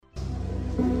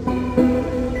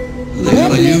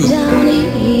you. Down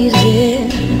easy.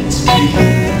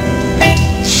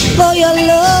 For your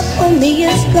love for me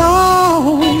is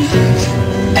gone.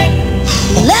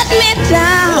 Let me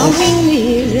down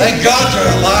easy. Thank God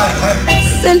you're alive.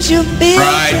 Since you feel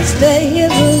to stay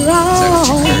is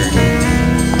wrong,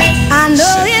 I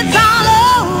know it's all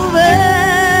over.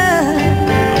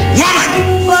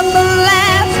 Woman! But the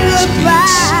last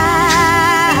goodbye.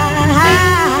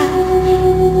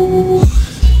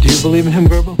 Do you believe in him,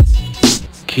 Verbo?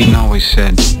 Keaton always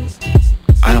said,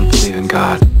 I don't believe in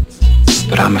God,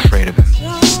 but I'm afraid of him.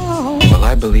 Well,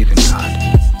 I believe in God.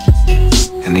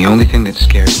 And the only thing that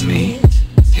scares me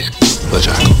is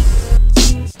LaJackal.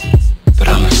 But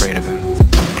I'm afraid of him.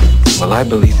 Well, I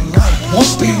believe in God.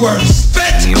 Won't be worth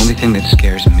spit! And the only thing that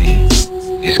scares me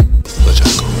is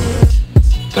LaJackal.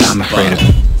 But I'm afraid of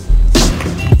him.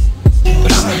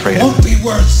 But I'm afraid of him. Won't be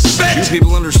worth spit! Few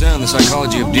people understand the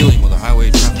psychology of dealing with a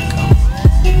highway traffic cop.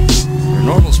 Your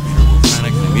normal speeder will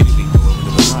panic and immediately go over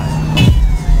to the side.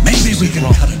 Maybe we can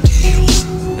cut a deal.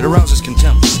 It arouses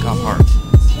contempt in the cop heart.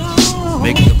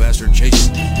 Make the bastard chase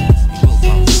him. He will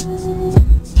follow.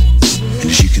 And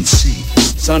as you can see,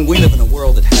 Son, we live in a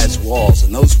world that has walls,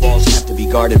 and those walls have to be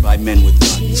guarded by men with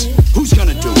guns. Who's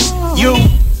gonna do it? You?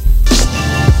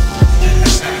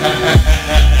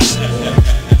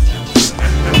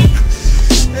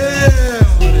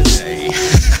 what a day.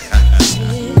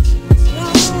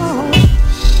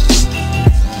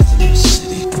 The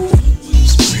city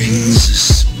always brings a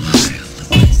smile to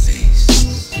my face.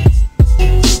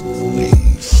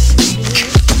 Wing freak.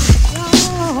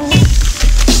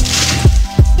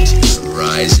 Terror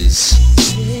rises.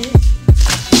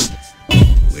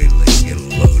 Wait till they get a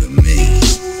load of me.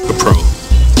 The pro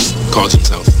calls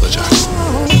himself LaJackal.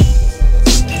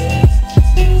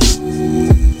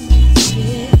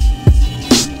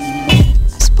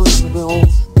 I suppose we were all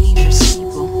dangerous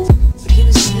people, but he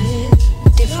was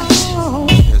different.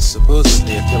 There's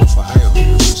supposedly a killer for hire who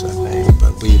uses that name,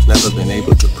 but we've never been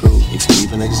able to prove if he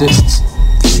even exists.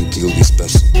 Can you kill this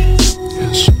person?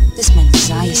 Yes. This man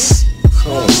was ice.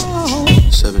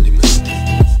 70 million.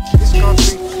 This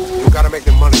country, you gotta make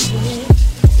the money.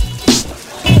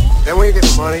 Then when you get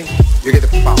the money, you get the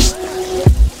power.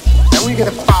 Then when you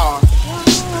get the power,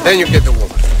 then you get the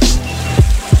woman.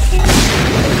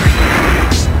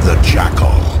 The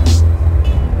Jackal.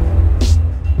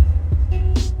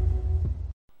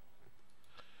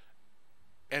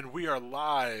 And we are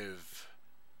live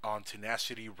on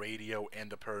Tenacity Radio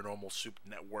and the Paranormal Soup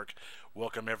Network.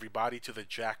 Welcome everybody to the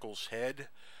Jackal's Head,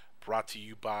 brought to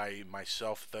you by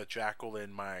myself, the Jackal,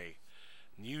 and my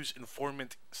news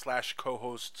informant slash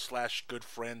co-host slash good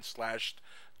friend slash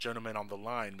gentleman on the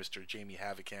line, Mr. Jamie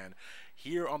Havocan.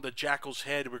 Here on the Jackal's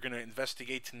Head, we're going to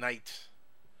investigate tonight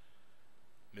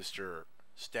Mr.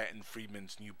 Stanton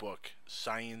Friedman's new book,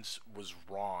 Science Was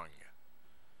Wrong.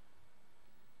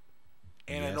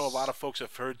 And I know a lot of folks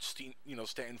have heard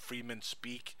Stanton Friedman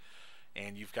speak,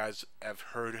 and you guys have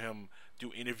heard him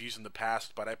do interviews in the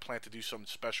past, but I plan to do something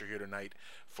special here tonight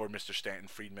for Mr. Stanton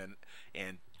Friedman,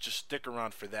 and just stick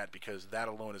around for that, because that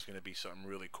alone is going to be something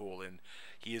really cool, and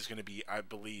he is going to be, I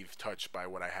believe, touched by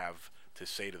what I have to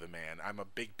say to the man. I'm a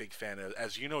big fan of,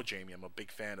 as you know, Jamie, I'm a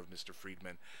big fan of Mr.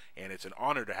 Friedman, and it's an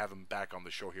honor to have him back on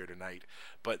the show here tonight.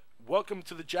 But welcome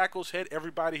to the Jackal's Head,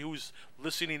 everybody who's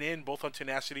listening in, both on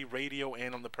Tenacity Radio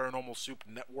and on the Paranormal Soup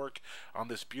Network on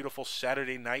this beautiful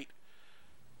Saturday night.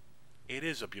 It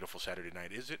is a beautiful Saturday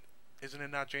night, is it? Isn't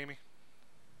it not, Jamie?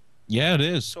 Yeah, it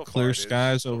is. So far Clear it is.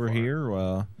 skies So over far.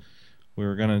 here. We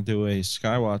were gonna do a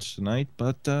sky watch tonight,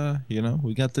 but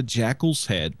we got the Jackal's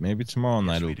Head. Maybe tomorrow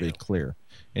night it'll be clear.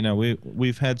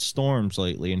 We've had storms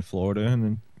lately in Florida,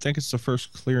 and I think it's the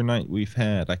first clear night we've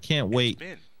had. I can't wait.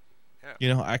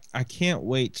 Yeah. I can't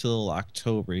wait till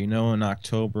October. In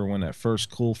October when that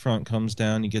first cool front comes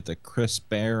down, you get the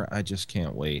crisp air. I just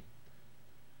can't wait.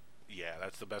 Yeah,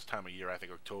 that's the best time of year. I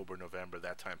think October, November,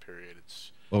 that time period.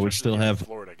 Well, we especially still here in have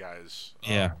Florida, guys.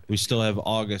 Yeah, we still have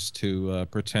August to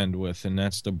pretend with, and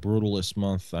that's the brutalest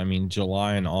month. I mean,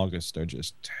 July and August are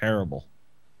just terrible.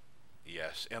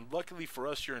 Yes, and luckily for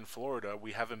us here in Florida,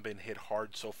 we haven't been hit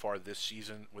hard so far this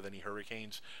season with any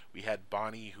hurricanes. We had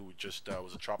Bonnie, who just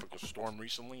was a tropical storm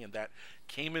recently, and that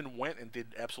came and went and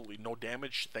did absolutely no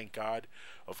damage, thank God.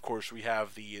 Of course, we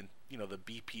have the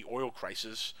BP oil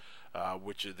crisis,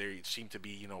 which they seem to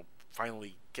be,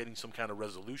 finally getting some kind of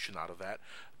resolution out of that.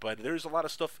 But there's a lot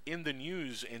of stuff in the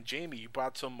news, and Jamie, you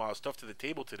brought some stuff to the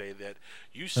table today that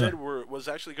you said was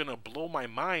actually going to blow my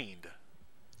mind.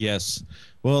 Yes.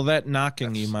 Well, that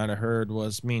knocking you might have heard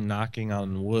was me knocking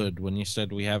on wood when you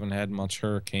said we haven't had much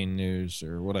hurricane news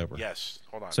or whatever. Yes.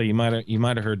 Hold on. So you might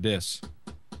have heard this.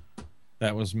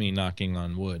 That was me knocking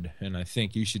on wood, and I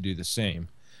think you should do the same.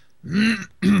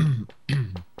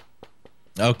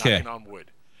 Okay. Knocking on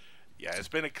wood. Yeah, it's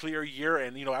been a clear year,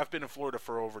 and I've been in Florida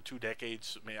for over 2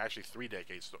 decades, actually 3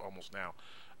 decades almost now,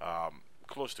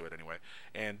 close to it anyway.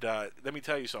 And let me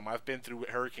tell you something. I've been through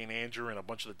Hurricane Andrew and a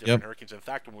bunch of the different hurricanes. In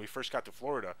fact, when we first got to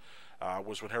Florida,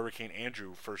 was when Hurricane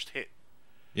Andrew first hit.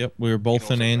 Yep, we were both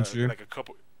in Andrew. It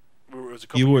was a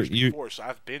couple years before, so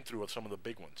I've been through some of the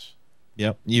big ones.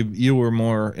 Yep, you were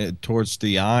more towards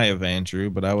the eye of Andrew,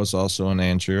 but I was also in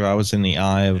Andrew. I was in the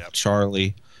eye of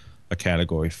Charlie, a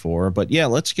Category 4. But yeah,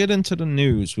 let's get into the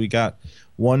news. We got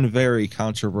one very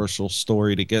controversial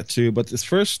story to get to, but this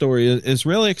first story is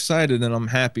really excited, and I'm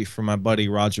happy for my buddy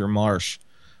Roger Marsh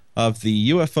of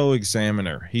the UFO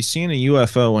Examiner. He's seen a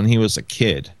UFO when he was a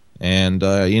kid, and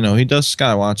he does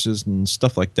skywatches and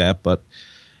stuff like that, but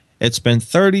it's been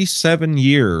 37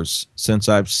 years since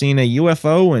I've seen a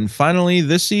UFO, and finally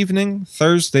this evening,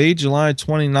 Thursday, July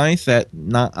 29th at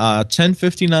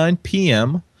 10:59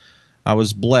 p.m., I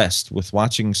was blessed with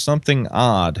watching something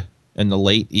odd in the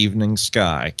late evening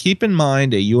sky. Keep in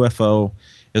mind, a UFO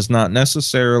is not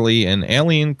necessarily an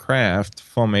alien craft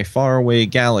from a faraway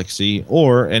galaxy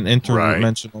or an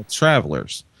interdimensional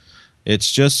travelers.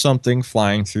 It's just something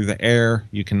flying through the air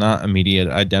you cannot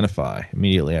immediately identify.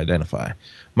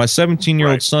 My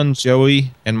 17-year-old son,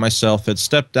 Joey, and myself had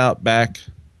stepped out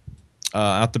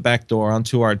the back door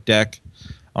onto our deck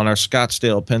on our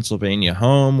Scottsdale, Pennsylvania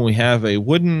home. We have a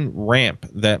wooden ramp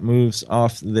that moves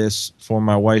off this for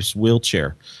my wife's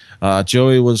wheelchair.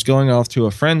 Joey was going off to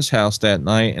a friend's house that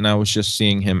night, and I was just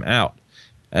seeing him out.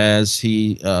 As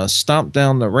he stomped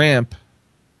down the ramp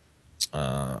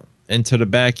into the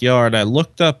backyard, I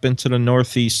looked up into the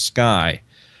northeast sky.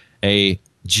 A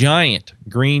giant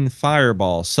green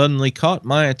fireball suddenly caught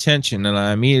my attention, and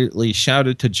I immediately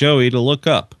shouted to Joey to look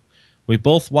up. We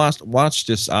both watched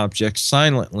this object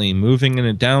silently moving in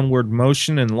a downward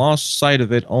motion and lost sight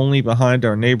of it only behind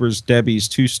our neighbor's Debbie's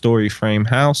 2-story frame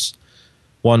house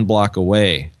 1 block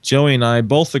away. Joey and I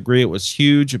both agree it was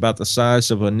huge, about the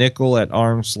size of a nickel at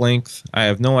arm's length. I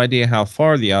have no idea how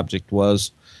far the object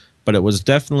was, but it was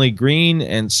definitely green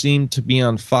and seemed to be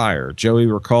on fire. Joey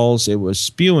recalls it was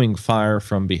spewing fire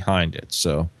from behind it.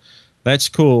 So that's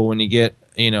cool when you get,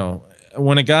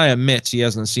 when a guy admits he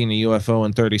hasn't seen a UFO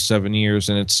in 37 years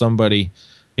and it's somebody,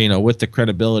 with the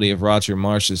credibility of Roger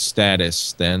Marsh's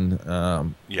status, then,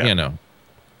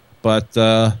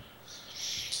 But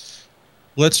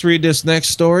let's read this next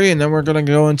story, and then we're going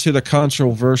to go into the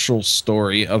controversial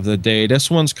story of the day. This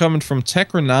one's coming from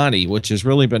Techronati, which has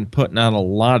really been putting out a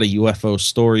lot of UFO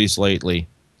stories lately.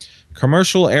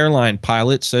 Commercial airline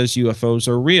pilot says UFOs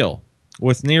are real.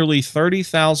 With nearly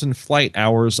 30,000 flight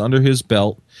hours under his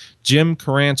belt, Jim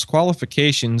Carant's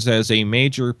qualifications as a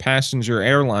major passenger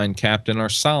airline captain are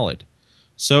solid.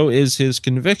 So is his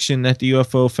conviction that the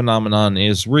UFO phenomenon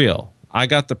is real. I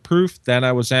got the proof that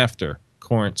I was after,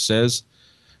 Carant says.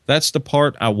 That's the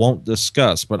part I won't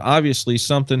discuss, but obviously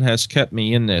something has kept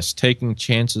me in this, taking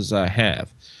chances I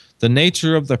have. The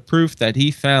nature of the proof that he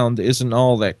found isn't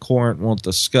all that Carant won't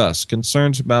discuss.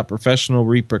 Concerns about professional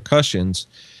repercussions.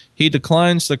 He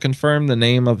declines to confirm the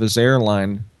name of his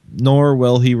airline, nor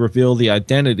will he reveal the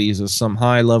identities of some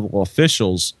high-level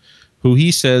officials who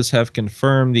he says have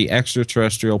confirmed the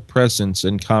extraterrestrial presence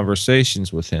in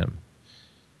conversations with him.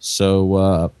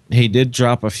 So he did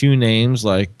drop a few names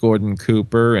like Gordon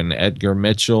Cooper and Edgar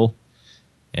Mitchell.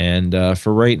 And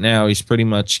for right now, he's pretty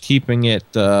much keeping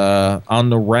it on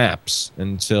the wraps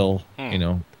until,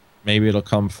 maybe it'll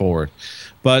come forward.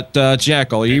 But,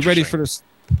 Jackal, are you ready for this?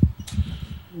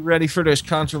 Ready for this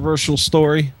controversial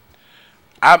story?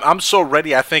 I'm so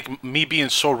ready. I think me being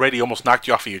so ready almost knocked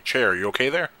you off of your chair. Are you okay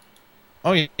there?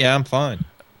 Oh, yeah, I'm fine.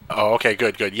 Oh, okay,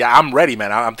 good. Yeah, I'm ready,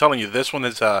 man. I'm telling you, this one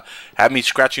has had me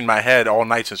scratching my head all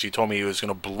night since you told me it was going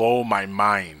to blow my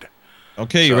mind.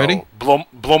 Okay, you ready?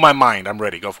 Blow my mind. I'm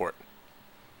ready. Go for it.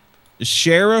 The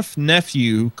sheriff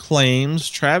nephew claims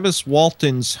Travis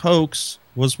Walton's hoax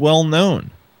was well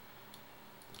known.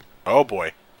 Oh,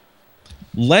 boy.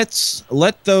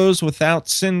 Let those without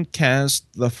sin cast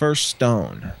the first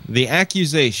stone. The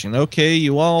accusation. Okay,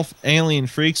 you all alien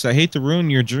freaks, I hate to ruin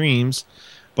your dreams,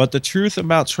 but the truth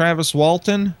about Travis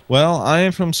Walton? Well, I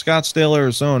am from Scottsdale,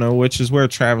 Arizona, which is where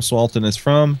Travis Walton is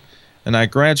from, and I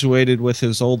graduated with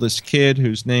his oldest kid,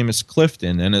 whose name is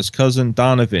Clifton, and his cousin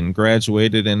Donovan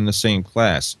graduated in the same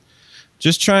class.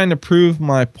 Just trying to prove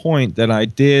my point that I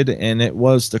did, and it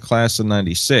was the class of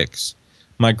 96.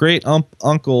 My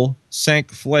great-uncle,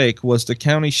 Sank Flake, was the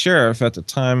county sheriff at the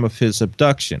time of his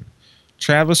abduction.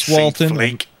 Travis Walton...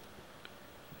 Flake?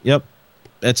 Yep.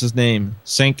 That's his name,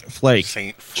 Saint Flake.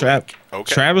 Saint Flake.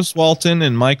 Okay. Travis Walton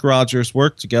and Mike Rogers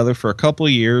worked together for a couple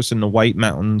of years in the White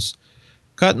Mountains,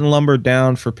 cutting lumber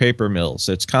down for paper mills.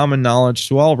 It's common knowledge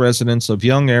to all residents of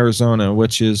Young, Arizona,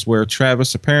 which is where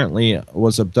Travis apparently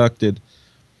was abducted,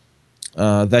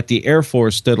 that the Air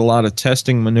Force did a lot of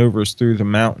testing maneuvers through the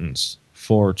mountains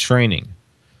for training.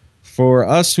 For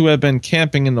us who have been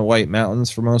camping in the White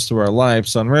Mountains for most of our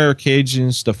lives, on rare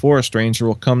occasions, the forest ranger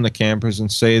will come to campers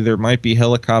and say there might be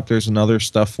helicopters and other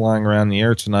stuff flying around the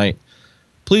air tonight.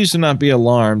 Please do not be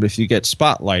alarmed if you get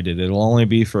spotlighted. It'll only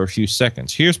be for a few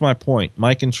seconds. Here's my point.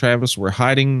 Mike and Travis were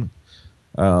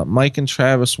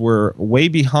way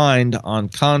behind on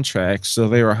contracts, so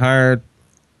they were hired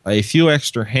a few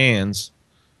extra hands,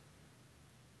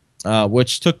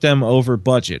 which took them over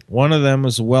budget. One of them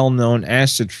was a well-known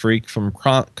acid freak from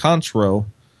Conroe,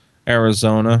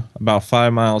 Arizona, about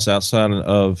 5 miles outside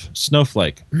of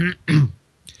Snowflake.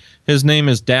 His name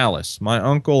is Dallas. My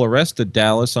uncle arrested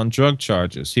Dallas on drug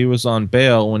charges. He was on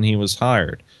bail when he was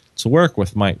hired to work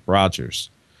with Mike Rogers.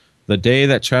 The day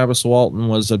that Travis Walton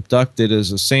was abducted is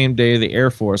the same day the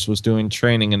Air Force was doing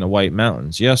training in the White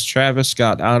Mountains. Yes, Travis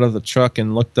got out of the truck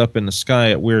and looked up in the sky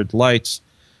at weird lights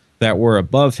that were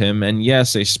above him, and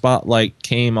yes, a spotlight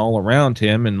came all around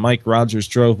him, and Mike Rogers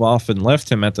drove off and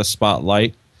left him at the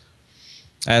spotlight.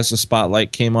 As the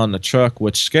spotlight came on the truck,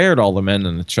 which scared all the men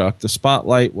in the truck, the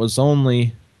spotlight was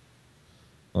only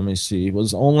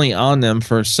on them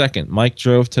for a second. Mike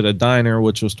drove to the diner,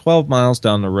 which was 12 miles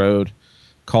down the road,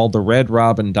 called the Red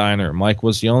Robin Diner. Mike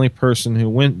was the only person who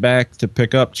went back to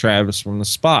pick up Travis from the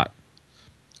spot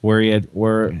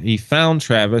where he found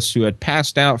Travis, who had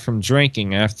passed out from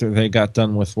drinking after they got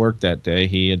done with work that day.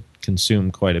 He had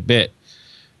consumed quite a bit.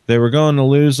 They were going to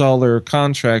lose all their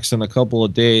contracts in a couple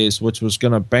of days, which was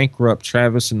going to bankrupt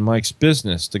Travis and Mike's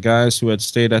business. The guys who had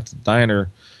stayed at the diner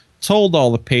told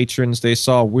all the patrons they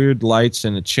saw weird lights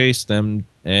and it chased them,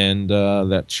 and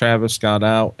that Travis got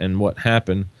out. And what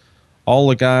happened? All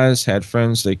the guys had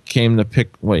friends all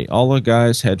the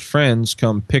guys had friends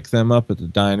come pick them up at the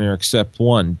diner except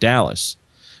one, Dallas.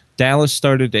 Dallas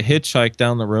started to hitchhike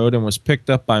down the road and was picked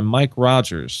up by Mike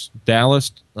Rogers.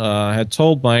 Dallas had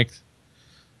told Mike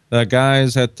the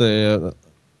guys at the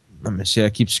let me see, I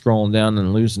keep scrolling down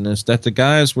and losing this, that the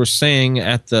guys were saying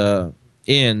at the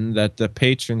inn that the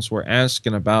patrons were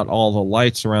asking about all the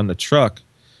lights around the truck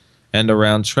and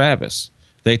around Travis.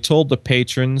 They told the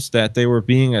patrons that they were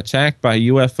being attacked by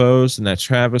UFOs and that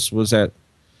Travis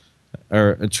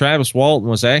Walton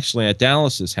was actually at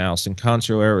Dallas's house in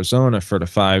Conroe, Arizona for the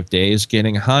 5 days,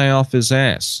 getting high off his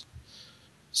ass.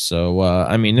 So,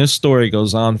 this story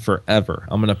goes on forever.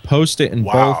 I'm going to post it in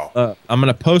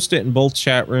both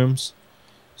chat rooms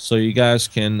so you guys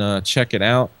can check it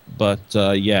out. But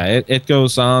it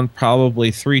goes on probably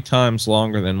 3 times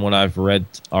longer than what I've read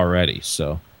already.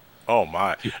 So. Oh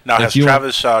my! Now has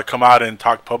Travis come out and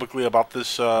talked publicly about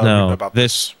this?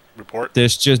 This report.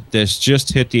 This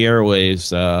just hit the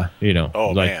airwaves.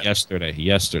 Man.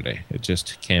 Yesterday it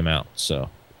just came out. So.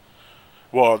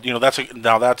 Well,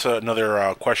 that's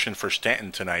another question for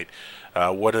Stanton tonight.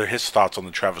 What are his thoughts on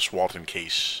the Travis Walton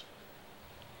case?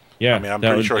 Yeah, I'm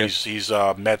pretty sure he's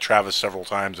met Travis several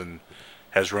times and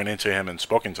has run into him and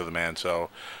spoken to the man. So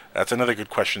that's another good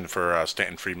question for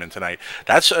Stanton Friedman tonight.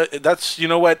 That's you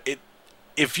know what,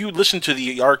 if you listen to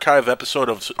the archive episode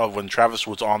of when Travis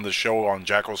was on the show on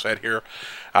Jackal's Head here,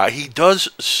 he does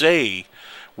say,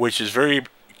 which is very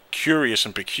curious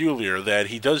and peculiar, that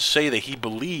he does say that he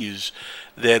believes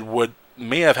that what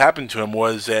may have happened to him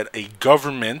was that a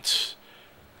government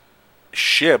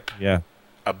ship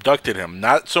abducted him.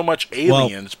 Not so much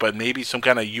aliens, but maybe some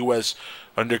kind of U.S.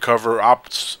 undercover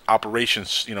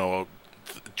operations,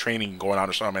 training going on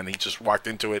or something, and he just walked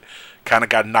into it, kind of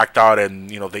got knocked out, and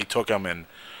they took him, and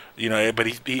but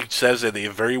he says that they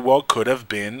very well could have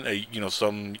been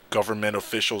some government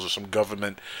officials or some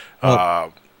government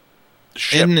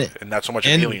ship, and not so much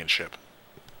an alien ship.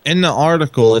 In the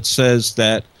article, it says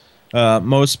that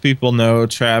most people know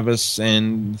Travis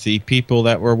and the people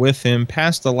that were with him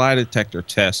passed the lie detector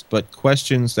test, but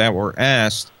questions that were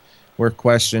asked were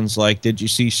questions like, did you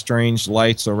see strange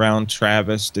lights around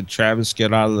Travis? Did Travis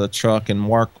get out of the truck and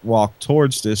walk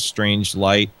towards this strange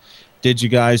light? Did you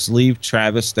guys leave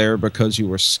Travis there because you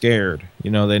were scared?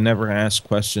 They never asked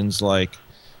questions like,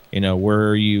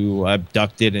 were you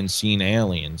abducted and seen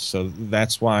aliens? So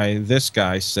that's why this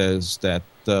guy says that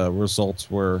the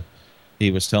results were he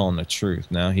was telling the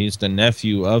truth. Now, he's the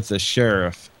nephew of the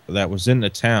sheriff that was in the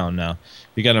town. Now,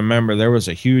 you got to remember, there was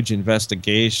a huge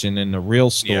investigation in the real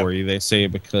story, they say,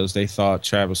 because they thought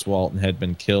Travis Walton had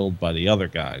been killed by the other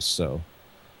guys. So,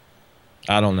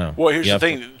 I don't know. Well, here's the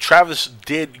thing. Travis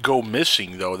did go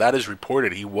missing, though. That is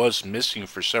reported. He was missing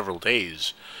for several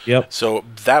days. Yep. So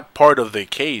that part of the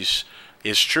case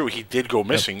is true. He did go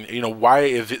missing. You know, why,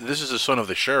 if this is the son of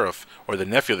the sheriff or the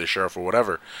nephew of the sheriff or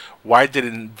whatever, why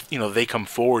didn't, they come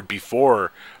forward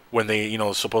before when they,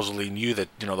 supposedly knew that,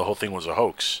 the whole thing was a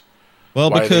hoax?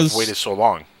 Well, why because they waited so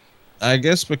long? I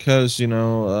guess because,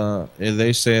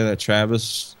 they say that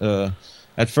Travis,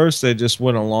 at first they just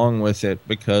went along with it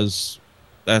because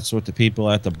that's what the people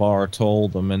at the bar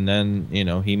told them. And then,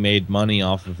 he made money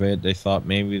off of it. They thought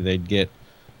maybe they'd get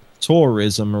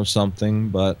tourism or something,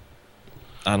 but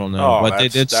I don't know. But they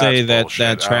did say that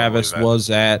Travis was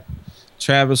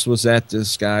at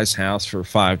this guy's house for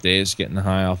 5 days getting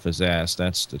high off his ass.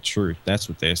 That's the truth. That's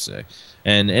what they say.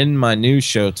 And in my news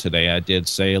show today, I did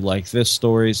say, like this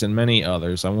stories and many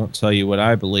others, I won't tell you what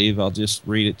I believe. I'll just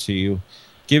read it to you,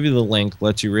 give you the link,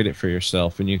 let you read it for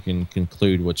yourself, and you can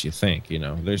conclude what you think.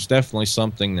 There's definitely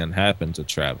something that happened to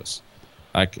Travis.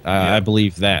 I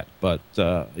believe that. But,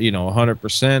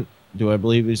 100%, do I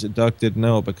believe he's abducted?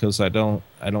 No, because I don't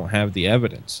have the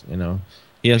evidence.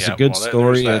 He has a good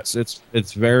story.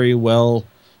 It's very well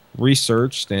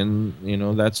researched, and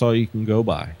that's all you can go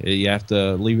by. You have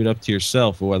to leave it up to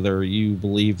yourself whether you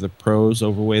believe the pros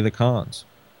overweigh the cons.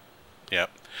 Yeah.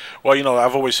 Well,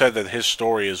 I've always said that his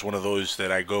story is one of those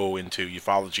that I go into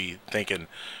ufology thinking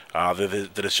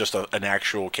that it's just an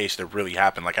actual case that really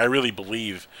happened. Like, I really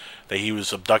believe that he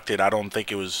was abducted. I don't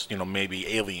think it was,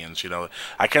 maybe aliens.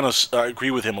 I kind of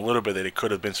agree with him a little bit that it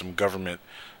could have been some government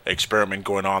experiment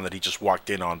going on that he just walked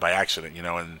in on by accident,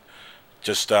 and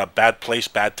just bad place,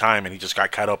 bad time, and he just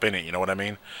got caught up in it. You know what I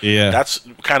mean? Yeah. That's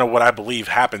kind of what I believe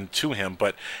happened to him.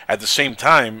 But at the same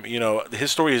time, his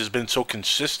story has been so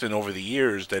consistent over the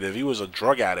years that if he was a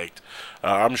drug addict,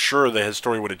 I'm sure that his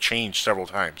story would have changed several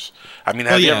times. I mean,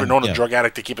 have you ever known a drug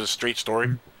addict to keep a straight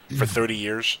story for 30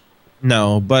 years?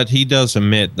 No, but he does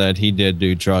admit that he did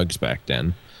do drugs back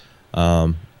then.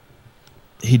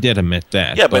 He did admit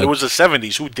that. Yeah, but it was the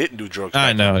 70s. Who didn't do drugs?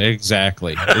 I know,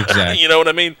 exactly. You know what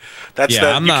I mean? That's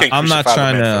I'm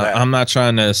not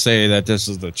trying to say that this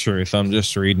is the truth. I'm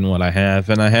just reading what I have,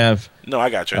 and I have. No,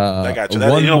 I got you.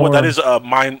 That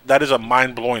is a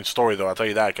mind blowing story, though. I'll tell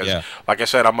you that because, like I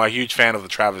said, I'm a huge fan of the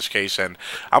Travis case, and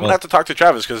I'm gonna have to talk to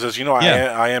Travis because, as you know,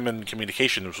 I am in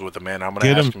communications with the man. I'm gonna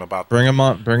ask him about bring him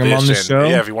on the show.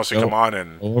 Yeah, if he wants to come on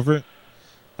and over it.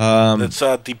 Let's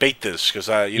debate this because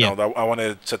I want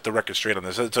to set the record straight on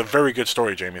this. It's a very good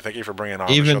story, Jamie. Thank you for bringing it on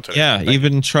the show today. Yeah,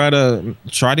 even try to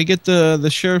get the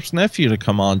sheriff's nephew to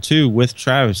come on too with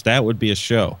Travis. That would be a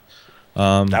show.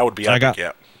 That would be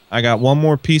epic. I got one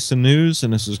more piece of news,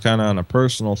 and this is kind of on a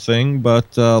personal thing.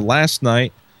 But last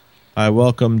night, I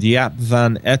welcomed Jaap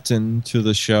van Etten to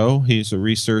the show. He's a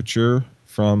researcher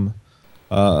from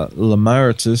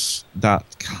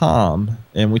Lemaritus.com,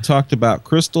 and we talked about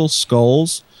crystal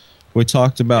skulls. We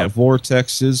talked about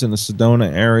vortexes in the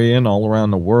Sedona area and all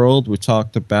around the world. We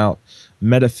talked about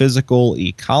metaphysical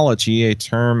ecology, a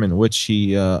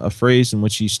phrase in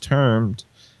which he's termed,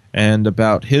 and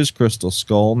about his crystal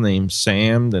skull named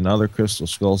Sam and other crystal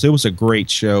skulls. It was a great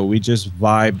show. We just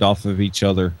vibed off of each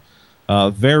other.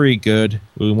 Very good.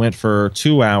 We went for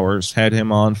 2 hours, had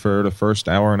him on for the first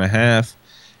hour and a half.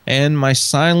 And my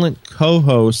silent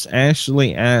co-host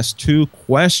actually asked 2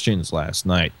 questions last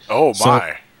night. Oh,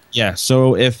 my.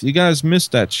 So if you guys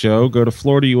missed that show, go to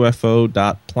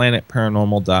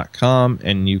floridaufo.planetparanormal.com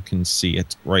and you can see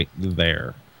it right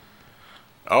there.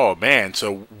 Oh, man.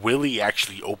 So Willie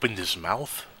actually opened his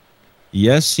mouth?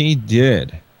 Yes, he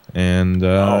did. And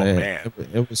man.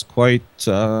 It was quite, See,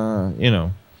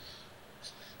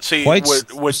 quite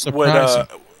surprising.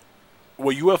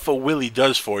 What UFO Willie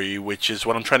does for you, which is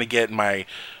what I'm trying to get my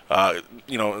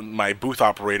my booth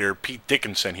operator Pete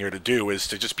Dickinson here to do, is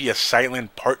to just be a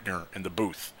silent partner in the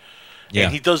booth. Yeah.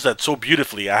 And he does that so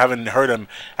beautifully. I haven't heard him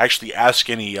actually ask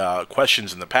any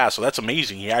questions in the past, so that's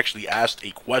amazing. He actually asked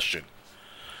a question.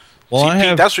 Well,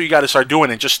 Pete, that's what you got to start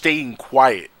doing, and just staying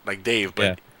quiet, like Dave.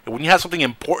 But when you have something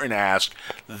important to ask,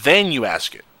 then you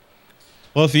ask it.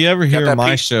 Well, if you ever hear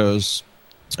my shows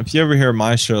on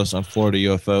Florida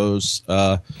UFOs,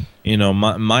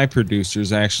 my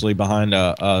producer's actually behind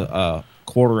a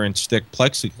 1/4-inch thick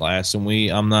plexiglass,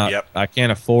 and I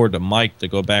can't afford the mic to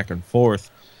go back and forth.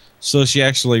 So she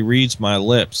actually reads my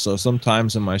lips. So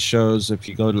sometimes in my shows, if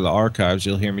you go to the archives,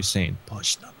 you'll hear me saying,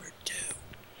 push number 2.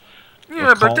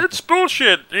 Yeah, but that's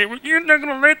bullshit. You're not going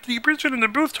to let the person in the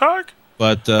booth talk?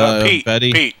 But,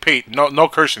 Pete, no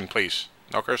cursing, please.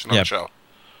 No cursing on the show.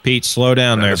 Pete, slow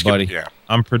down there, buddy.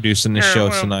 I'm producing this show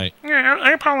tonight. Yeah,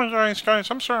 I apologize, guys.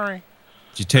 I'm sorry.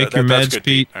 Did you take your meds,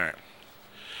 Pete? All right.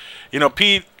 You know,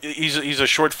 Pete, he's a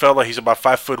short fella. He's about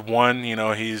 5'1". You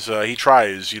know, he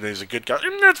tries. You know, he's a good guy.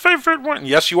 That's 5'1".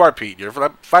 Yes, you are, Pete. You're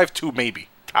 5'2", maybe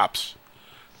tops.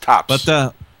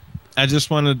 But I just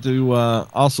wanted to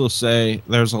also say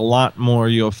there's a lot more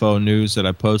UFO news that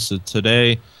I posted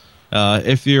today.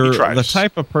 If you're the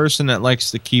type of person that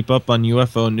likes to keep up on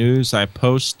UFO news, I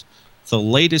post the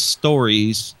latest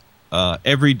stories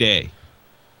every day.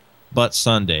 But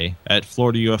Sunday at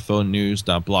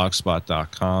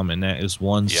FloridaUFOnews.blogspot.com, and that is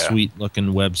one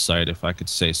sweet-looking website, if I could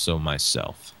say so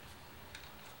myself.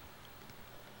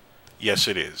 Yes,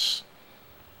 it is.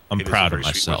 I'm proud of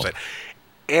myself.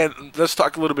 And let's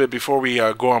talk a little bit before we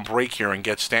go on break here and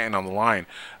get Stanton on the line.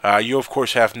 You, of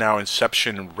course, have now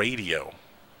Inception Radio.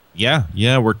 Yeah,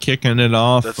 we're kicking it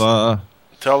off.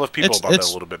 Tell the people about that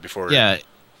a little bit before. Yeah,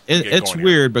 it's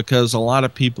weird because a lot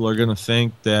of people are going to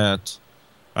think that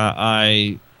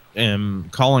I am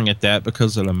calling it that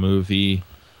because of the movie.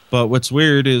 But what's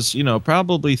weird is, you know,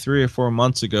 probably 3 or 4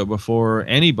 months ago, before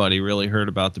anybody really heard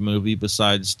about the movie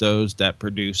besides those that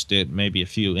produced it, maybe a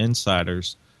few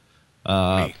insiders,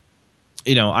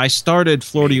 you know, I started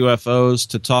Florida UFOs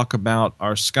to talk about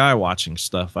our sky watching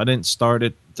stuff. I didn't start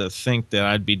it to think that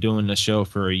I'd be doing the show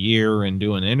for a year and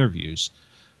doing interviews.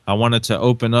 I wanted to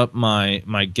open up my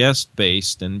guest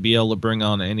base and be able to bring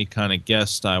on any kind of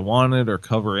guest I wanted or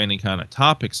cover any kind of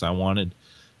topics I wanted.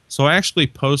 So I actually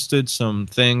posted some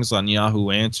things on Yahoo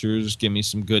Answers, give me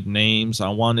some good names. I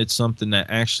wanted something that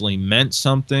actually meant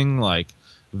something, like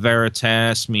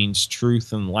Veritas means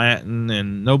truth in Latin,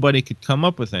 and nobody could come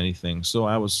up with anything. So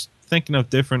I was thinking of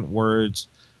different words.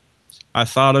 I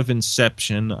thought of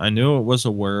Inception. I knew it was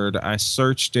a word. I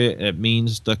searched it. It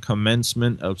means the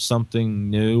commencement of something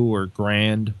new or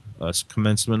grand, a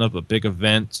commencement of a big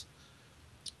event.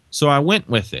 So I went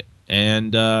with it,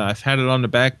 and I've had it on the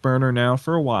back burner now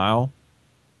for a while.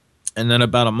 And then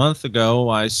about a month ago,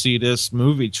 I see this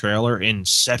movie trailer,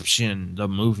 Inception, the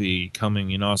movie coming.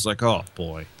 You know, I was like, oh,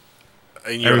 boy.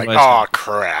 And you're like, oh,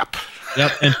 crap.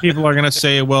 Yep, and people are going to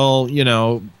say, well, you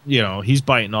know, he's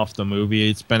biting off the movie.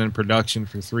 It's been in production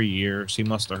for 3 years. He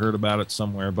must have heard about it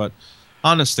somewhere. But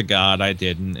honest to God, I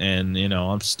didn't. And, you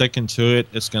know, I'm sticking to it.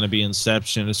 It's going to be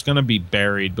Inception. It's going to be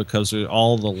buried because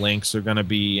all the links are going to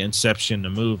be Inception, the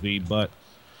movie. But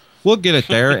we'll get it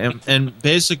there. and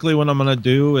basically what I'm going to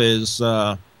do is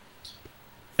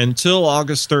until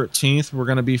August 13th, we're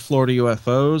going to be Florida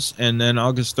UFOs. And then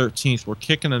August 13th, we're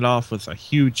kicking it off with a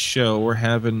huge show. We're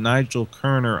having Nigel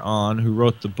Kerner on, who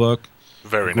wrote the book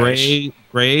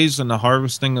Grays and the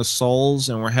Harvesting of Souls.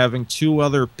 And we're having 2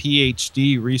 other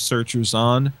PhD researchers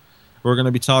on. We're going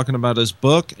to be talking about his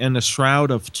book and the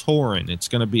Shroud of Turin. It's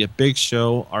going to be a big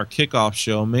show, our kickoff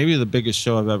show, maybe the biggest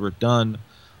show I've ever done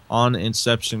on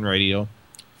Inception Radio.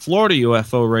 Florida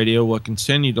UFO Radio will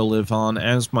continue to live on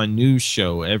as my news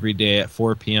show every day at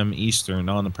 4 p.m. Eastern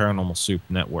on the Paranormal Soup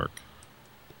Network.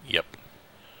 Yep.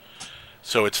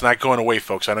 So it's not going away,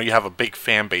 folks. I know you have a big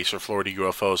fan base for Florida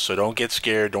UFOs, so don't get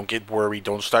scared, don't get worried,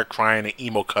 don't start crying and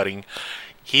emo cutting.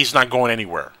 He's not going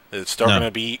anywhere. It's still going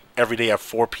to be every day at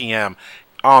 4 p.m.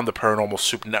 on the Paranormal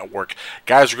Soup Network.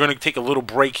 Guys, we're going to take a little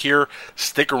break here.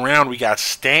 Stick around. We got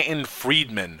Stanton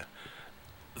Friedman,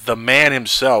 the man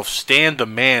himself, Stan the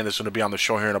Man, is going to be on the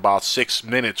show here in about 6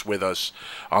 minutes with us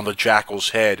on the Jackal's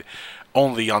Head,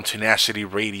 only on Tenacity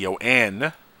Radio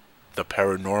and the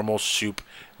Paranormal Soup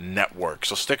Network.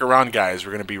 So stick around, guys.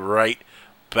 We're going to be right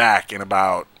back in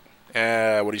about,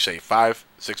 what do you say,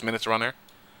 5-6 minutes around there?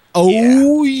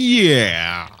 Oh,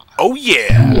 yeah. Oh,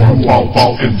 yeah. You are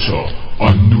about to enter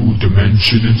a new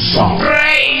dimension in sound.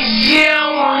 Raise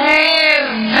your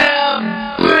hands up,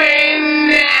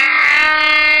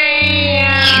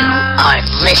 you are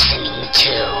listening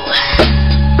to.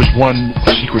 There's one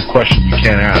secret question you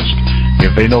can't ask.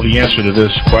 If they know the answer to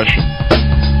this question,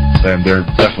 then they're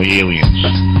definitely aliens.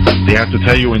 They have to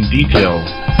tell you in detail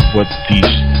what these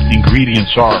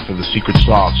ingredients are for the secret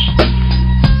sauce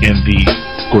in the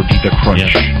Gordita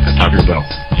Crunch at Taco Bell.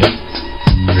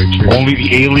 Only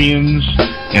the aliens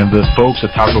and the folks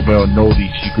at Taco Bell know the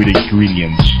secret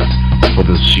ingredients for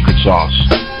the secret sauce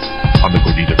on the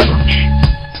Gordita Crunch.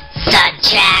 The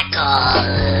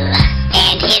Jackal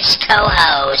and his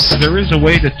co-host. There is a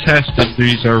way to test if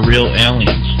these are real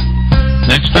aliens.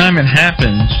 Next time it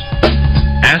happens,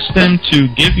 ask them to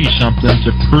give you something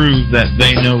to prove that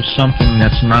they know something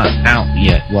that's not out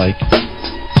yet. Like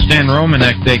Stan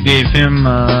Romanek, they gave him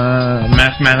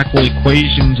mathematical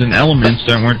equations and elements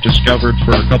that weren't discovered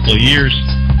for a couple of years.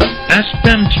 Ask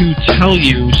them to tell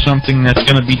you something that's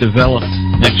going to be developed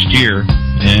next year,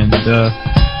 and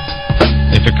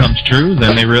If it comes true,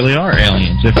 then they really are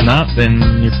aliens. If not,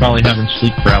 then you're probably having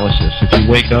sleep paralysis. If you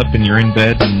wake up and you're in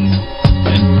bed, then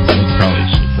it's probably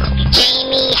sleep paralysis.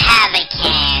 Jamie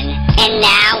Havocan, and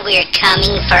now we're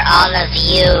coming for all of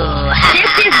you.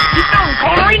 This is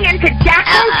going into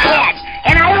Jackal's head,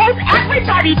 and I hope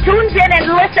everybody tunes in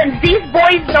and listens. These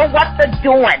boys know what they're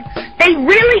doing. They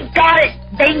really got it.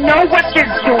 They know what they're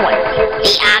doing.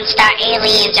 The OnStar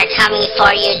aliens are coming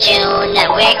for you, June.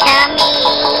 We're coming.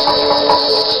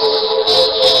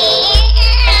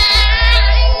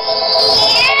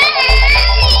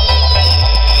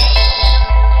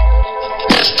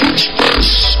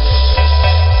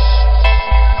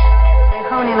 They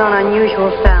hone in on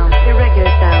unusual sounds,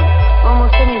 irregular sounds,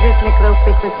 almost any rhythmic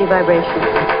low-frequency vibration.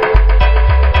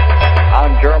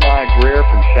 I'm Jeremiah Greer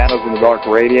from Shadows in the Dark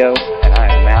Radio, and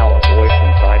I am now a voice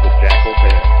inside the Jackal's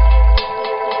head.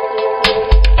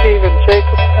 Stephen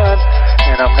Jacobson,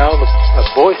 and I'm now a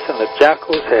voice in the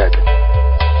Jackal's head.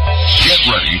 Get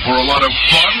ready for a lot of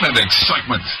fun and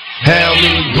excitement. How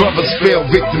many brothers fell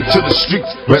victim to the streets?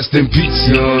 Rest in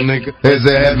peace, young nigga. As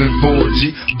a heaven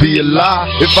 4G, be a lie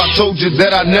if I told you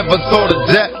that I never thought of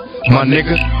that. My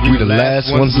nigga, we the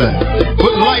last ones left.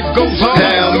 But life goes on.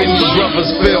 How many brothers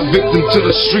fell victim to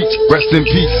the streets? Rest in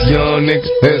peace, young nigga.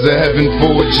 As a heaven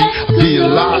 4G, be a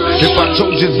lie if I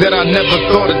told you that I never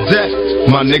thought of that.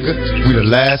 My nigga, we the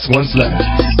last ones left.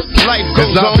 Life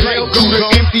goes on. Life through the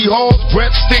empty halls,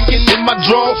 breath stinking in my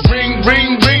drawers. Ring,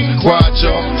 ring, ring. Quiet,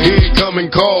 y'all.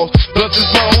 Incoming calls. Plus it's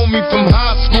my homie from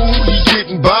high school. He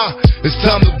getting by. It's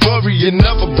time to bury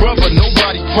another brother.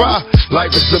 Nobody cry.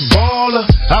 Life is a baller.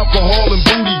 Alcohol and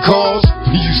booty calls.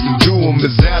 We used to do them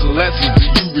as adolescents. Do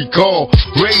you recall?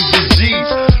 Raise the G's,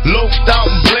 loped out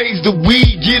and blaze the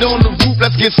weed. Get on the roof,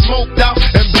 let's get smoked out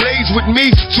and blaze with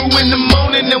me. 2 in the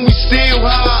morning and we still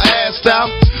high, assed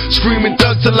out. Screaming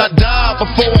thug till I die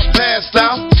before I passed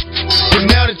out. But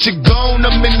now that you're gone,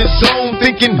 I'm in the zone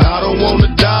thinking I don't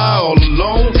wanna die all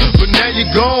alone. But now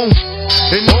you're gone,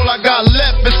 and all I got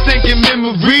left is thinking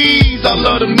memories. I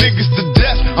love them niggas to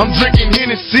death. I'm drinking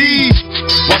Hennessy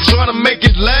while trying to make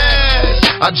it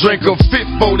last. I drank a fifth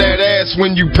for that ass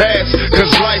when you pass,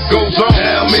 cause life goes on.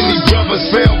 How many brothers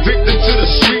fell victim to the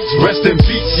streets? Rest in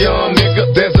peace, young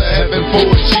nigga. There's a heaven for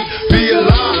a G. Be a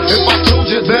lie if I told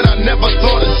you that I never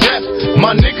thought of death.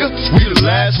 My nigga, we the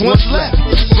last ones left.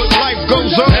 But life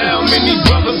goes on. How many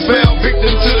brothers fell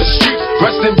victim to the streets?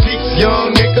 Rest in peace,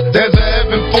 young nigga. There's a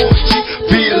heaven for a G.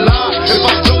 Be a lie if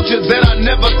I told you that I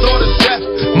never thought of death.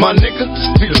 My nigga,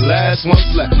 we the last ones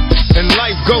left. And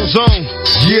life goes on.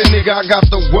 Yeah, nigga, I got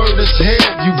the word as hell.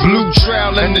 You blew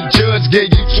trial and the judge gave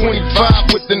you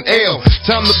 25 with an L.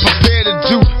 Time to prepare to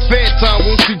do fair time,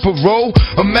 won't see parole.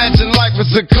 Imagine life as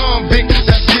a convict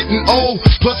that's getting old.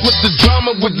 Plus with the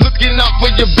drama, with looking out for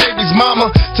your baby's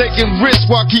mama. Taking risks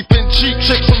while keeping cheap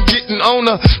chicks from getting on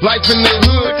her. Life in the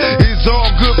hood is all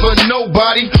good for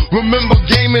nobody. Remember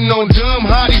gaming on dumb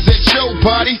hotties at your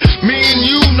party. Me and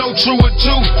you know true or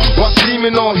two. While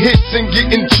scheming on hits and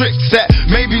getting tricks that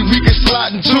maybe we can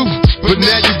slide into. But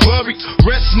now you worried.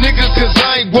 Rest nigga, cause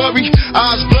I ain't worried.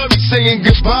 Eyes blurry saying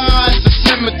goodbye at the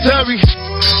cemetery.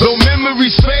 Though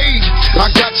memories fade, I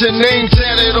got your name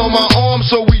tatted on my arm,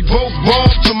 so we both born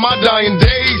to my dying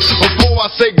days. Before I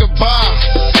say goodbye,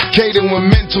 Caden with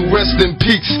mental rest in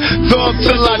peace. Thug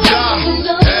till I die.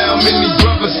 How many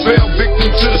brothers fell victim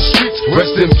to the streets?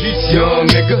 Rest in peace, young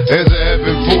nigga. There's a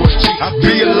heaven for a G. I'd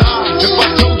be alive if I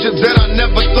told you that I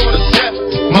never thought of death.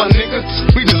 My nigga,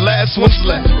 we the last ones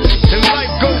left. And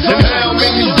life goes on. How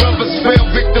many brothers fell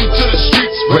victim to the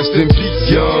streets? Rest in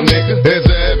peace, young nigga. There's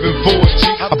a heaven for a G.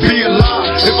 I'd be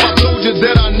alive if I told you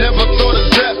that I never thought of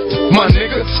death. My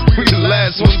nigga, we the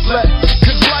last ones left.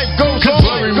 Cause life goes on.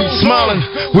 Bury me smiling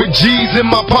with G's in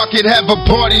my pocket. Have a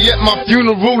party at my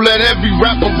funeral. Let every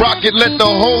rapper rock it. Let the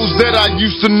hoes that I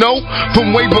used to know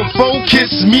from way before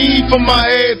kiss me from my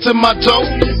head to my toe.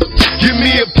 Give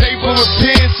me a paper, a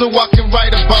pen, so I can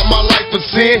write about my life of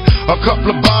sin. A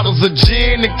couple of bottles of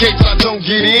gin in case I don't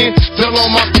get in. Tell all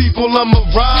my people I'm a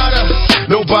rider.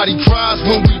 Nobody cries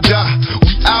when we die.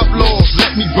 We outlaws,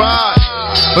 let me ride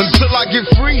until I get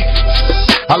free.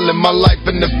 I live my life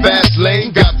in the fast lane.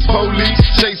 Got police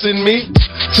chasing me.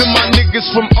 To my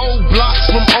niggas from old blocks,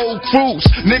 from old crews.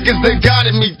 Niggas, they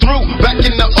guided me through back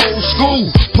in the old school.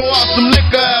 Pour out some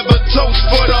liquor, have a toast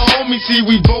for the homies. See,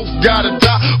 we both gotta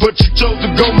die, but you chose to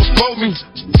go before me.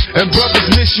 And brothers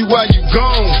miss you while you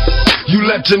gone. You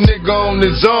left your nigga on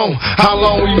his own. How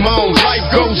long we moan? Life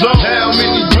goes on. How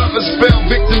many brothers fell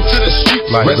victim to the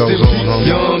streets? Rest in peace,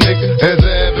 young nigga. As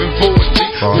a heaven for a G.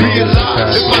 Be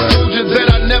alive if I told you that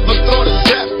I never thought of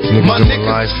death. My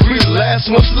niggas, we the last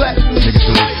ones left. Niggas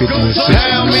doing 50 and 60.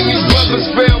 How many brothers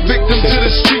fell victim to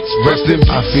the streets? Rest in peace,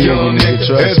 I feel you, nigga.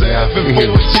 Trust me, I feel you.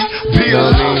 Be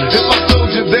alive. If I told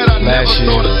you that I never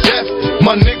thought of death,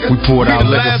 my nigga, we poured out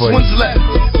liquor for you.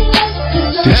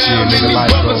 This year, nigga, life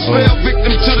goes on.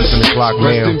 It's in the clock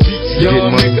now. You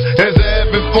get money. Evade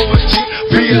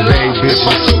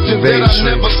bitches, evade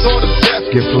tricks.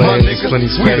 Get flags, plenty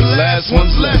space.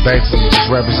 Thankfully, just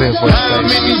represent for the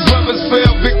space.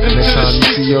 Next time you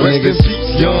see your niggas,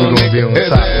 we gonna be on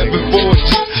top, nigga.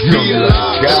 You gonna be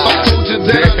like, God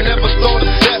damn.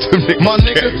 My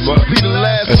niggas, we the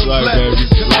last That's right, baby.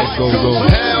 Life goes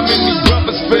on. How many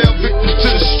brothers fell victim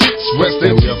to the streets? Rest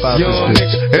in peace, young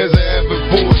nigga, as I ever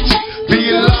forward.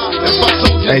 Be alive if I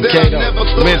told you hey, that Kato, I never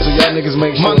thought. mental, y'all niggas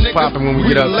make sure it's popping when we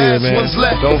get up there, man.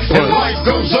 Don't front. Life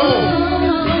goes on.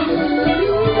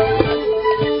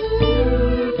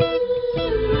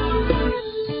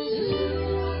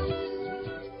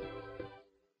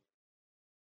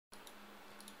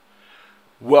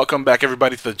 Welcome back,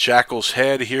 everybody, to the Jackal's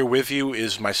Head. Here with you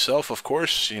is myself, of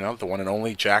course, you know, the one and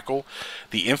only Jackal,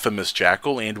 the infamous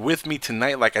Jackal. And with me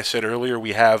tonight, like I said earlier,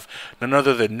 we have none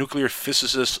other than nuclear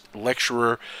physicist,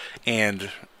 lecturer, and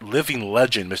living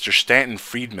legend, Mr. Stanton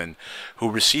Friedman, who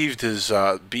received his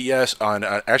BS on,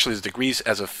 actually his degrees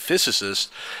as a physicist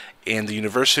in the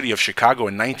University of Chicago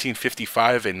in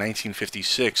 1955 and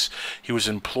 1956. He was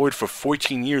employed for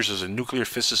 14 years as a nuclear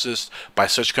physicist by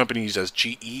such companies as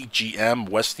GE, GM,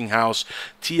 Westinghouse,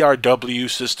 TRW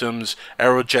Systems,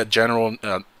 Aerojet General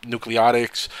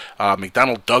Nucleonics,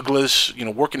 McDonnell Douglas, you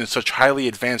know, working in such highly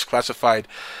advanced classified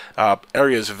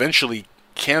areas, eventually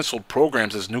canceled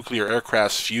programs as nuclear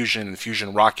aircrafts, fusion and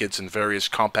fusion rockets, and various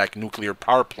compact nuclear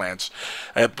power plants.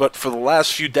 But for the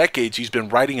last few decades, he's been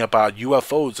writing about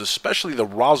UFOs, especially the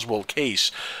Roswell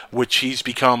case, which he's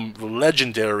become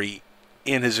legendary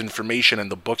in his information and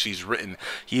the books he's written.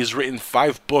 He has written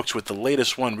 5 books, with the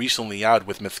latest one recently out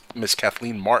with Miss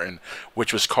Kathleen Martin,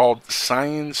 which was called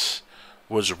Science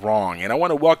Was Wrong. And I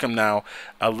want to welcome now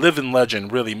a living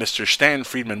legend, really, Mr. Stanton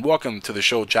Friedman. Welcome to the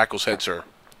show, Jackal's Head, sir.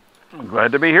 I'm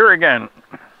glad to be here again.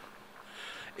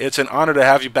 It's an honor to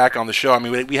have you back on the show. I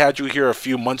mean, we had you here a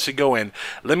few months ago, and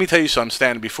let me tell you something,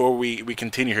 Stanton, before we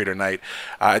continue here tonight.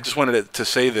 I just wanted to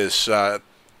say this.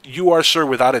 You are, sir,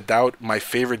 without a doubt, my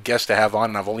favorite guest to have on,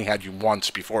 and I've only had you once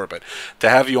before, but to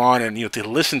have you on and, you know, to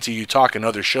listen to you talk in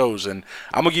other shows, and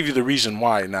I'm going to give you the reason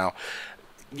why. Now,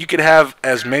 you could have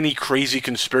as many crazy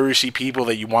conspiracy people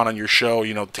that you want on your show,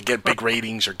 you know, to get big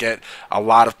ratings or get a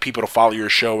lot of people to follow your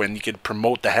show, and you could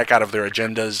promote the heck out of their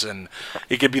agendas, and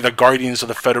it could be the Guardians of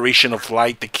the Federation of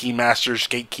Light, the Keymasters,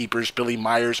 Gatekeepers, Billy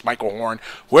Myers, Michael Horn,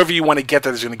 whoever you want to get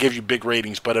that is going to give you big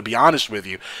ratings. But to be honest with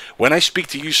you, when I speak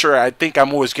to you, sir, I think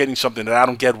I'm always getting something that I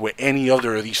don't get with any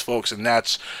other of these folks, and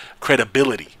that's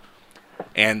credibility.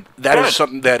 And that is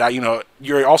something that you know,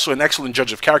 you're also an excellent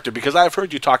judge of character, because I've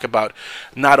heard you talk about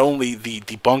not only the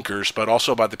debunkers, but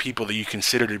also about the people that you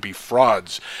consider to be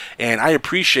frauds. And I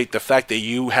appreciate the fact that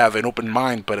you have an open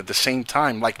mind, but at the same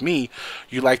time, like me,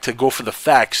 you like to go for the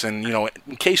facts. And, you know,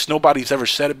 in case nobody's ever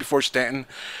said it before, Stanton,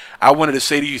 I wanted to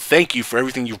say to you, thank you for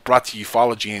everything you've brought to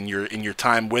ufology in your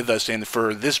time with us, and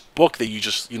for this book that you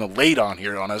just, you know, laid on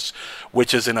here on us,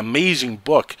 which is an amazing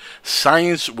book,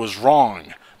 Science Was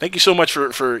Wrong. Thank you so much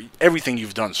for everything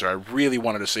you've done, sir. I really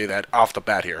wanted to say that off the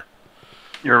bat here.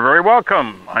 You're very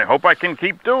welcome. I hope I can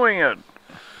keep doing it.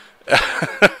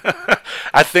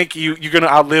 I think you're going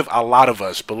to outlive a lot of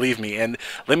us, believe me. And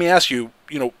let me ask you,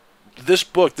 you know, this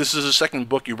book, this is the second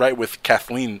book you write with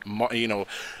Kathleen, you know,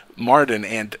 Martin,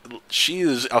 and she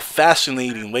is a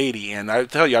fascinating lady. And I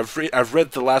tell you, I've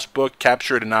read the last book,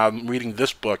 Captured, and now I'm reading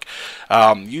this book.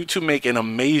 You two make an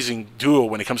amazing duo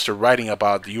when it comes to writing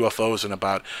about the UFOs and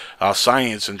about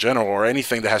science in general, or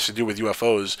anything that has to do with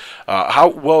UFOs. How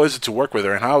well is it to work with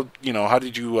her, and how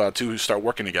did you two start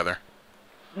working together?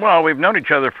 Well, we've known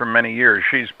each other for many years.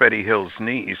 She's Betty Hill's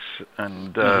niece,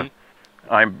 and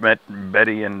I met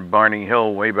Betty and Barney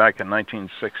Hill way back in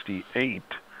 1968.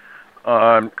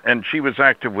 And she was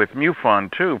active with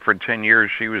MUFON, too. For 10 years,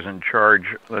 she was in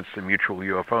charge, that's the Mutual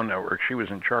UFO Network, she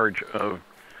was in charge of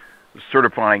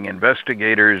certifying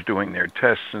investigators, doing their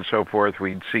tests and so forth.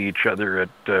 We'd see each other at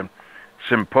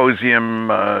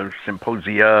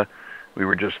symposia. We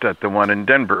were just at the one in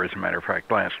Denver, as a matter of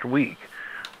fact, last week.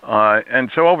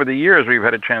 And so over the years, we've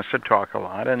had a chance to talk a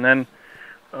lot. And then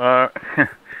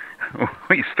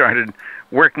we started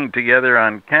working together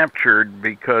on Captured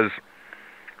because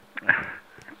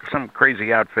some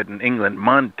crazy outfit in England,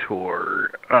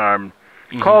 Montour,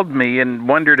 called me and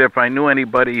wondered if I knew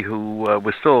anybody who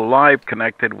was still alive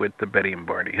connected with the Betty and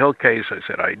Barney Hill case. I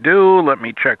said, I do. Let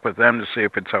me check with them to see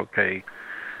if it's okay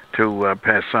to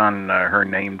pass on her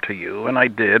name to you. And I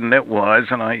did, and it was,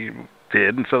 and I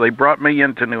did. And so they brought me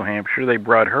into New Hampshire. They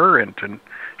brought her into,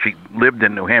 she lived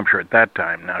in New Hampshire at that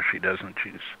time. Now she doesn't.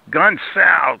 She's gone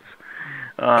south,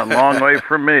 long way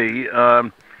from me.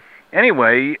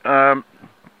 Anyway,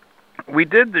 we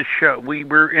did the show. We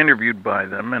were interviewed by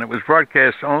them, and it was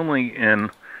broadcast only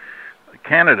in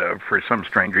Canada for some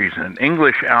strange reason. An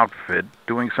English outfit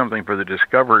doing something for the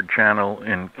Discovery Channel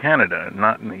in Canada,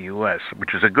 not in the U.S.,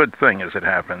 which is a good thing as it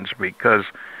happens, because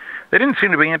they didn't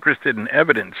seem to be interested in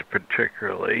evidence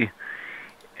particularly.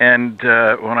 And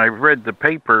when I read the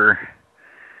paper,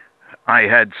 I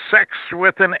had sex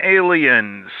with an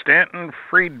alien, Stanton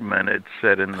Friedman, it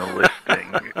said in the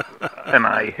listing. And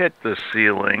I hit the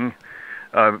ceiling.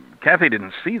 Kathy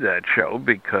didn't see that show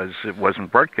because it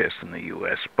wasn't broadcast in the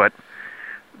U.S., but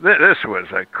this was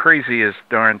the craziest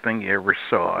darn thing you ever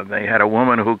saw. They had a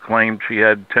woman who claimed she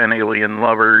had 10 alien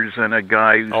lovers and a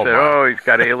guy who said, oh, he's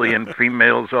got alien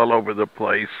females all over the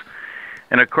place.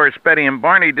 And, of course, Betty and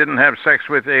Barney didn't have sex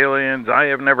with aliens. I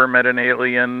have never met an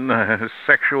alien,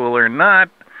 sexual or not.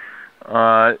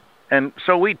 And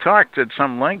so we talked at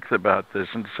some length about this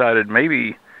and decided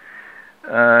maybe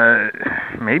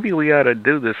we ought to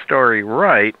do this story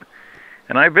right.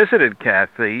 And I visited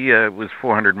Kathy, it was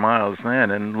 400 miles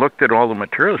then, and looked at all the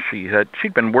material she had.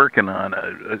 She'd been working on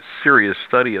a serious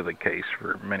study of the case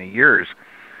for many years.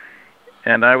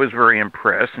 And I was very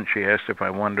impressed, and she asked if I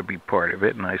wanted to be part of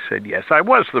it, and I said yes. I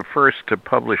was the first to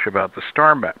publish about the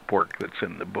star map work that's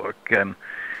in the book, and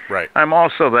I'm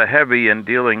also the heavy in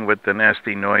dealing with the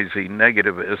nasty, noisy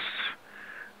negativists,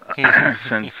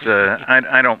 since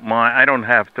I don't mind. I don't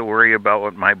have to worry about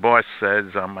what my boss says.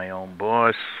 I'm my own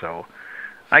boss, so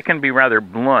I can be rather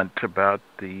blunt about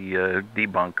the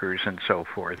debunkers and so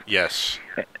forth. Yes.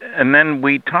 And then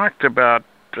we talked about...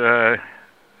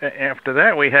 after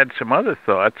that, we had some other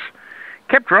thoughts.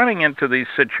 Kept running into these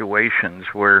situations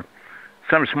where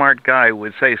some smart guy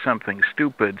would say something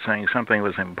stupid, saying something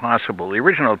was impossible. The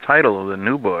original title of the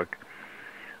new book,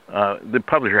 the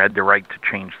publisher had the right to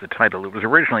change the title. It was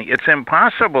originally, It's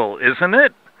Impossible, Isn't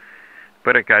It?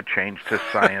 But it got changed to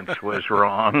Science Was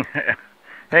Wrong.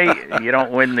 Hey, you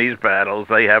don't win these battles.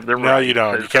 They have the right. No, you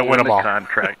don't. You can't win them all.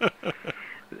 Contract.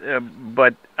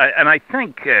 But I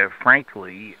think,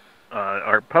 frankly...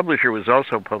 our publisher was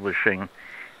also publishing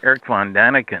Eric von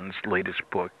Daniken's latest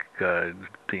book, the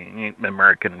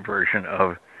American version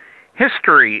of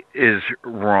History is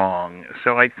Wrong.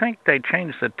 So I think they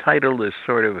changed the title to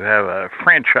sort of have a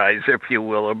franchise, if you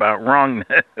will, about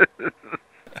wrongness.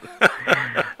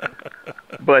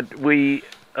 But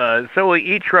so we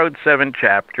each wrote 7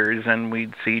 chapters, and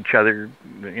we'd see each other,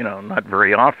 not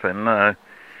very often,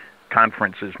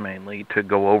 conferences mainly, to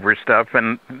go over stuff,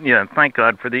 and thank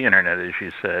God for the internet, as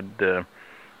you said.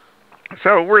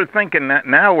 So we're thinking that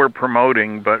now we're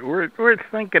promoting, but we're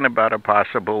thinking about a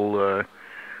possible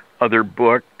other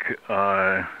book.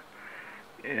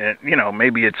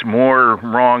 Maybe it's more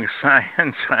wrong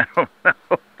science. I don't know.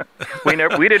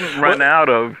 We didn't run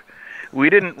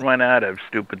out of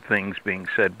stupid things being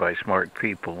said by smart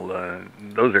people.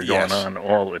 Those are going on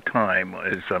all the time,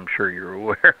 as I'm sure you're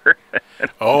aware.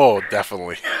 Oh,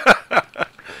 definitely.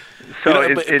 So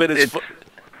it's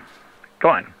go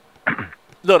on.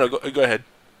 No, go ahead.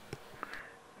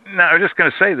 No, I was just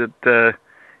going to say that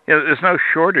there's no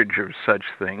shortage of such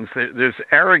things. There's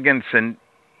arrogance and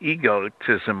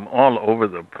egotism all over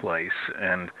the place,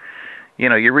 and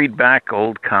you read back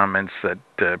old comments that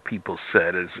people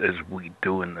said, as we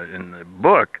do in the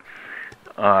book.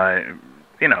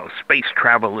 Space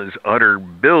travel is utter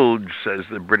bilge, says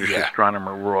the British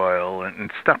Astronomer Royal,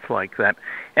 and stuff like that.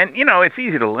 And it's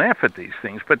easy to laugh at these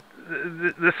things, but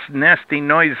this nasty,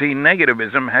 noisy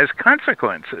negativism has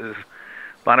consequences.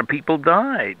 A lot of people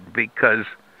died because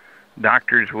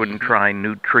doctors wouldn't try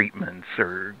new treatments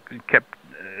or kept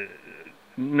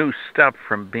new stuff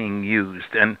from being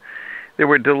used, and there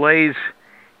were delays.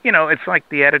 It's like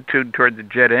the attitude toward the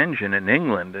jet engine in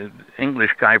England. The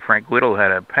English guy, Frank Whittle,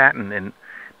 had a patent in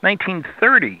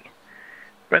 1930,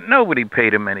 but nobody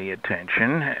paid him any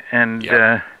attention,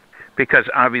 and because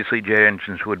obviously jet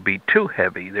engines would be too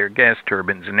heavy. They're gas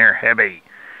turbines, and they're heavy.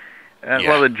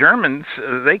 Well, the Germans,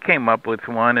 they came up with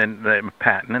one in the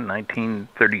patent in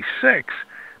 1936,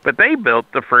 but they built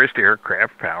the first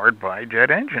aircraft powered by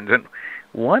jet engines. And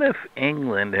what if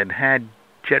England had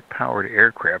jet-powered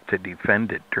aircraft to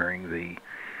defend it during the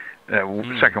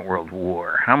Second World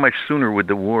War? How much sooner would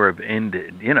the war have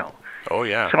ended? Oh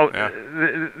yeah. So yeah.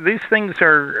 These things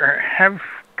have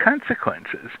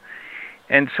consequences,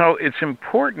 and so it's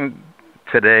important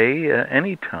today,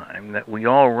 anytime, that we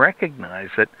all recognize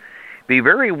that. Be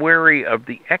very wary of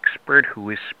the expert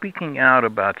who is speaking out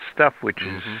about stuff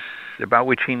about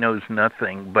which he knows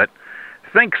nothing, but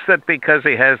thinks that because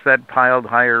he has that piled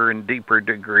higher and deeper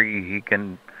degree, he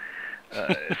can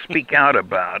speak out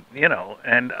about,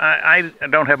 And I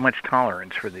don't have much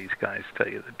tolerance for these guys, to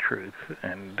tell you the truth.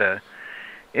 And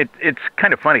it's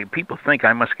kind of funny. People think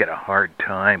I must get a hard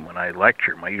time when I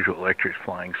lecture. My usual lectures,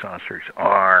 Flying Saucers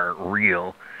Are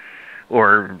Real.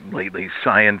 Or lately,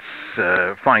 Science,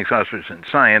 Flying Saucers in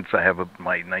Science. I have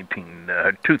my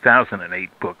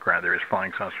 2008 book, rather, is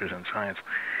Flying Saucers in Science.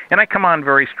 And I come on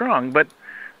very strong, but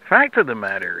the fact of the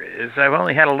matter is I've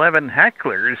only had 11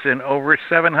 hecklers in over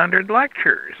 700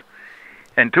 lectures,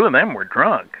 and 2 of them were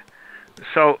drunk.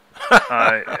 So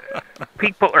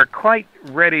people are quite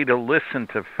ready to listen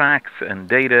to facts and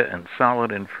data and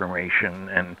solid information,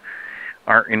 and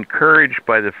are encouraged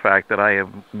by the fact that I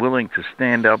am willing to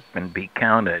stand up and be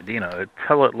counted,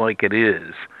 tell it like it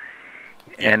is.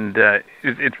 And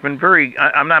it's been very,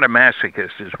 I'm not a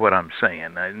masochist is what I'm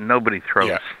saying. Nobody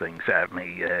throws things at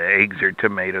me, eggs or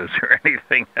tomatoes or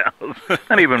anything else,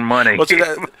 not even money. Well,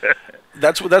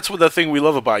 that's what the thing we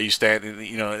love about you, Stan.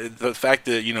 The fact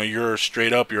that you're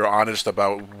straight up, you're honest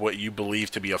about what you believe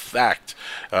to be a fact.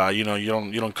 You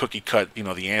don't cookie cut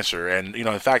the answer. And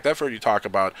in fact, I've heard you talk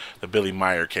about the Billy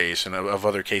Meyer case and of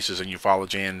other cases in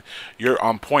ufology, and you're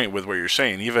on point with what you're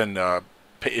saying. Even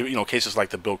cases like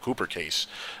the Bill Cooper case.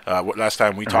 Last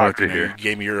time we talked, you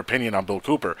gave me your opinion on Bill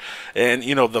Cooper, and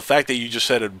the fact that you just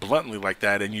said it bluntly like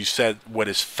that, and you said what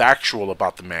is factual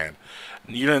about the man.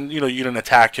 You didn't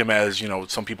attack him as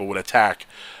some people would attack.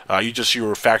 You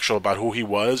were factual about who he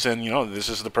was, and this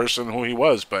is the person who he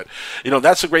was. But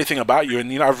that's the great thing about you.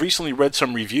 And I've recently read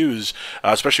some reviews,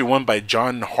 especially one by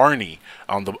John Harney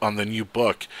on the new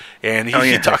book, and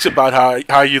he talks about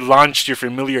how you launched your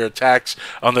familiar attacks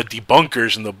on the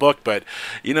debunkers in the book. But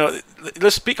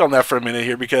let's speak on that for a minute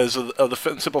here, because of the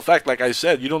simple fact, like I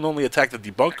said, you don't only attack the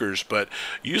debunkers, but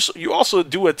you also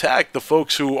do attack the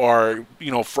folks who are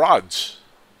frauds.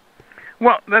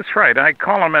 Well, that's right. I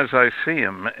call them as I see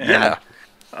them. And,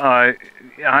 I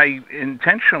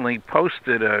intentionally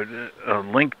posted a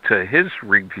link to his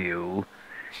review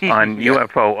on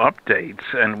UFO updates,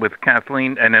 and with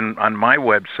Kathleen, and then on my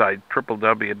website,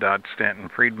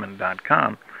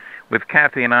 www.stantonfriedman.com, with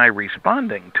Kathy and I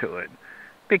responding to it,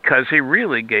 because he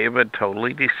really gave a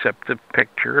totally deceptive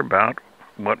picture about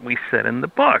what we said in the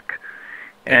book.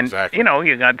 And, exactly.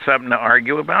 You got something to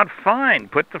argue about, fine,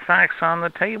 put the facts on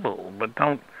the table, but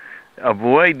don't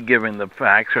avoid giving the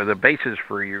facts or the basis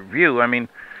for your view. I mean,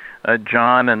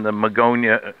 John and the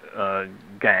Magonia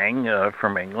gang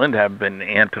from England have been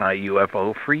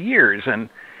anti-UFO for years. And,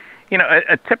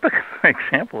 a typical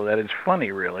example of that is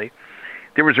funny, really.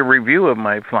 There was a review of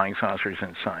my Flying Saucers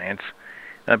in Science,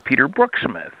 Peter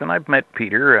Brooksmith, and I've met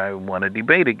Peter. I won a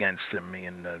debate against him, me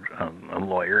and a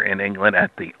lawyer in England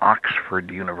at the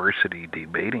Oxford University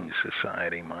Debating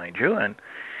Society, mind you. And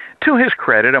to his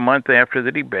credit, a month after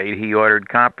the debate, he ordered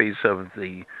copies of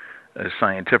the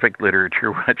scientific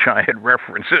literature, which I had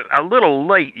referenced. A little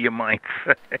late, you might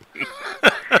say.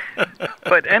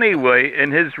 But anyway,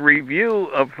 in his review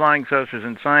of Flying Saucers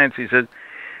in Science, he said,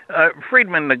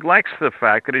 Friedman neglects the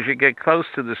fact that as you get close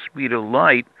to the speed of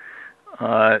light,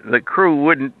 the crew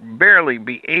wouldn't barely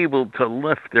be able to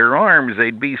lift their arms.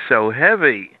 They'd be so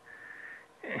heavy.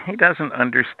 He doesn't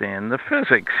understand the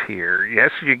physics here.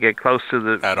 Yes, you get close to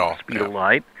the speed of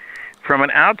light. From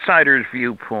an outsider's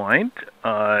viewpoint,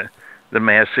 the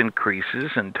mass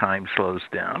increases and time slows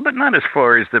down, but not as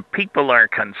far as the people are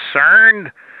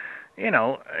concerned.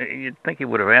 You'd think he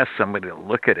would have asked somebody to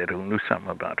look at it who knew something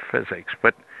about physics,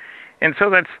 but... And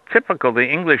so that's typical, the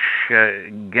English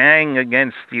gang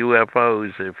against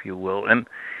UFOs, if you will. And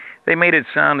they made it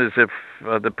sound as if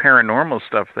the paranormal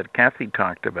stuff that Kathy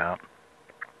talked about,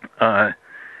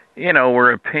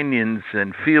 were opinions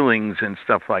and feelings and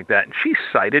stuff like that. And she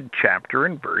cited chapter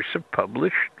and verse of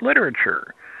published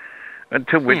literature,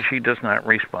 to which he does not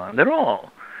respond at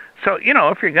all. So,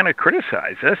 if you're going to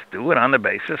criticize us, do it on the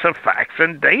basis of facts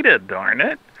and data, darn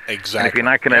it. Exactly. And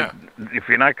if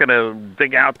you're not gonna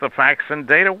dig out the facts and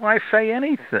data, why say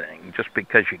anything? Just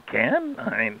because you can?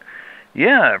 I mean,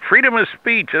 yeah, freedom of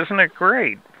speech, isn't it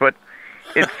great? But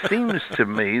it seems to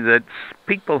me that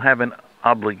people have an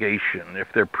obligation,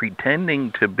 if they're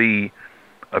pretending to be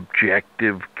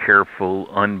objective, careful,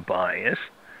 unbiased,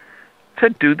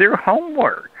 to do their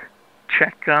homework,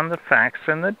 check on the facts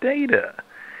and the data.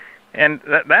 And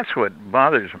that's what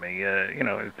bothers me.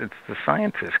 It's the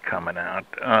scientists coming out.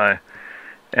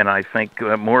 And I think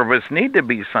more of us need to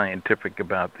be scientific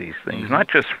about these things, not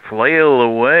just flail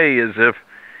away as if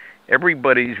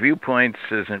everybody's viewpoint's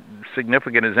as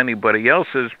significant as anybody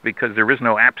else's because there is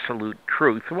no absolute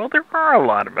truth. Well, there are a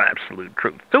lot of absolute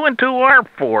truths. 2 and 2 are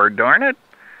 4, darn it.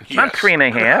 Yes. Not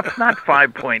 3.5, not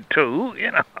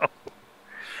 5.2,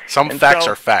 Some facts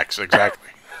are facts, exactly.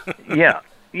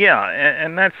 Yeah,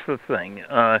 and that's the thing.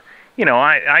 I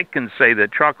can say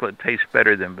that chocolate tastes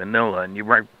better than vanilla, and you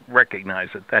recognize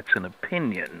that that's an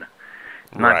opinion,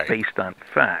 not based on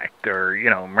fact. Or,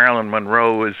 Marilyn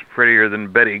Monroe is prettier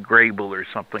than Betty Grable or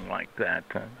something like that.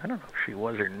 I don't know if she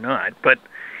was or not, but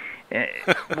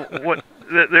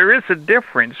there is a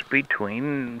difference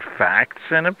between facts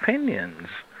and opinions.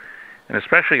 And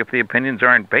especially if the opinions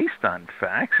aren't based on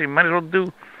facts, you might as well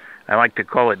do, I like to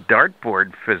call it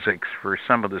dartboard physics for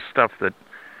some of the stuff that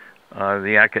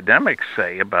the academics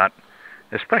say about,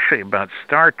 especially about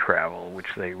star travel,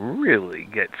 which they really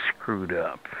get screwed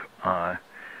up.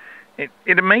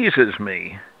 It amazes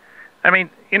me. I mean,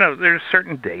 there's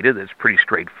certain data that's pretty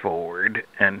straightforward,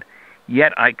 and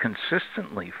yet I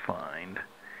consistently find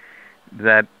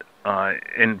that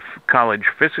in college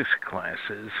physics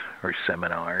classes or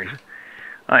seminars,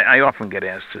 I often get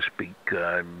asked to speak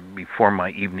before my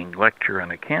evening lecture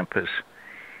on a campus,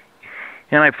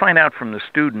 and I find out from the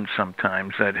students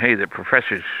sometimes that, hey, the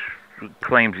professor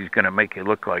claims he's going to make you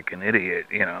look like an idiot,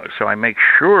 so I make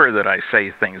sure that I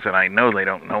say things that I know they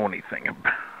don't know anything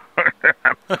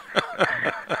about.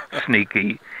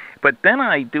 Sneaky. But then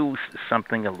I do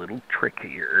something a little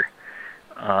trickier.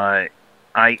 I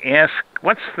ask,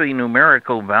 what's the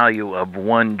numerical value of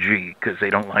 1G? Because they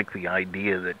don't like the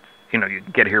idea that, you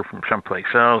can get here from someplace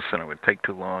else and it would take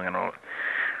too long and all,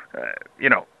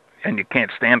 and you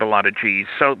can't stand a lot of G's.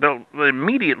 So they'll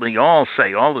immediately all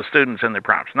say, all the students and their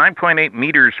props, 9.8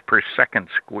 meters per second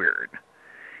squared,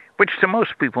 which to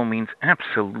most people means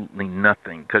absolutely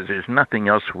nothing because there's nothing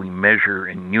else we measure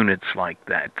in units like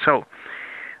that. So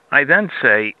I then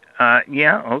say,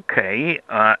 yeah, okay,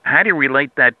 how do you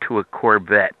relate that to a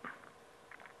Corvette?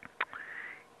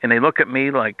 And they look at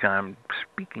me like I'm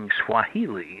speaking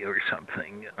Swahili or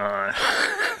something.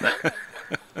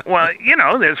 Well,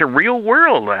 there's a real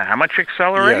world. How much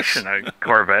acceleration? Yes. A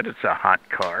Corvette, it's a hot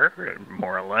car,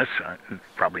 more or less.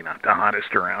 Probably not the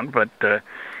hottest around, but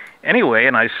anyway,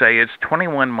 and I say it's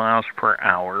 21 miles per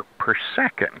hour per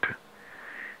second.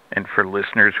 And for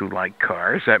listeners who like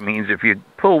cars, that means if you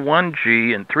pull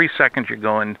 1G in 3 seconds, you're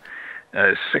going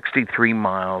 63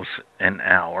 miles an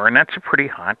hour, and that's a pretty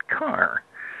hot car.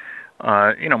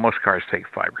 Most cars take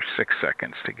 5 or 6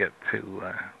 seconds to get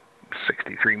to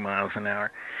 63 miles an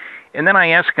hour. And then I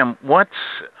ask them, what's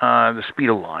the speed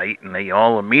of light? And they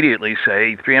all immediately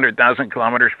say 300,000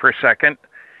 kilometers per second.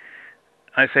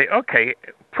 I say, okay,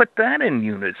 put that in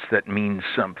units that mean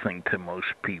something to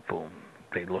most people.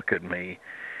 They look at me.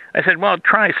 I said, well,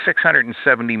 try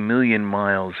 670 million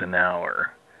miles an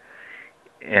hour.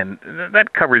 And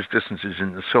that covers distances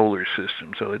in the solar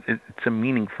system, so it's a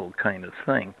meaningful kind of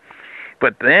thing.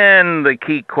 But then the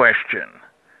key question.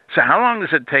 So how long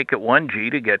does it take at 1G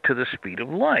to get to the speed of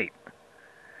light?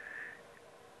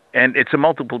 And it's a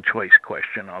multiple choice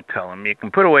question, I'll tell them. You can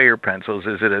put away your pencils.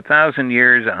 Is it 1,000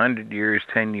 years, 100 years,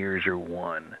 10 years, or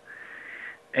 1?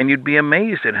 And you'd be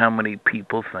amazed at how many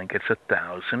people think it's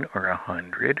 1,000 or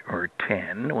 100 or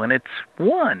 10 when it's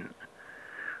 1.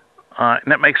 And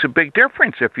that makes a big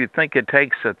difference. If you think it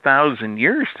takes 1,000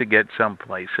 years to get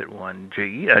someplace at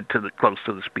 1G, close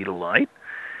to the speed of light,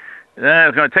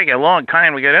 it's going to take you a long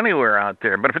time to get anywhere out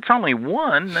there. But if it's only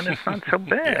 1, then it's not so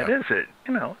bad, is it?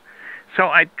 So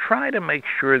I try to make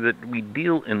sure that we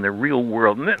deal in the real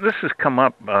world. And this has come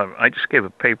up. I just gave a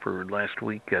paper last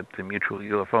week at the Mutual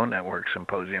UFO Network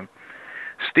Symposium.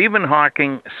 Stephen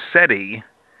Hawking, SETI,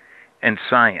 and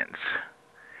Science.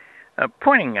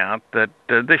 Pointing out that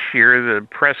this year the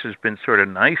press has been sort of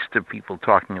nice to people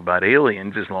talking about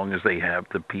aliens as long as they have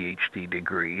the PhD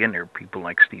degree, and there are people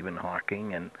like Stephen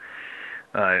Hawking and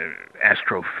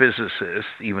astrophysicists,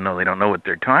 even though they don't know what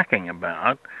they're talking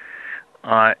about.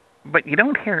 But you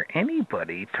don't hear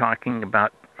anybody talking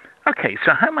about, okay,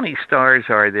 so how many stars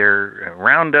are there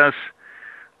around us?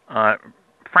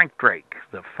 Frank Drake,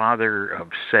 the father of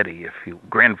SETI,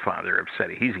 grandfather of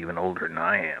SETI, he's even older than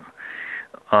I am.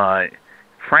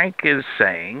 Frank is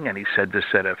saying, and he said this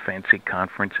at a fancy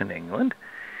conference in England,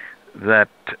 that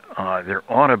there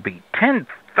ought to be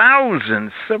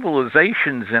 10,000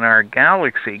 civilizations in our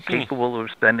galaxy capable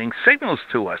of sending signals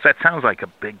to us. That sounds like a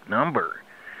big number.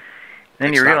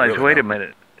 Then you realize, wait a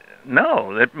minute,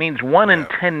 No, that means 1 in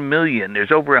 10 million.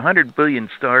 There's over 100 billion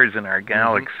stars in our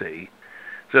galaxy.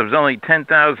 So if there's only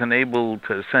 10,000 able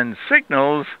to send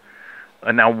signals,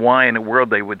 now why in the world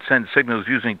they would send signals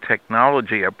using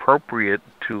technology appropriate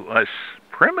to us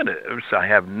primitives, I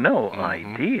have no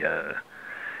idea.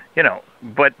 You know,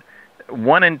 but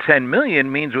 1 in 10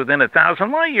 million means within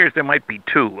 1,000 light years there might be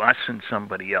 2, us and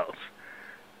somebody else.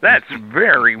 That's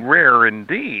very rare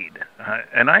indeed.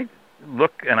 And I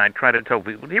look and I try to tell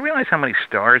people, do you realize how many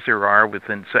stars there are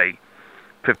within, say,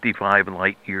 55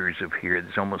 light years of here?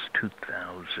 There's almost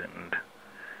 2,000.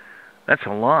 That's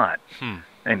a lot.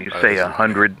 And you say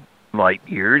 100 light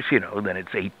years, you know, then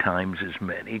it's 8 times as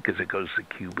many because it goes the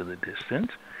cube of the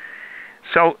distance.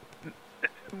 So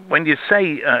when you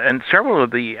say, and several of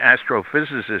the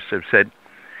astrophysicists have said,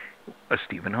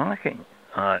 Stephen Hawking,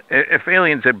 if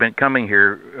aliens had been coming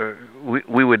here,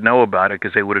 we would know about it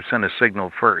because they would have sent a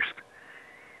signal first.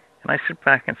 And I sit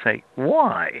back and say,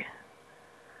 why?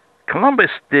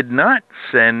 Columbus did not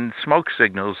send smoke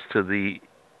signals to the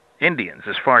Indians,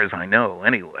 as far as I know,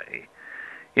 anyway.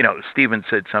 You know, Stephen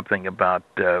said something about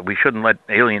we shouldn't let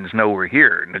aliens know we're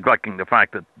here, neglecting the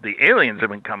fact that the aliens have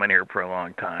been coming here for a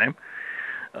long time,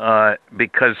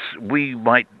 because we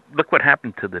might... Look what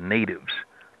happened to the natives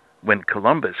when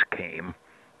Columbus came.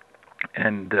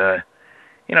 And,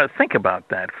 you know, think about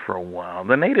that for a while.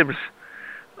 The natives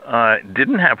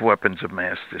didn't have weapons of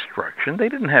mass destruction. They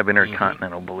didn't have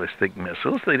intercontinental ballistic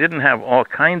missiles. They didn't have all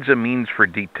kinds of means for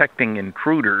detecting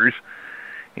intruders,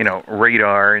 you know,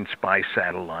 radar and spy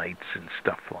satellites and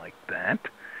stuff like that.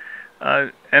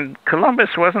 And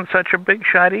Columbus wasn't such a big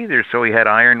shot either, so he had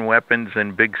iron weapons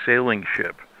and big sailing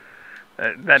ship.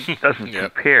 That doesn't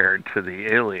compare to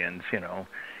the aliens, you know.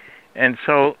 And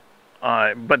so,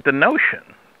 but the notion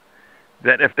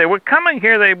that if they were coming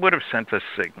here, they would have sent us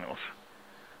signals.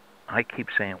 I keep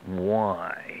saying,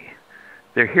 why?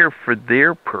 They're here for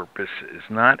their purposes,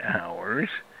 not ours.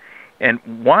 And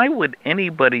why would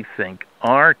anybody think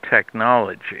our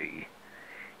technology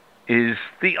is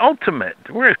the ultimate?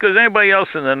 Whereas, because anybody else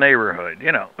in the neighborhood,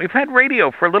 you know, we've had radio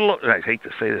for a little, I hate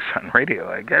to say this on radio,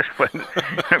 I guess, but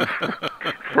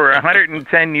for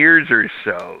 110 years or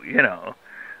so, you know,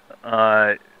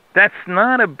 that's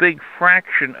not a big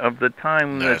fraction of the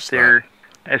time that there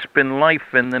has been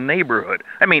life in the neighborhood.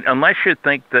 I mean, unless you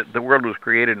think that the world was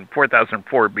created in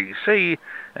 4004 BC,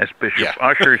 as Bishop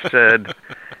Usher said,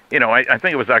 you know, I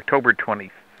think it was October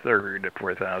 23rd of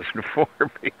 4004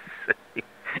 BC,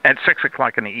 at 6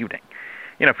 o'clock in the evening.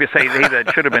 You know, if you say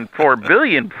that should have been 4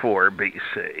 billion 4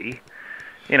 BC,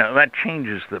 you know, that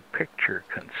changes the picture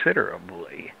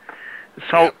considerably.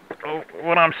 So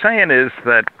what I'm saying is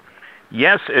that,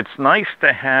 yes, it's nice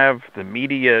to have the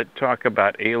media talk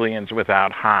about aliens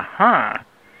without ha-ha,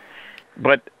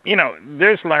 but, you know,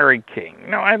 there's Larry King.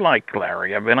 No, I like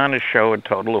Larry. I've been on his show a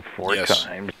total of 4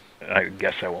 times. I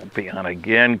guess I won't be on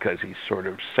again because he's sort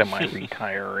of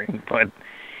semi-retiring,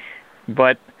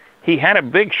 but he had a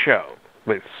big show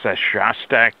with Seth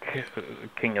Shostak,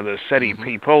 King of the SETI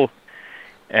people,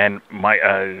 and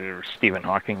Stephen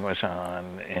Hawking was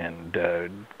on, and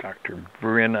Dr.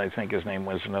 Brin, I think his name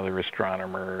was, another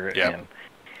astronomer.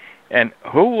 And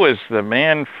who was the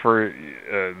man for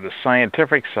the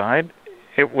scientific side?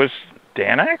 It was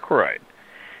Dan Aykroyd.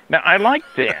 Now, I like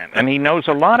Dan, and he knows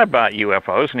a lot about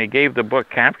UFOs, and he gave the book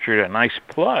Captured a nice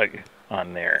plug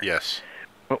on there. Yes.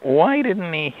 But why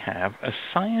didn't he have a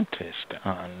scientist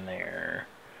on there?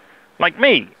 Like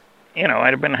me. You know,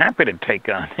 I'd have been happy to take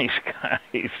on these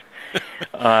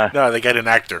guys. No, they got an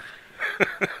actor.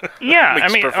 Yeah, I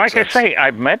mean, like I say,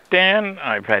 I've met Dan.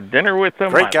 I've had dinner with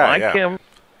him. Great guy, I like him.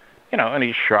 You know, and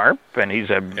he's sharp, and he's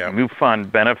a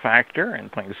MUFON benefactor and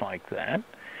things like that.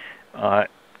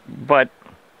 But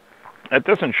that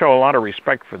doesn't show a lot of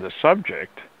respect for the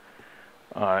subject,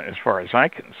 as far as I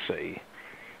can see.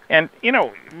 And, you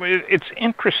know, it's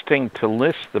interesting to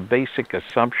list the basic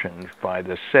assumptions by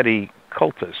the SETI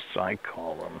cultists, I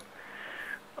call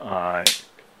them.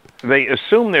 They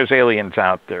assume there's aliens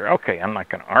out there. Okay, I'm not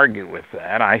going to argue with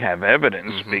that. I have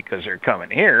evidence because they're coming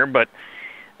here, but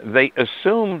they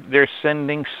assume they're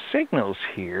sending signals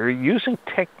here using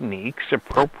techniques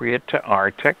appropriate to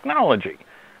our technology.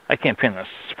 I can't find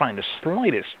the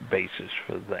slightest basis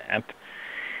for that.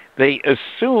 They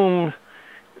assume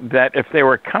that if they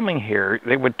were coming here,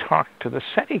 they would talk to the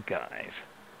SETI guys.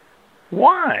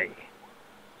 Why?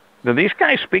 Do these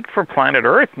guys speak for planet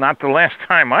Earth? Not the last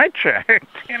time I checked,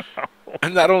 you know.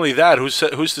 And not only that, who's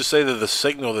to say that the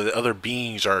signal that the other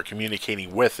beings are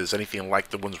communicating with is anything like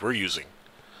the ones we're using?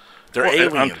 They're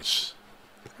aliens.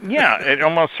 Yeah, it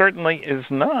almost certainly is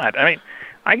not. I mean,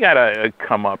 I got a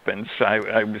comeuppance.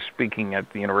 I was speaking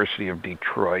at the University of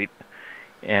Detroit,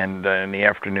 and in the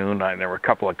afternoon there were a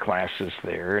couple of classes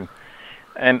there,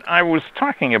 and I was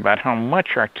talking about how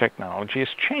much our technology has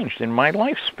changed in my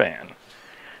lifespan.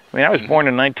 I mean, I was born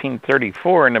in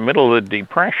 1934 in the middle of the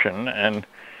Depression, and,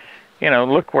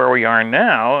 look where we are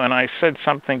now. And I said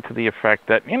something to the effect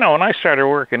that, when I started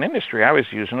work in industry, I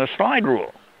was using a slide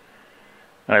rule.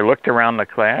 And I looked around the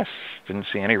class, didn't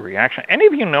see any reaction. Any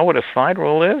of you know what a slide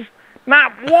rule is?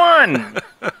 Not one!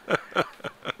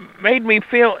 Made me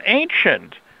feel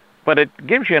ancient. But it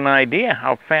gives you an idea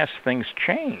how fast things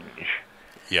change.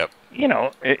 Yep.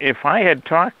 If I had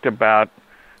talked about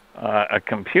a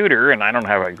computer, and I don't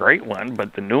have a great one,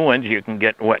 but the new ones, you can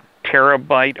get,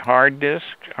 terabyte hard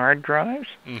drives?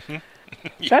 Mm-hmm.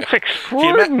 That's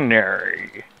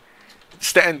extraordinary.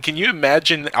 Stan, can you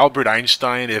imagine Albert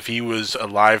Einstein if he was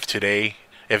alive today?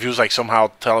 If he was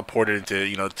somehow teleported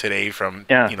into today from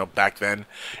back then,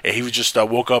 and he was just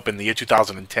woke up in the year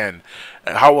 2010,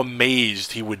 how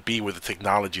amazed he would be with the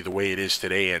technology the way it is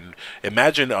today. And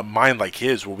imagine a mind like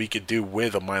his, what we could do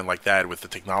with a mind like that, with the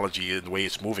technology and the way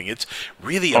it's moving. It's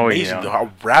really amazing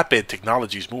how rapid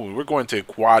technology is moving. We're going to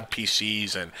quad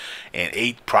PCs and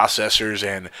 8 processors,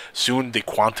 and soon the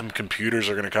quantum computers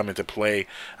are going to come into play.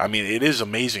 I mean, it is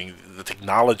amazing the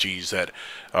technologies that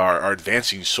are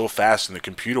advancing so fast in the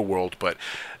computer world. But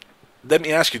let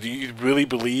me ask you, do you really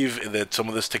believe that some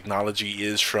of this technology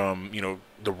is from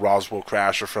the Roswell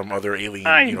crash or from other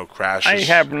alien crashes?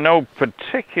 I have no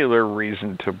particular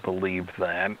reason to believe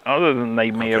that, other than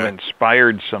they may have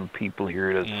inspired some people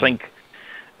here to think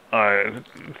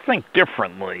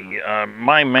differently.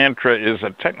 My mantra is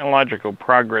that technological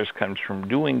progress comes from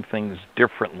doing things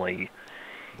differently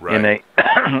in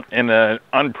an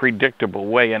unpredictable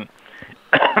way. And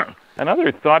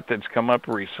another thought that's come up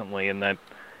recently, and that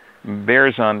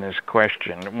bears on this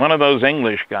question, one of those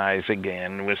English guys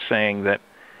again was saying that,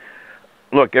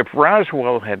 look, if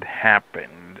Roswell had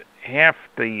happened, half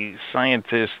the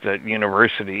scientists at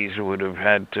universities would have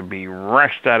had to be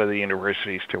rushed out of the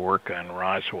universities to work on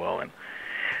Roswell. And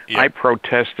I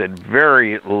protested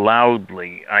very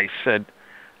loudly. I said,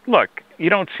 look, you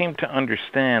don't seem to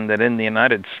understand that in the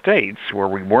United States, where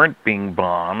we weren't being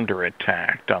bombed or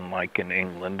attacked, unlike in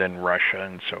England and Russia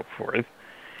and so forth,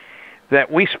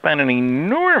 that we spent an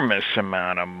enormous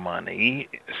amount of money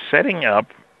setting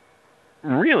up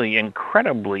really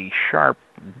incredibly sharp,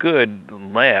 good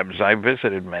labs. I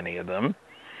visited many of them,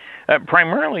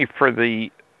 primarily for the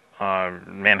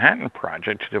Manhattan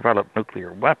Project to develop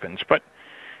nuclear weapons. But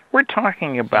we're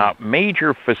talking about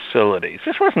major facilities.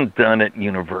 This wasn't done at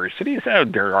universities.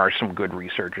 There are some good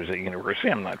researchers at university.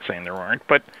 I'm not saying there aren't.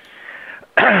 But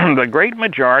the great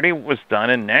majority was done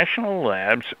in national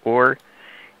labs or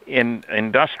in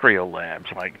industrial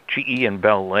labs, like GE and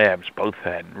Bell Labs both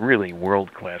had really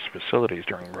world-class facilities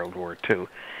during World War II.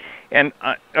 And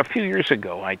a few years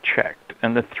ago, I checked,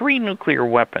 and the 3 nuclear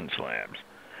weapons labs,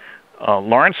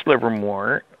 Lawrence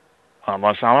Livermore,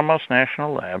 Los Alamos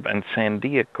National Lab, and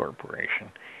Sandia Corporation,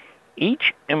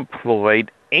 each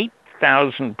employed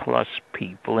 8,000-plus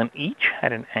people, and each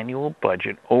had an annual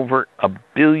budget over $1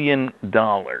 billion.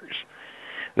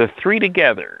 The 3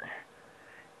 together,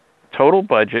 total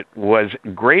budget was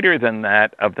greater than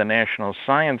that of the National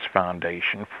Science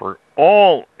Foundation for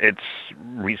all its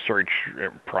research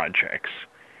projects.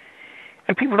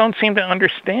 And people don't seem to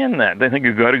understand that. They think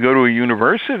you've got to go to a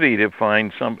university to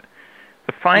find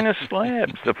the finest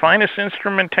labs, the finest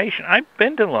instrumentation. I've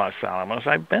been to Los Alamos.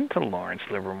 I've been to Lawrence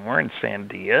Livermore and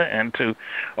Sandia and to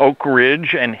Oak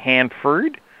Ridge and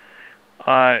Hanford.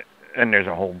 And there's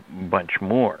a whole bunch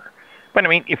more. But, I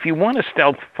mean, if you want a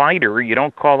stealth fighter, you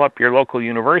don't call up your local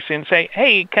university and say,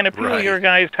 hey, can a few of your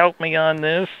guys help me on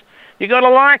this? You go to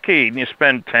Lockheed and you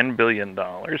spend $10 billion.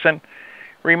 And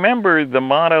remember, the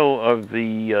motto of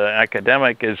the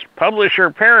academic is publish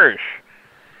or perish.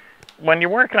 When you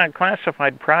work on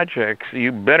classified projects,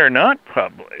 you better not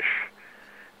publish.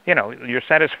 Your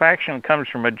satisfaction comes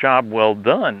from a job well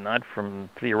done, not from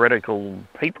theoretical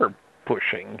paper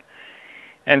pushing.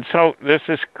 And so there's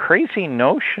this crazy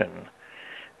notion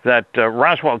that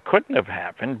Roswell couldn't have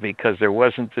happened because there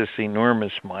wasn't this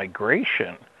enormous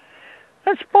migration.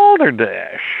 That's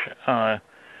balderdash. The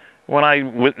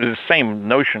same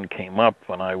notion came up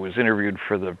when I was interviewed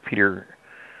for the Peter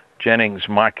Jennings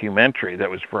mockumentary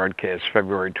that was broadcast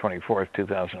February 24th,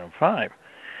 2005.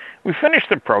 We finished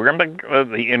the program,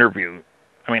 the interview.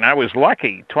 I mean, I was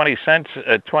lucky. 20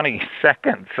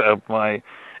 seconds of my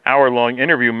hour-long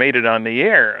interview made it on the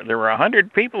air. There were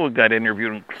 100 people who got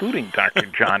interviewed, including Dr.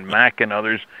 John Mack and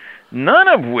others, none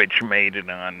of which made it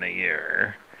on the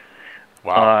air.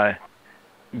 Wow.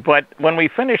 But when we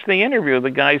finished the interview, the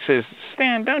guy says,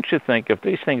 Stan, don't you think if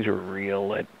these things were real,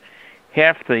 that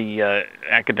half the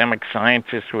academic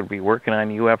scientists would be working on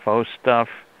UFO stuff?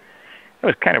 It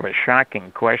was kind of a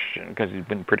shocking question because he'd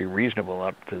been pretty reasonable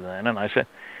up to then. And I said,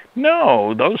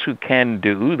 no, those who can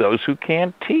do, those who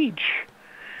can't teach.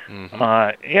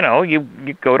 Mm-hmm.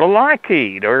 You go to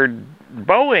Lockheed or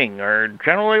Boeing or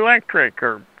General Electric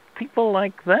or people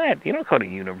like that. You don't go to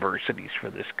universities for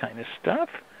this kind of stuff.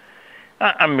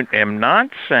 I'm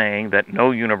not saying that no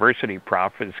university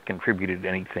profits contributed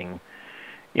anything,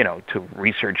 to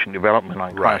research and development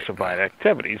on classified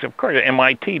activities. Of course,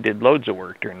 MIT did loads of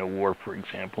work during the war, for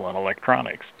example, on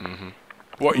electronics. Mm-hmm.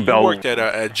 Well, you worked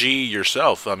at GE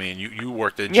yourself. I mean, you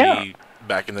worked at GE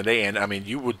back in the day, and I mean,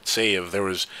 you would say if there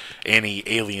was any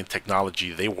alien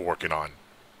technology they were working on.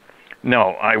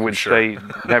 No, I would say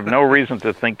have no reason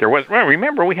to think there was. Well,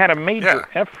 remember, we had a major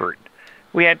effort.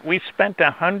 We spent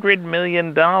 $100 million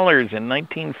in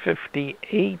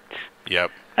 1958.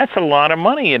 Yep. That's a lot of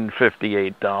money in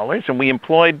 $58, and we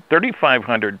employed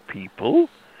 3,500 people,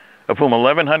 of whom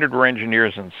 1,100 were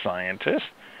engineers and scientists.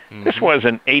 Mm-hmm. This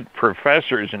wasn't 8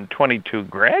 professors and 22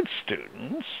 grad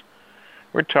students.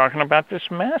 We're talking about this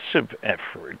massive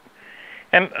effort.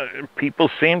 And people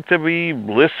seem to be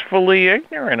blissfully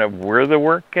ignorant of where the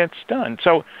work gets done.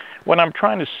 So what I'm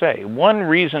trying to say, one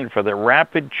reason for the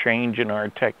rapid change in our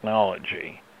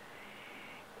technology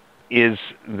is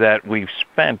that we've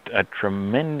spent a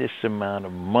tremendous amount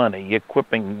of money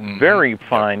equipping very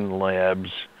fine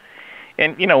labs.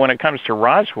 And, when it comes to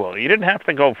Roswell, you didn't have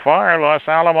to go far. Los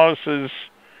Alamos is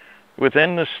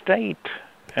within the state.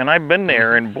 And I've been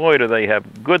there, and boy, do they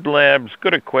have good labs,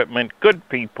 good equipment, good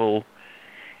people.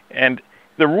 And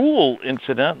the rule,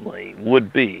 incidentally,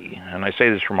 would be, and I say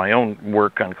this from my own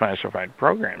work on classified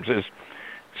programs, is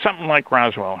something like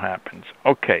Roswell happens.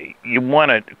 Okay, you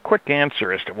want a quick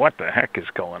answer as to what the heck is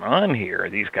going on here. Are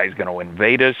these guys going to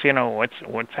invade us?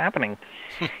 What's happening?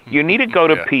 You need to go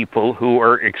to people who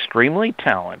are extremely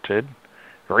talented,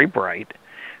 very bright,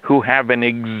 who have an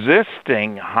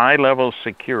existing high-level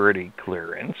security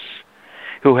clearance,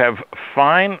 who have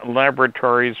fine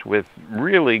laboratories with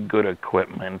really good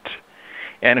equipment,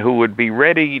 and who would be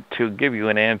ready to give you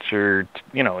an answer,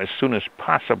 as soon as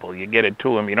possible. You get it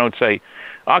to them. You don't say,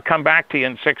 I'll come back to you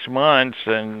in 6 months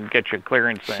and get your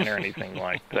clearance in or anything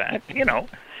like that,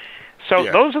 So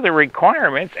those are the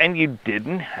requirements, and you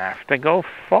didn't have to go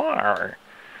far.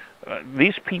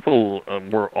 These people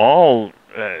were all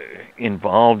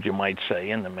involved, you might say,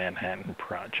 in the Manhattan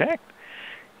Project.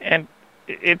 And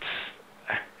it's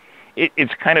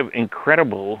kind of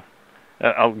incredible.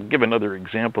 I'll give another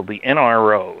example. The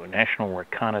NRO, National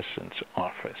Reconnaissance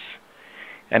Office,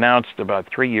 announced about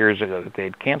 3 years ago that they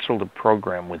had canceled a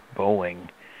program with Boeing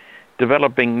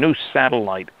developing new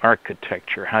satellite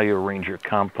architecture, how you arrange your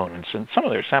components. And some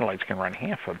of their satellites can run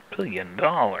 $500 million.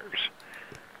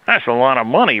 That's a lot of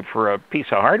money for a piece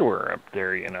of hardware up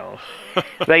there,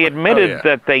 They admitted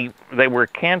that they were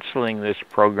canceling this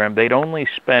program. They'd only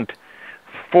spent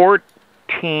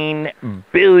 $14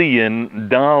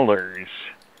 billion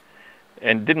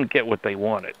and didn't get what they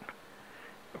wanted.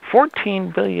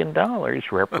 $14 billion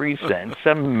represents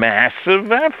a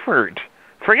massive effort.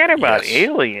 Forget about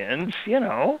aliens,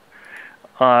 So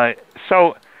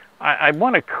I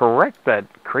want to correct that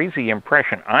crazy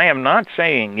impression. I am not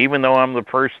saying, even though I'm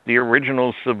the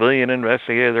original civilian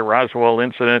investigator of the Roswell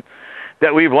incident,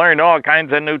 that we've learned all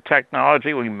kinds of new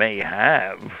technology. We may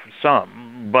have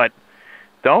some, but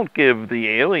don't give the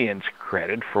aliens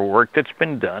credit for work that's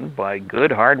been done by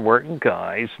good, hard-working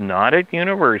guys, not at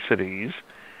universities,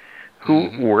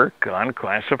 who work on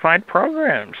classified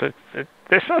programs.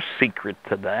 There's no secret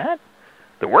to that.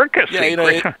 The work is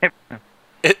secret.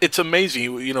 It's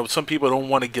amazing. Some people don't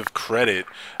want to give credit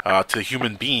to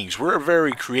human beings. We're a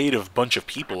very creative bunch of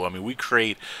people. I mean, we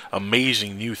create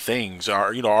amazing new things.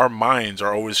 Our minds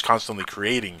are always constantly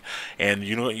creating, and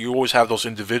you always have those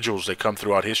individuals that come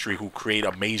throughout history who create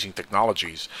amazing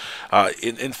technologies.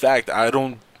 In fact,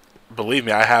 believe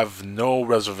me, I have no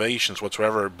reservations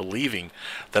whatsoever believing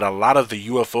that a lot of the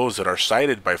UFOs that are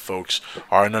cited by folks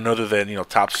are none other than,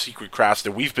 top secret crafts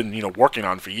that we've been, working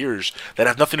on for years that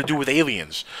have nothing to do with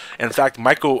aliens. In fact,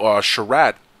 Michael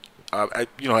Surratt,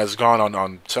 has gone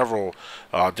on several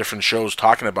different shows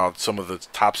talking about some of the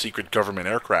top secret government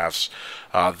aircrafts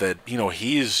that,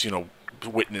 he's,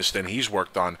 witnessed and he's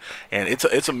worked on, and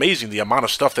it's amazing the amount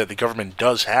of stuff that the government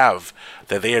does have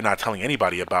that they are not telling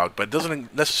anybody about, but it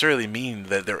doesn't necessarily mean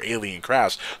that they're alien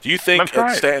crafts. Do you think,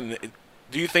 Stan,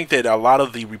 do you think that a lot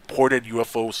of the reported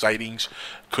UFO sightings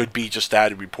could be just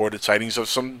that, reported sightings of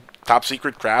some top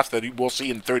secret craft that we'll see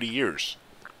in 30 years?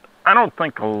 I don't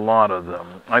think a lot of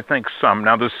them. I think some.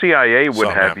 Now, the CIA would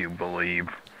have you believe.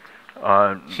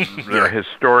 Their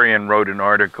historian wrote an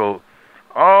article.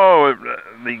 Oh,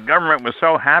 the government was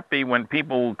so happy when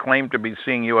people claimed to be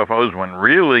seeing UFOs when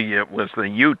really it was the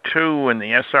U-2 and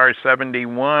the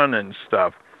SR-71 and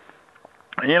stuff.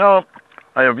 You know,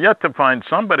 I have yet to find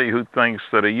somebody who thinks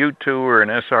that a U-2 or an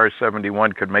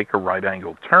SR-71 could make a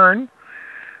right-angle turn,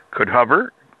 could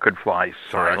hover, could fly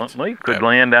silently, could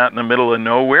land out in the middle of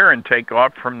nowhere and take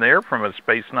off from there from a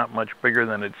space not much bigger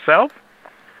than itself.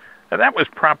 Now, that was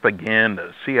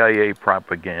propaganda, CIA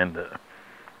propaganda.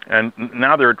 And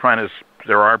now there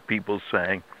are people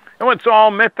saying, oh, it's all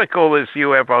mythical, this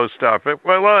UFO stuff.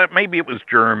 Maybe it was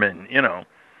German, you know.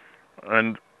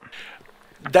 And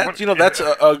that, you know, that's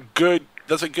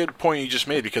a good point you just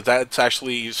made, because that's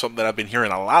actually something that I've been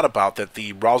hearing a lot about, that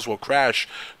the Roswell crash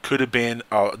could have been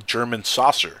a German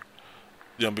saucer.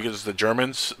 You know, because the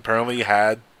Germans apparently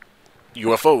had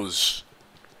UFOs.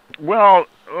 Well,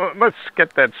 let's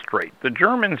get that straight. The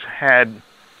Germans had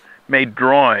made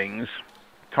drawings,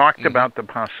 talked about the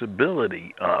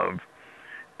possibility of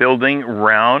building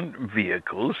round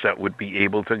vehicles that would be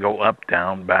able to go up,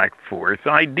 down, back, forth.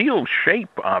 Ideal shape,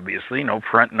 obviously, no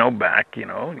front, no back, you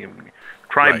know. You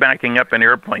try backing up an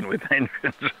airplane with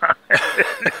engines on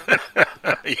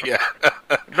it. Yeah.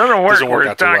 Doesn't work what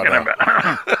we're talking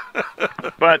about.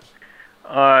 But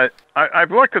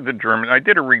I've looked at the German. I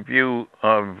did a review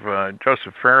of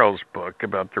Joseph Farrell's book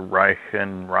about the Reich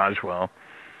and Roswell,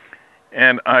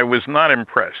 and I was not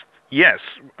impressed. Yes,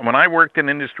 when I worked in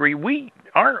industry,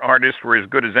 our artists were as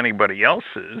good as anybody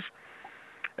else's,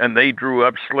 and they drew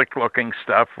up slick-looking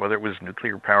stuff, whether it was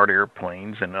nuclear-powered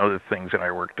airplanes and other things that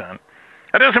I worked on.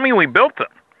 That doesn't mean we built them.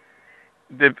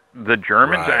 Did the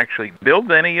Germans actually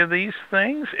build any of these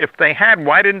things? If they had,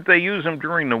 why didn't they use them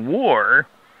during the war?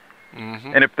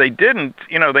 And if they didn't,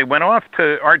 you know, they went off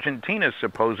to Argentina,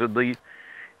 supposedly,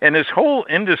 and this whole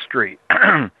industry,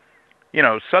 you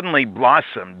know, suddenly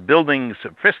blossomed, building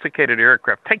sophisticated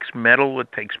aircraft. It takes metal, it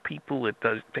takes people, it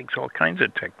takes all kinds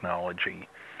of technology.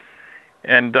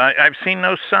 And I've seen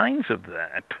no signs of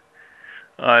that.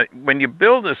 When you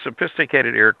build a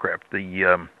sophisticated aircraft,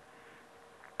 the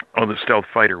stealth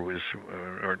fighter was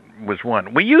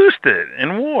one. We used it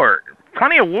in war.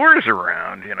 Plenty of wars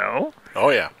around, you know.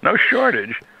 Oh, yeah. No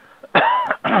shortage.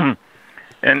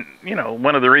 And, you know,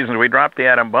 one of the reasons we dropped the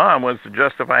atom bomb was to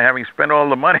justify having spent all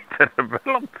the money to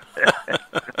develop it.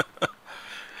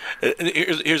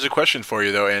 Here's a question for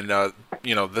you, though, and,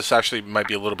 you know, this actually might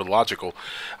be a little bit logical.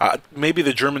 Maybe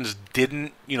the Germans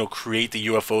didn't, you know, create the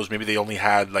UFOs. Maybe they only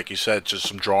had, like you said, just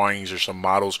some drawings or some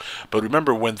models. But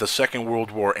remember, when the Second World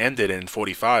War ended in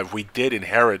 1945, we did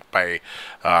inherit by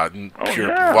pure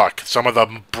luck some of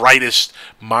the brightest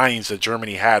minds that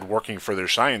Germany had working for their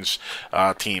science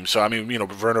team. So, I mean, you know,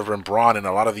 Werner von Braun and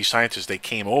a lot of these scientists, they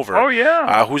came over. Oh,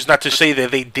 yeah. Who's not to say that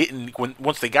they didn't,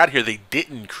 once they got here, they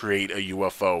didn't create a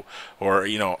UFO or,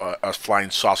 you know, a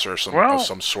flying saucer or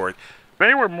some sort.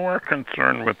 They were more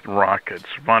concerned with rockets.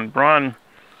 Von Braun,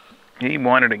 he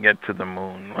wanted to get to the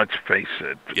moon, let's face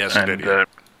it. Yes, and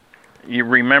you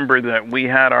remember that we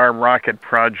had our rocket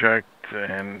project,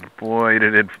 and boy,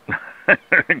 did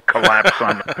it collapse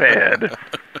on the pad.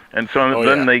 And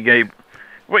so they gave...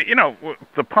 Well, you know,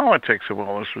 the politics of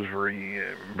all this was very,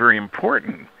 very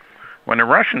important. When the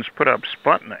Russians put up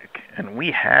Sputnik, and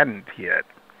we hadn't yet,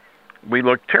 we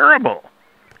looked terrible.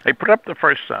 They put up the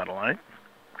first satellite,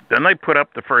 then they put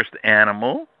up the first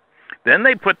animal, then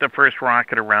they put the first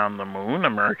rocket around the moon.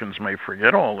 Americans may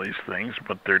forget all these things,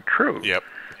 but they're true. Yep.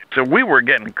 So we were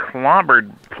getting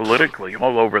clobbered politically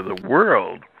all over the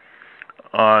world.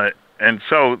 And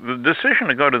so the decision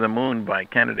to go to the moon by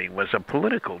Kennedy was a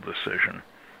political decision.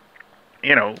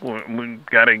 You know, we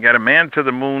got to get a man to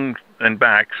the moon and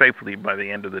back safely by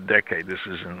the end of the decade. This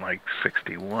is in like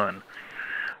 1961.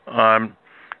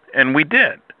 And we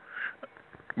did.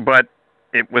 But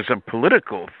it was a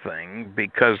political thing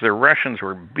because the Russians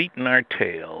were beating our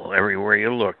tail everywhere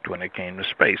you looked when it came to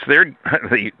space.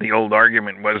 The old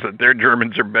argument was that their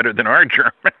Germans are better than our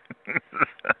Germans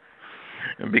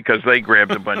because they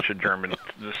grabbed a bunch of German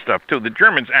stuff too. The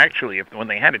Germans actually, when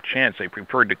they had a chance, they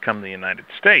preferred to come to the United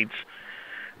States,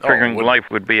 figuring life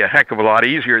would be a heck of a lot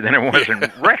easier than it was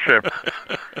in Russia.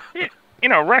 You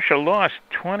know, Russia lost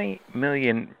 20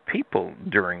 million people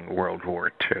during World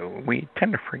War II. We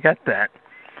tend to forget that.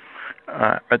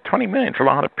 But 20 million is a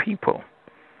lot of people.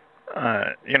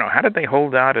 You know, how did they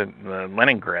hold out at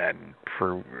Leningrad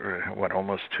for,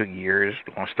 almost 2 years?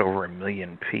 Lost over 1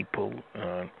 million people.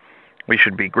 We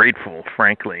should be grateful,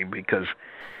 frankly, because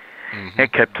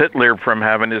It kept Hitler from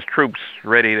having his troops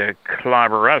ready to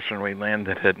clobber us when we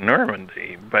landed at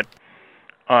Normandy. But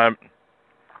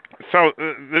so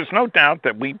there's no doubt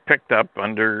that we picked up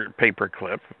under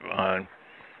paperclip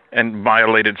and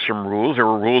violated some rules. There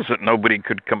were rules that nobody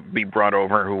could be brought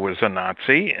over who was a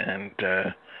Nazi, and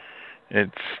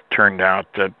it's turned out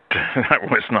that that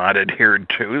was not adhered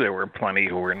to. There were plenty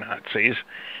who were Nazis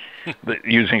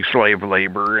using slave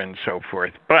labor and so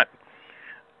forth. But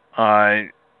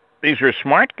these were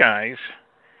smart guys,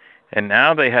 and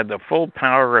now they had the full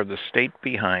power of the state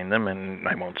behind them, and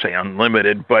I won't say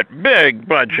unlimited, but big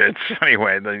budgets.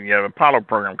 Anyway, the Apollo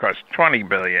program cost $20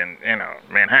 billion.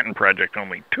 Manhattan Project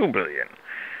only $2 billion.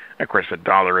 Of course, the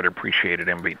dollar had appreciated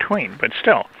in between, but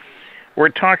still, we're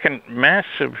talking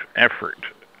massive effort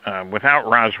without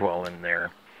Roswell in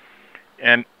there.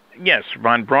 And yes,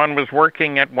 von Braun was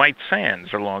working at White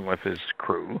Sands along with his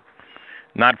crew,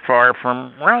 not far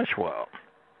from Roswell.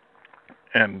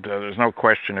 And there's no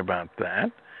question about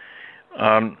that.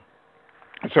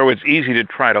 So it's easy to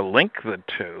try to link the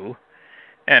two,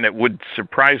 and it would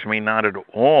surprise me not at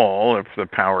all if the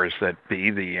powers that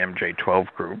be, the MJ-12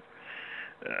 group,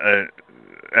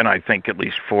 and I think at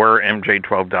least 4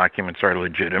 MJ-12 documents are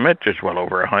legitimate, just well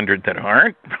over 100 that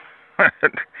aren't.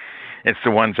 It's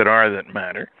the ones that are that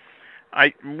matter.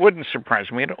 It wouldn't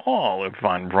surprise me at all if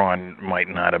von Braun might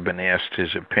not have been asked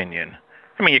his opinion.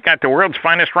 I mean, you got the world's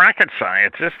finest rocket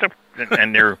scientists,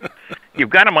 and you've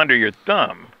got them under your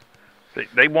thumb.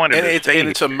 They wanted to say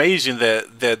it's amazing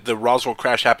that the Roswell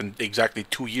crash happened exactly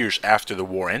 2 years after the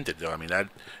war ended, though. I mean, that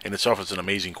in itself is an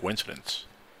amazing coincidence.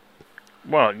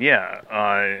 Well, yeah.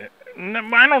 I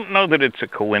don't know that it's a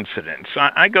coincidence.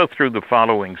 I go through the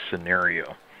following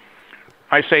scenario.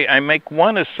 I say I make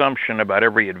one assumption about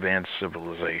every advanced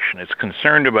civilization. It's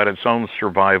concerned about its own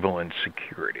survival and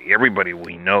security. Everybody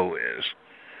we know is.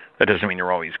 That doesn't mean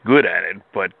they're always good at it,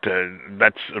 but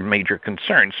that's a major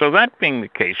concern. So that being the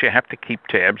case, you have to keep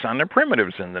tabs on the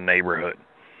primitives in the neighborhood.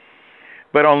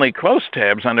 But only close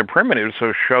tabs on the primitives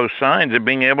who show signs of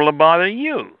being able to bother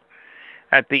you.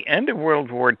 At the end of World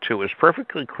War II, it's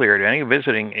perfectly clear to any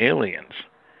visiting aliens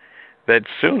that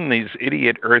soon these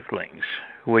idiot Earthlings,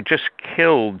 who had just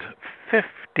killed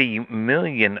 50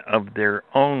 million of their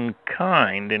own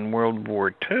kind in World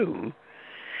War II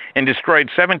and destroyed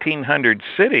 1,700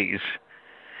 cities,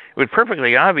 it was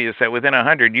perfectly obvious that within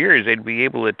 100 years they'd be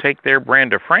able to take their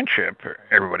brand of friendship,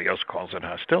 everybody else calls it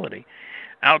hostility,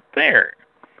 out there.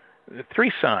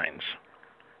 3 signs.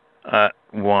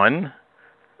 1,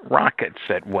 rockets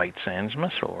at White Sands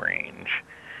Missile Range.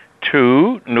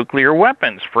 2, nuclear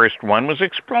weapons. First one was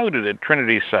exploded at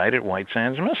Trinity Site at White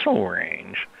Sands Missile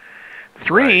Range.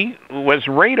 3 was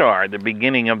radar, the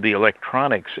beginning of the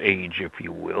electronics age, if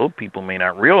you will. People may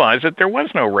not realize that there was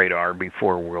no radar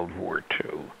before World War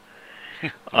II.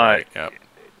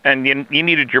 And you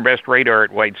needed your best radar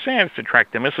at White Sands to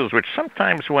track the missiles, which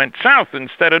sometimes went south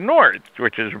instead of north,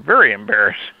 which is very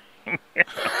embarrassing.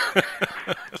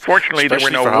 Fortunately, there were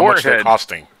no warheads.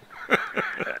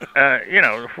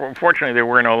 Fortunately, there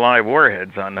were no live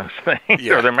warheads on those things,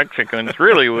 or the Mexicans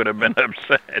really would have been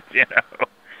upset,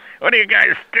 What are you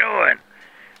guys doing?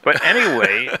 But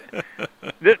anyway,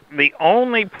 the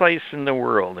only place in the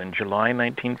world in July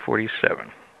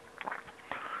 1947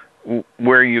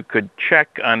 where you could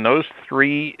check on those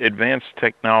 3 advanced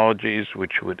technologies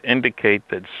which would indicate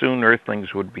that soon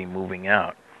Earthlings would be moving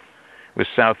out was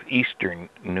southeastern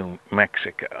New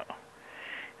Mexico.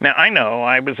 Now, I know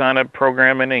I was on a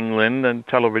program in England, a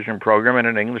television program, and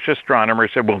an English astronomer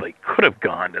said, well, they could have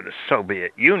gone to the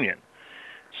Soviet Union.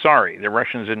 Sorry, the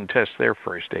Russians didn't test their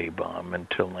first A-bomb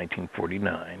until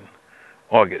 1949,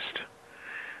 August.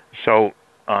 So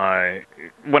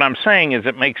what I'm saying is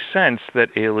it makes sense that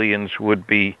aliens would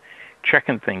be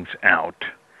checking things out.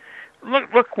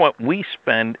 Look what we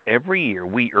spend every year,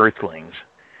 we Earthlings,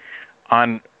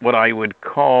 on what I would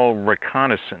call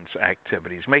reconnaissance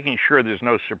activities, making sure there's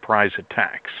no surprise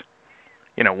attacks.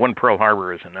 One Pearl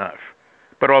Harbor is enough.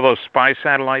 But all those spy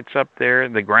satellites up there,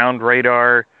 the ground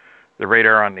radar, the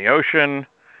radar on the ocean,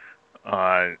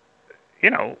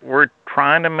 we're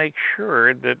trying to make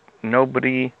sure that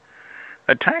nobody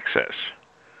attacks us.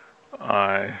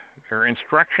 There are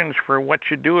instructions for what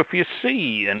you do if you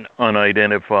see an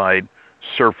unidentified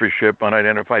surface ship,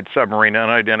 unidentified submarine,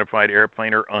 unidentified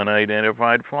airplane, or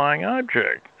unidentified flying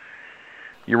object.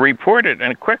 You report it,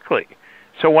 and quickly.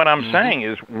 So what I'm saying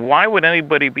is, why would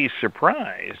anybody be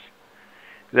surprised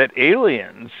that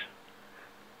aliens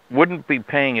wouldn't be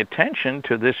paying attention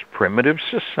to this primitive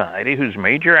society whose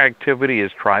major activity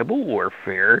is tribal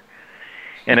warfare,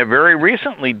 and have very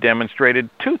recently demonstrated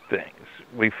 2 things.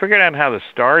 We figured out how the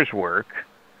stars work,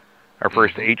 Our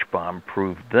first H-bomb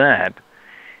proved that.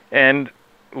 And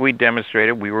we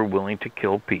demonstrated we were willing to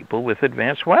kill people with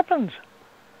advanced weapons.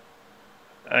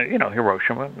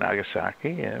 Hiroshima,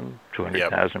 Nagasaki, and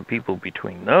 200,000 people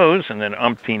between those, and then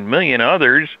umpteen million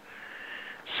others.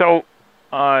 So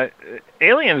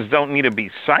aliens don't need to be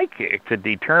psychic to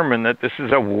determine that this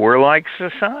is a warlike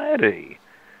society,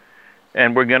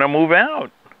 and we're going to move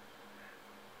out.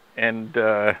 And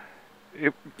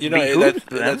it behooves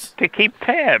them to keep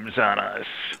tabs on us.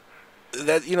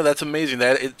 That's amazing.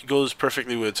 That it goes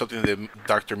perfectly with something that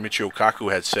Dr. Michio Kaku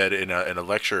had said in a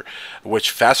lecture,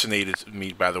 which fascinated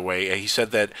me, by the way. He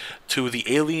said that to the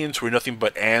aliens, we're nothing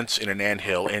but ants in an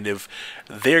anthill, and if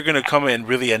they're going to come and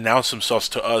really announce themselves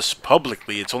to us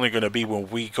publicly, it's only going to be when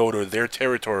we go to their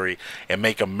territory and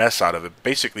make a mess out of it.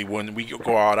 Basically, when we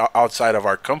go outside of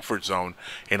our comfort zone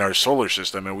in our solar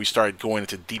system and we start going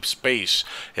into deep space,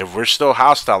 if we're still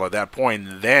hostile at that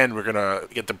point, then we're going to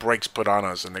get the brakes put on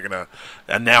us, and they're going to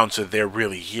announce that they're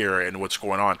really here and what's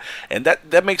going on. And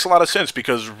that makes a lot of sense,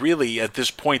 because really at this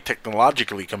point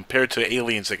technologically, compared to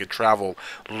aliens that could travel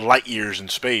light years in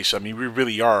space, I mean, we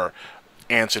really are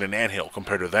ants in an anthill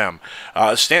compared to them.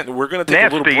 Stanton, we're going to take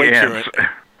a little break here.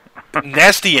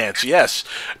 Nasty ants, yes.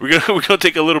 We're gonna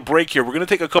take a little break here. We're gonna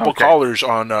take a couple callers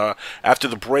on after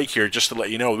the break here, just to let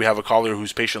you know. We have a caller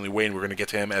who's patiently waiting. We're gonna get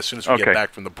to him as soon as we get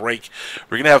back from the break.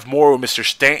 We're gonna have more with Mr.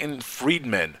 Stanton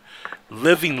Friedman,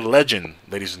 living legend,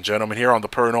 ladies and gentlemen, here on the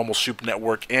Paranormal Soup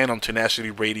Network and on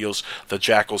Tenacity Radio's The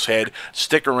Jackal's Head.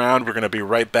 Stick around. We're gonna be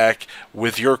right back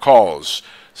with your calls.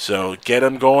 So get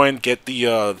them going, get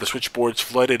the switchboards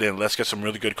flooded, and let's get some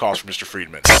really good calls from Mr.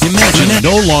 Friedman. Imagine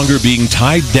no longer being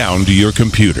tied down to your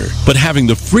computer, but having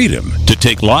the freedom to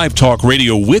take live talk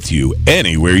radio with you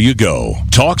anywhere you go.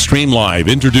 TalkStream Live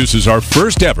introduces our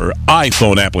first ever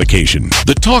iPhone application.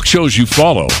 The talk shows you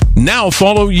follow now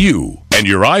follow you. And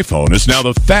your iPhone is now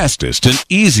the fastest and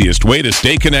easiest way to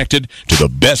stay connected to the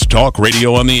best talk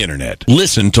radio on the internet.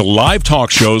 Listen to live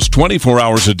talk shows 24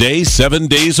 hours a day, 7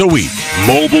 days a week.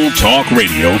 Mobile talk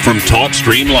radio from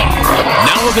TalkStream Live.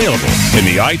 Now available in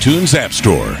the iTunes App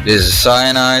Store. This is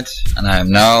Cyanide, and I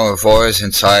am now a voice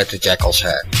inside the Jackal's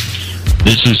Head.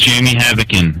 This is Jamie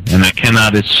Havocan, and I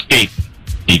cannot escape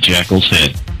the Jackal's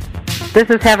Head. This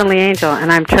is Heavenly Angel,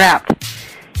 and I'm trapped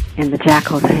in the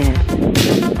Jackal's Head.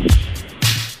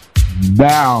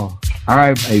 Now,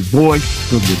 I'm a voice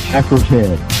from the Jackal's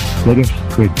Head, Dennis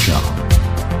Crenshaw.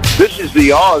 This is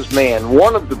the Oz Man,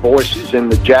 one of the voices in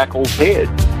the Jackal's Head.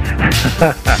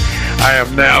 I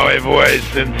am now a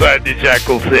voice inside the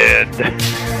Jackal's Head.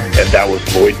 And that was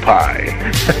Lloyd Pye.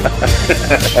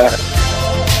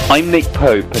 I'm Nick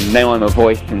Pope, and now I'm a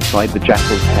voice inside the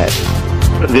Jackal's Head.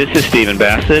 This is Stephen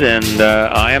Bassett, and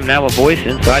I am now a voice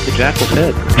inside the Jackal's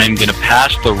Head. I'm going to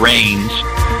pass the reins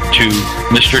to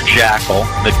Mr. Jackal,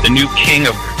 the new king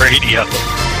of radio.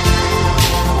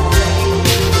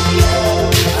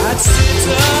 I'd sit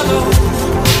alone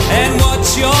and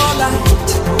watch your light,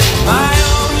 my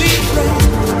only friend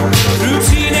through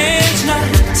teenage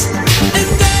nights,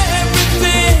 and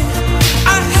everything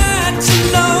I had to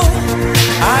know,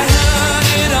 I heard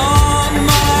it on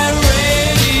my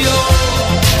radio.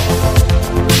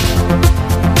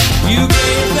 You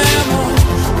gave them all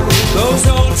those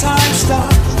old time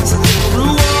stars. Through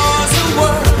wars and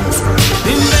worlds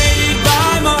invaded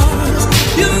by Mars,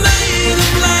 you made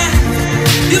them laugh,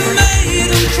 you made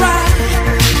them cry,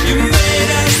 you made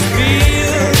us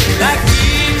feel like we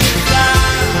could fly.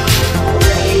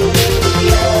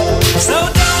 So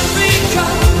don't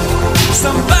become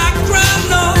some background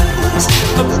noise,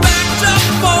 a backdrop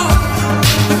for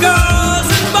the girls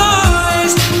and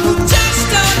boys who just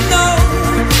don't know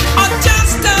or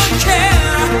just don't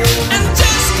care and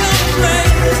just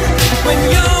complain. When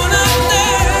you're not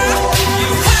there, you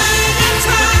had the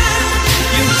time,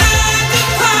 you had the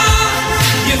power,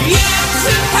 you've yet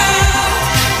to have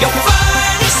your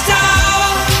finest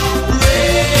hour.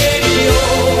 Radio.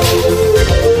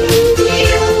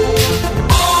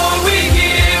 All we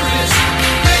hear is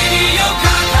Radio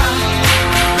Gaga,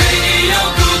 Radio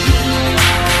Goo Goo,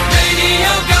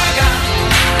 Radio Gaga.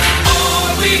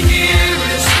 All we hear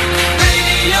is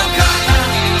Radio Gaga,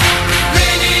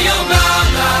 Radio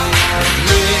Gaga.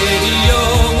 Radio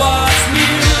was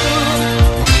new.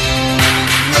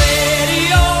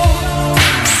 Radio,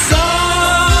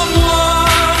 someone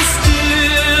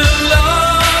still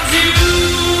loves you.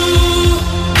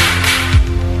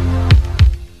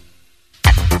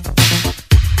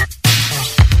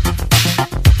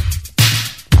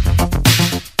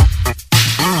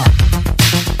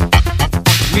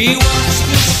 We watch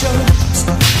the shows,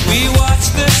 we watch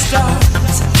the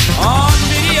stars on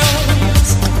videos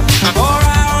for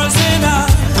hours and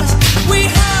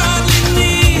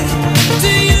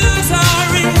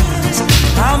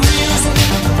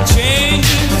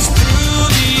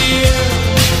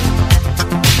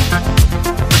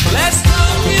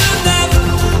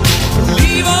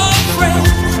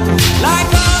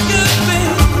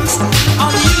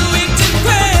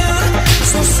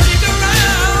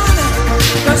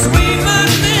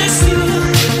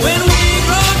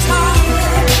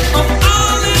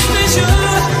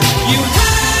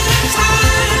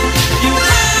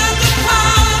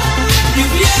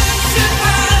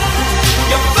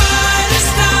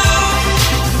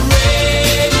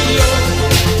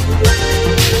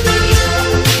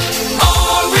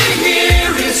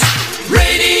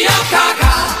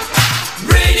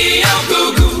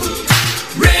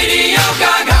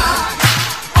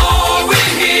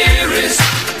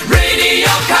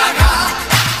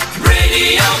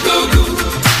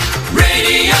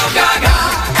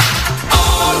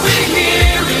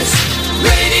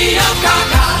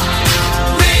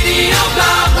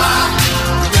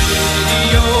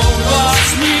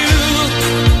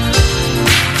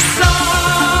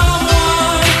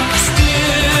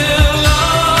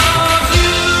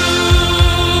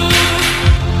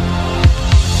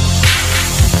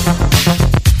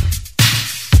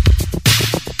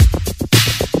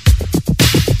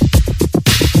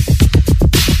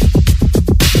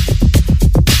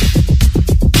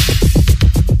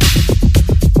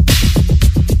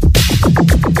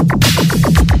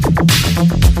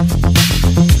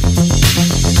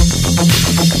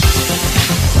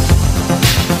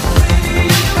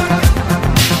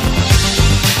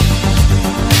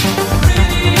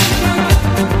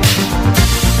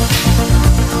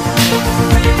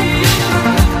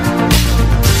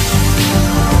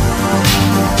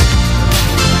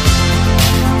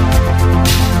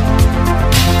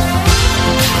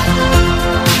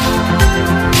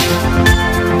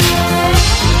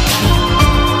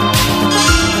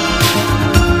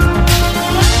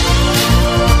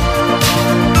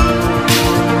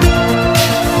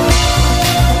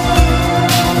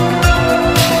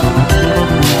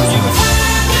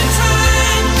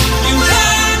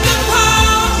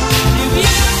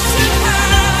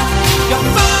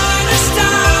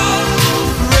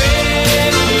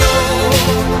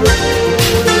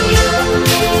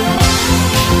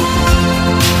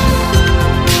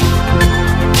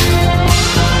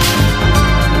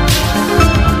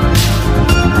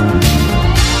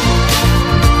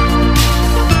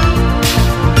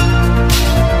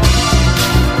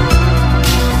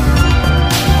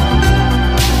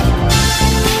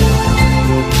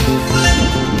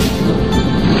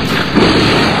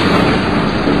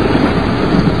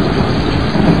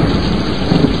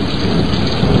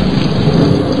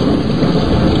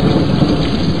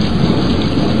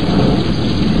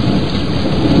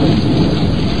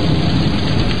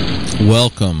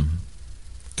Welcome.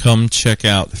 Come check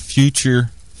out Future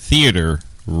Theater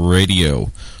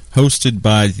Radio, hosted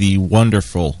by the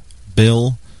wonderful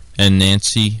Bill and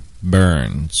Nancy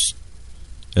Burns.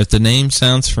 If the name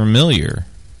sounds familiar,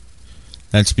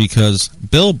 that's because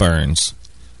Bill Burns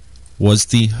was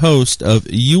the host of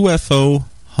UFO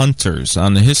Hunters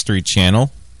on the History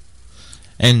Channel,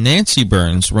 and Nancy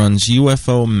Burns runs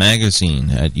UFO Magazine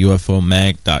at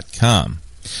ufomag.com.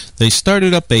 They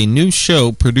started up a new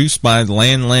show produced by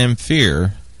Lan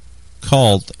Lamphir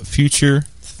called Future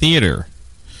Theater.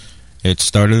 It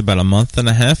started about a month and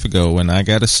a half ago, and I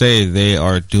gotta say, they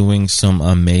are doing some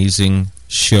amazing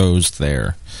shows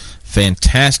there.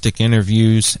 Fantastic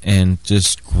interviews and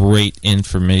just great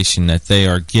information that they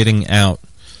are getting out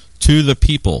to the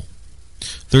people.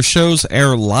 Their shows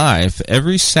air live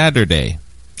every Saturday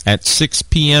at 6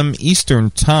 p.m. Eastern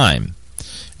Time,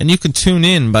 and you can tune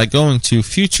in by going to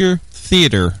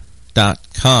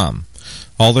futuretheater.com.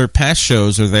 All their past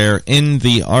shows are there in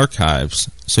the archives,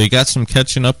 so you got some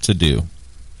catching up to do.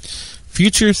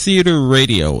 Future Theater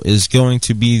Radio is going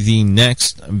to be the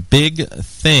next big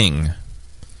thing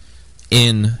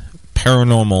in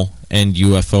paranormal and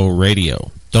UFO radio.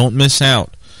 Don't miss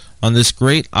out on this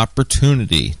great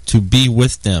opportunity to be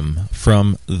with them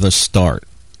from the start.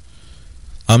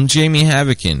 I'm Jamie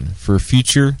Havokin for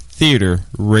Future Theater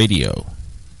Radio.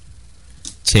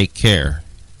 Take care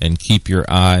and keep your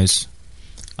eyes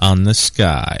on the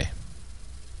sky.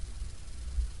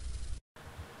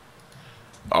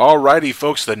 Alrighty,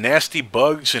 folks, the nasty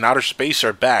bugs in outer space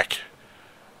are back.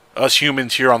 Us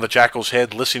humans here on the Jackal's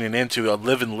Head listening in to a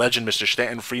living legend, Mr.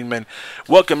 Stanton Friedman.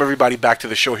 Welcome everybody back to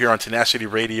the show here on Tenacity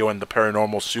Radio and the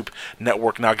Paranormal Soup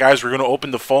Network. Now, guys, we're going to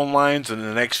open the phone lines in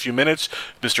the next few minutes.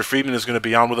 Mr. Friedman is going to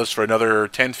be on with us for another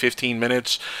 10-15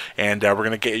 minutes, and we're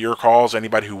going to get your calls.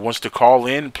 Anybody who wants to call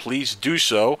in, please do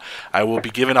so. I will be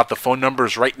giving out the phone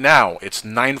numbers right now. It's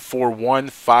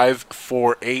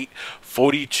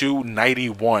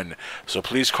 941-548-4291. So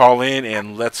please call in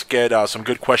and let's get some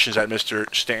good questions at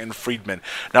Mr. Stanton Friedman.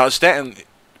 Now, Stanton,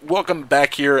 welcome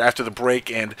back here after the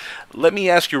break, and let me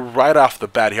ask you right off the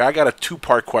bat here. I got a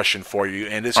two-part question for you,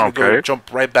 and it's going to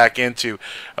jump right back into,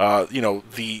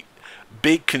 the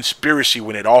big conspiracy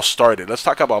when it all started. Let's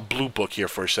talk about Blue Book here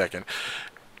for a second.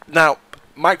 Now,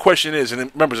 my question is,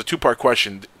 and remember, it's a two-part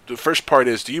question. The first part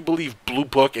is, do you believe Blue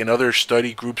Book and other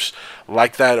study groups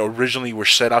like that originally were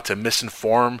set out to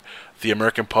misinform the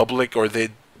American public, or they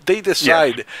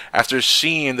decide after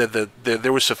seeing that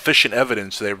there was sufficient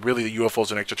evidence that really the UFOs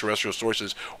and extraterrestrial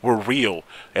sources were real,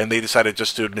 and they decided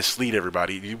just to mislead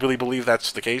everybody? Do you really believe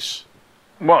that's the case?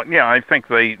 Well, yeah, I think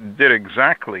they did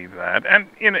exactly that, and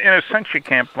in a sense, you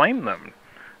can't blame them.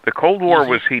 The Cold War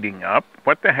was heating up.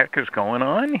 What the heck is going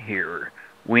on here?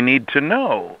 We need to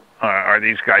know. Are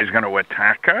these guys going to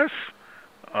attack us?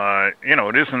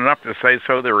 It isn't enough to say,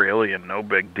 so they're alien, no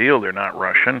big deal, they're not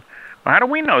Russian. Well, how do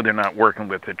we know they're not working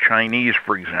with the Chinese,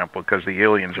 for example, because the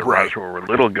aliens at Roswell were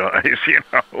little guys,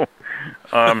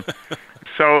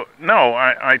 So, no,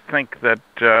 I think that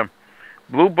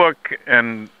Blue Book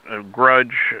and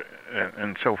Grudge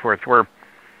and so forth were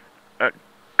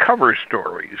cover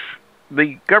stories.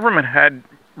 The government had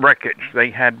wreckage. They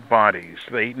had bodies.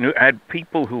 They had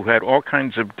people who had all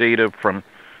kinds of data from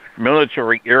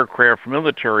military aircraft,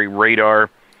 military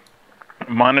radar,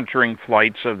 monitoring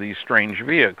flights of these strange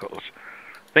vehicles.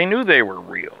 They knew they were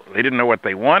real. They didn't know what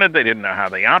they wanted. They didn't know how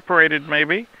they operated,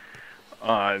 maybe.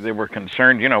 They were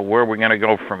concerned, where are we going to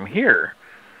go from here?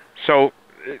 So,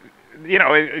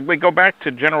 we go back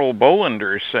to General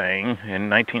Bolender saying in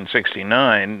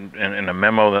 1969, in a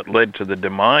memo that led to the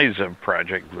demise of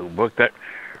Project Blue Book, that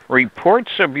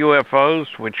reports of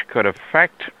UFOs which could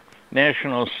affect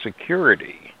national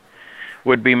security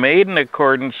would be made in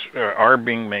accordance, are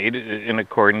being made in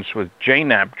accordance with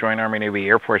JNAP, Joint Army Navy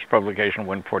Air Force Publication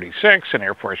 146 and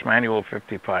Air Force Manual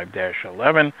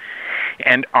 55-11,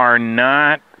 and are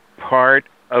not part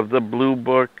of the Blue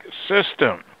Book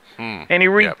system. And he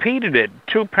repeated it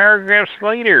 2 paragraphs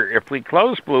later. If we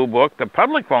close Blue Book, the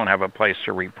public won't have a place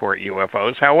to report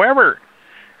UFOs. However,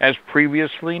 as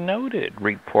previously noted,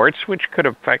 reports which could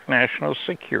affect national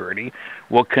security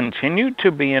will continue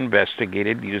to be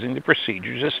investigated using the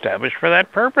procedures established for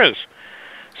that purpose.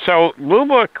 So Blue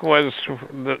Book was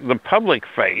the public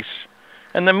face,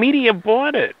 and the media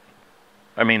bought it.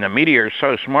 I mean, the media are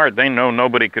so smart, they know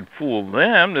nobody could fool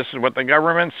them. This is what the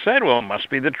government said. Well, it must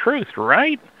be the truth,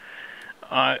 right?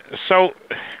 So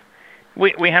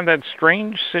we have that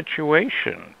strange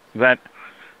situation that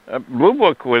Blue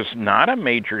Book was not a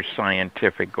major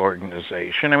scientific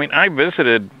organization. I mean, I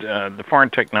visited the Foreign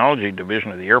Technology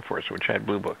Division of the Air Force, which had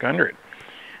Blue Book under it.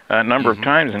 a number of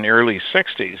times in the early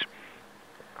 60s.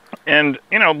 And,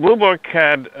 Blue Book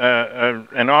had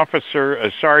an officer,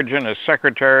 a sergeant, a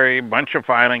secretary, a bunch of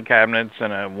filing cabinets,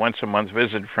 and a once-a-month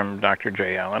visit from Dr.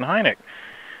 J. Allen Hynek.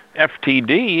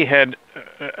 FTD had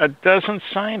a dozen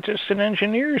scientists and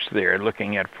engineers there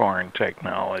looking at foreign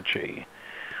technology.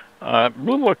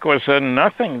 Blue Book was a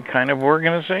nothing kind of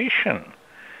organization.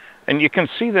 And you can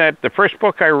see that the first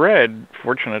book I read,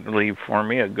 fortunately for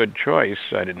me, a good choice,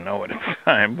 I didn't know it at the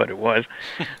time, but it was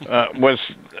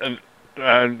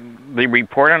the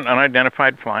Report on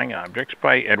Unidentified Flying Objects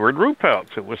by Edward Ruppelt,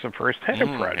 who was the first head of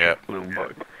Project Blue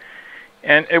Book.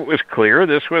 And it was clear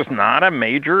this was not a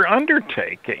major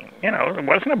undertaking. It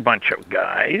wasn't a bunch of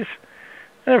guys,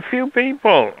 a few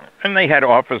people. And they had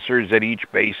officers at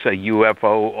each base, a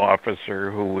UFO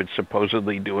officer who would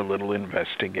supposedly do a little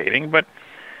investigating. But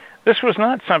this was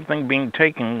not something being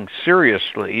taken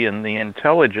seriously in the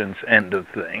intelligence end of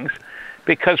things,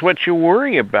 because what you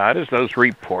worry about is those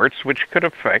reports which could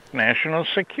affect national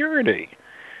security.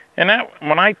 And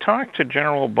when I talked to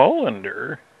General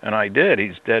Bolander, and I did,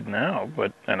 he's dead now,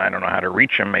 and I don't know how to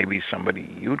reach him. Maybe somebody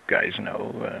you guys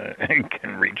know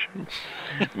can reach him.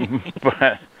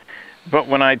 But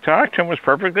when I talked to him, it was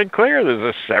perfectly clear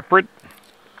there's a separate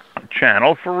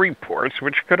channel for reports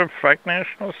which could affect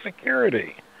national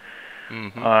security.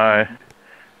 And,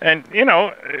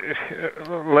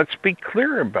 let's be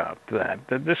clear about that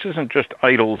this isn't just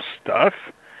idle stuff.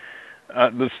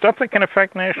 The stuff that can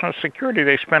affect national security,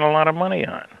 they spend a lot of money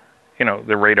on.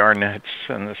 The radar nets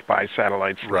and the spy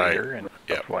satellites later and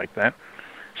stuff like that.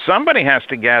 Somebody has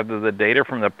to gather the data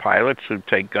from the pilots who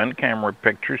take gun camera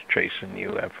pictures chasing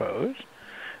UFOs,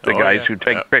 the guys who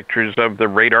take pictures of the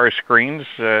radar screens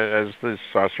as the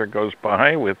saucer goes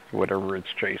by with whatever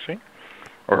it's chasing,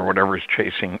 or whatever's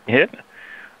chasing it.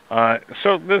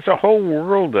 So there's a whole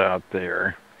world out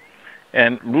there.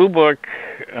 And Blue Book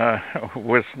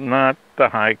was not the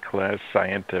high-class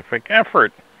scientific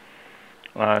effort.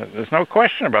 There's no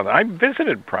question about that. I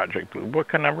visited Project Blue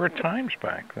Book a number of times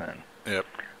back then. Yep.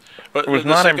 But it was the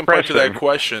not second part to impressive. that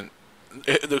question,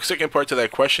 the second part to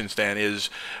that question, Stan, is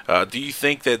do you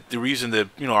think that the reason that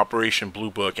Operation Blue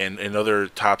Book and other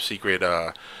top secret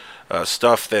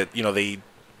stuff that they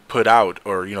put out,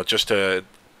 or just to,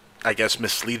 I guess,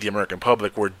 mislead the American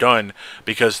public, were done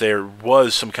because there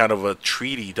was some kind of a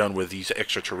treaty done with these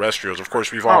extraterrestrials? Of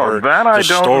course, we've all heard the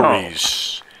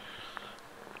stories.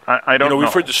 I don't know.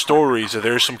 We've heard the stories that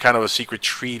there's some kind of a secret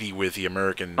treaty with the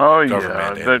American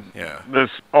government. There's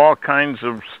all kinds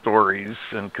of stories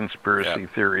and conspiracy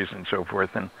theories and so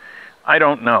forth, and I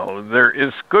don't know. There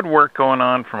is good work going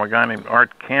on from a guy named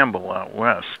Art Campbell out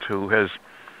west, who has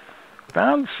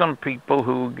found some people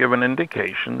who give an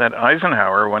indication that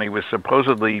Eisenhower, when he was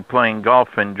supposedly playing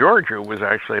golf in Georgia, was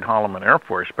actually at Holloman Air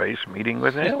Force Base meeting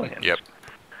with aliens.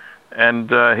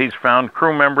 And he's found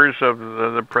crew members of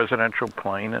the presidential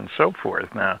plane and so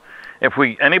forth. Now,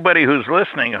 anybody who's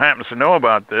listening who happens to know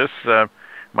about this,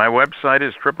 my website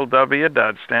is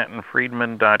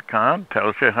www.stantonfriedman.com.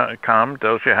 Tells you how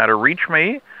to reach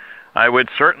me. I would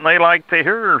certainly like to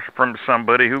hear from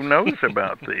somebody who knows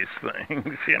about these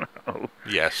things,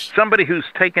 Yes. Somebody who's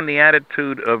taken the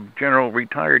attitude of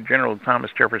retired General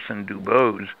Thomas Jefferson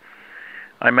Dubose.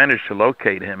 I managed to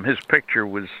locate him. His picture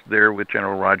was there with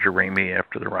General Roger Ramey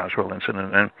after the Roswell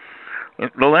incident. And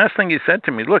the last thing he said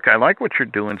to me, look, I like what you're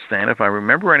doing, Stan. If I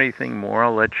remember anything more,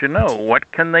 I'll let you know.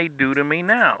 What can they do to me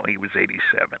now? He was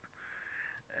 87.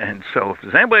 And so if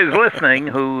there's anybody who's listening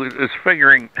who is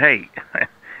figuring, hey,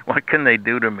 what can they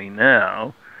do to me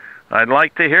now? I'd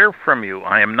like to hear from you.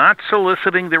 I am not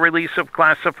soliciting the release of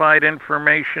classified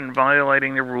information,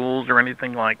 violating the rules or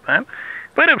anything like that.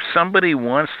 But if somebody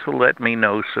wants to let me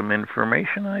know some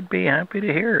information, I'd be happy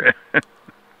to hear it.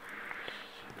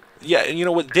 Yeah, and you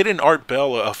know what? Didn't Art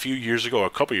Bell a couple years ago,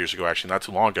 actually, not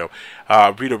too long ago,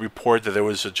 read a report that there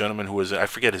was a gentleman who was, I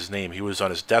forget his name, he was on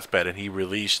his deathbed, and he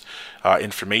released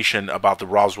information about the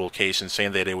Roswell case and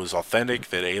saying that it was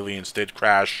authentic, that aliens did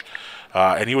crash,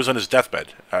 and he was on his deathbed.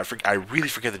 I really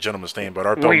forget the gentleman's name, but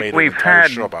Art Bell made an entire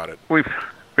show about it. We've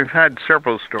had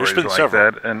several stories like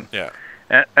that, and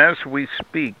as we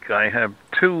speak, I have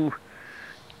two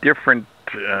different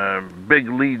big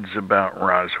leads about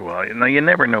Roswell. Now, you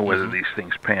never know whether these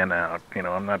things pan out.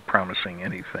 I'm not promising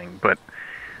anything, but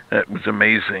it was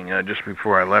amazing. Just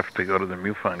before I left to go to the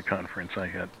MUFON conference, I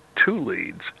had two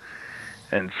leads.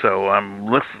 And so I'm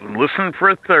listening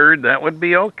for a third. That would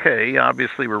be okay.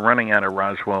 Obviously, we're running out of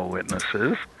Roswell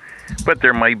witnesses. But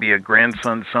there might be a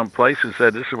grandson someplace who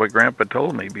said, this is what Grandpa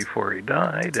told me before he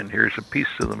died, and here's a piece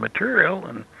of the material,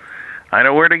 and I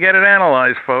know where to get it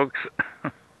analyzed, folks.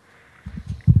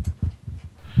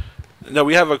 No,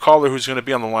 we have a caller who's going to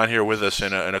be on the line here with us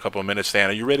in a couple of minutes, Stan.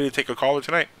 Are you ready to take a caller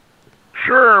tonight?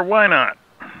 Sure, why not?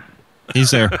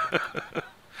 He's there.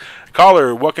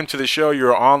 Caller, welcome to the show.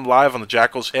 You're on live on the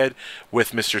Jackal's Head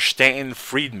with Mr. Stanton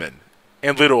Friedman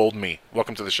and little old me.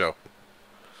 Welcome to the show.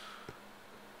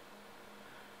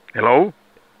 Hello?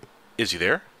 Is he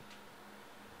there?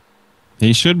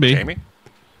 He should be. Jamie?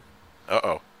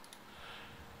 Uh-oh.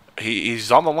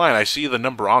 He's on the line. I see the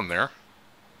number on there.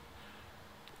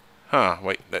 Huh,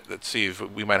 wait, let's see if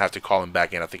we might have to call him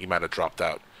back in. I think he might have dropped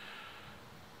out.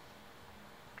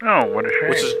 Oh, what a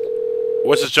shame.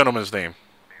 What's this gentleman's name?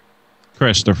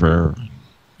 Christopher.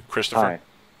 Christopher? Hi.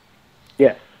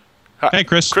 Yes. Hi. Hey,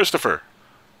 Chris. Christopher.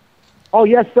 Oh,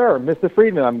 yes, sir. Mr.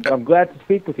 Friedman, I'm glad to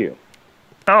speak with you.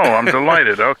 Oh, I'm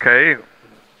delighted. Okay.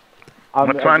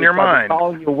 What's on your mind?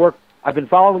 I've been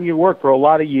following your work for a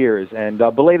lot of years, and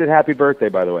belated happy birthday,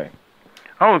 by the way.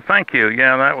 Oh, thank you.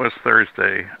 Yeah, that was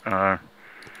Thursday.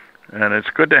 And it's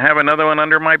good to have another one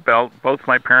under my belt. Both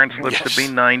my parents lived to be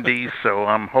 90, so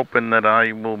I'm hoping that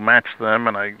I will match them,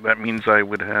 and that means I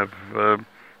would have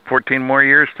 14 more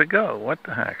years to go. What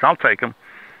the heck? I'll take them.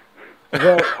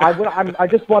 Well, I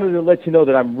just wanted to let you know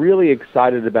that I'm really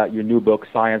excited about your new book,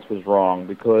 Science Was Wrong,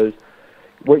 because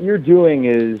what you're doing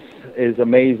is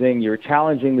amazing. You're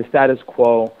challenging the status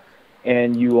quo,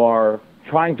 and you are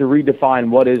trying to redefine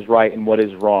what is right and what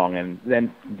is wrong. And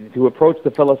then to approach the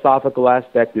philosophical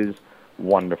aspect is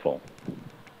wonderful.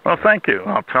 Well, thank you.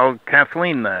 I'll tell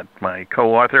Kathleen that, my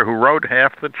co-author who wrote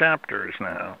half the chapters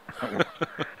now.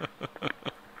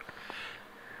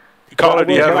 Caller,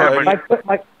 do you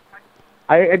have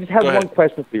I just have one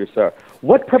question for you, sir.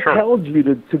 What propelled you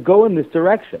to go in this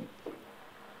direction?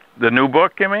 The new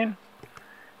book, you mean?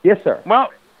 Yes, sir. Well,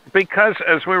 because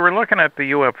as we were looking at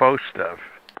the UFO stuff,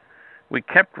 we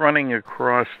kept running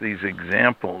across these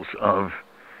examples of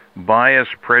bias,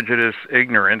 prejudice,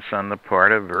 ignorance on the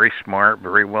part of very smart,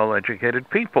 very well-educated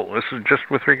people. This is just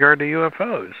with regard to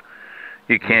UFOs.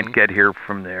 You can't get here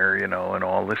from there, and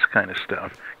all this kind of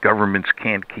stuff. Governments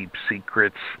can't keep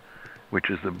secrets, which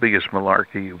is the biggest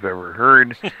malarkey you've ever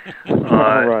heard.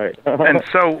 Right. And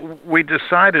so we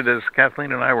decided, as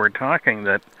Kathleen and I were talking,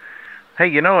 that, hey,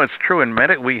 it's true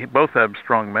in we both have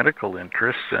strong medical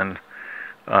interests, and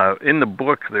in the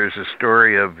book there's a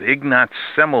story of Ignaz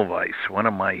Semmelweis, one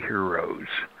of my heroes.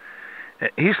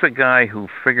 He's the guy who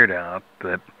figured out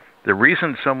that the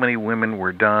reason so many women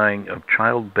were dying of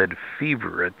childbed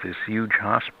fever at this huge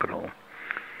hospital,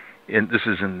 and this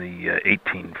is in the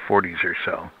 1840s or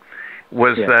so,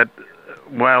 was that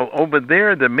while over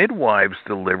there the midwives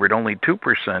delivered, only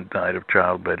 2% died of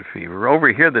childbed fever.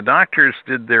 Over here the doctors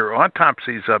did their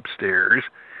autopsies upstairs,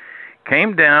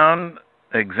 came down,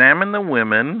 examined the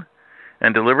women,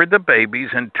 and delivered the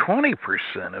babies, and 20%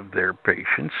 of their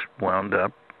patients wound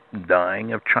up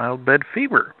dying of childbed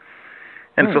fever.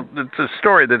 And so it's a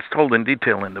story that's told in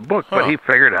detail in the book, but he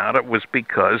figured out it was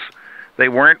because they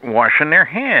weren't washing their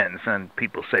hands, and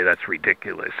people say that's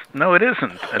ridiculous. No, it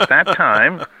isn't. At that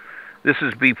time, this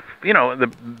is the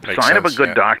sign of a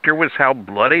good doctor was how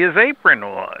bloody his apron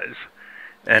was,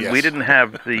 and we didn't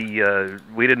have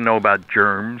we didn't know about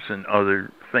germs and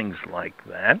other things like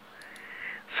that.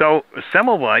 So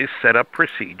Semmelweis set up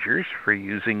procedures for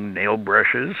using nail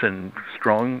brushes and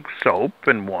strong soap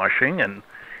and washing and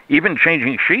even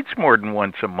changing sheets more than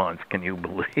once a month. Can you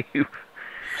believe?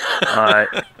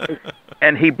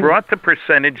 And he brought the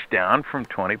percentage down from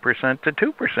 20% to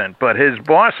 2%. But his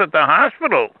boss at the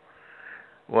hospital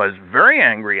was very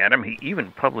angry at him. He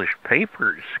even published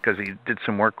papers because he did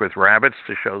some work with rabbits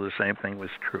to show the same thing was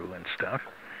true and stuff.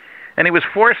 And he was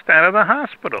forced out of the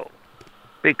hospital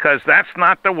because that's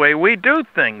not the way we do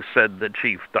things, said the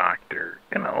chief doctor,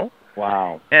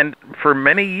 Wow. And for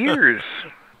many years,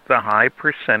 the high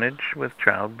percentage with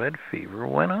childbed fever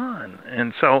went on.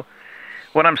 And so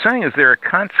what I'm saying is there are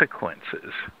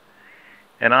consequences.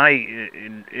 And I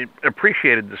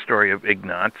appreciated the story of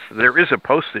Ignaz. There is a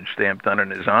postage stamp done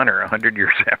in his honor 100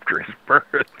 years after his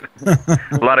birth.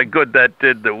 A lot of good that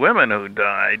did the women who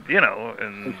died,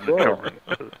 and the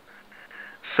children.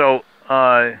 So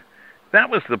that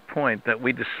was the point, that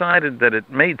we decided that it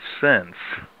made sense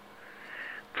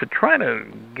to try to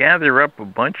gather up a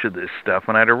bunch of this stuff.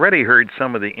 And I'd already heard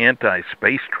some of the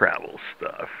anti-space travel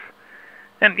stuff.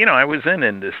 And, I was in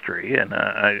industry, and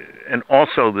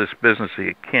also this business that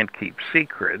you can't keep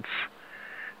secrets,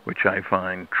 which I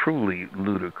find truly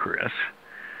ludicrous.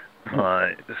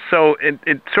 So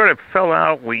it sort of fell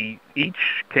out. We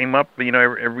each came up,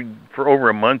 for over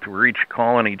a month, we were each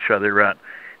calling each other out.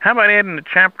 how about adding a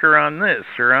chapter on this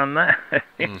or on that?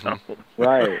 You know?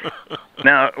 Right.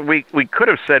 Now, we could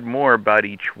have said more about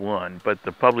each one, but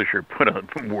the publisher put a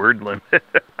word limit.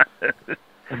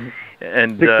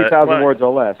 And 60,000 words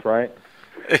or less, right?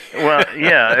 Well,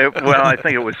 yeah. I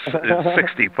think it was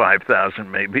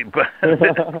 65,000 maybe, but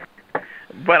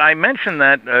but I mentioned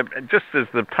that just as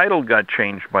the title got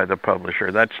changed by the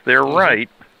publisher. That's their right.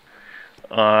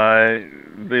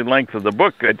 The length of the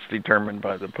book gets determined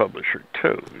by the publisher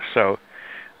too. So,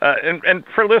 and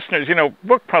for listeners, you know,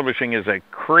 book publishing is a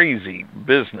crazy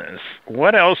business.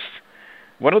 What else?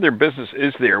 What other business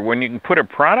is there when you can put a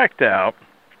product out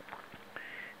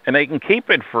and they can keep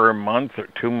it for a month or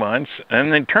 2 months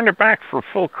and then turn it back for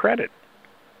full credit?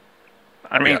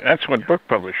 I mean, that's what book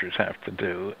publishers have to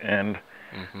do, and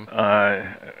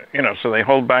you know, so they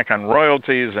hold back on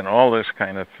royalties and all this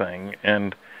kind of thing,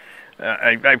 and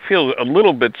I feel a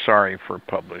little bit sorry for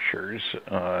publishers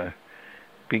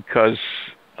because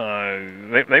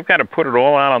they've got to put it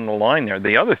all out on the line there.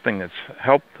 The other thing that's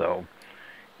helped, though,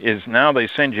 is now they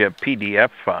send you a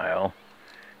PDF file,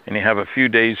 and you have a few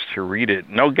days to read it.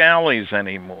 No galleys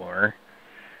anymore,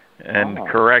 and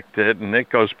correct it, and it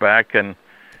goes back, and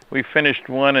we finished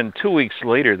one, and 2 weeks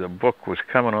later the book was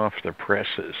coming off the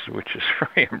presses, which is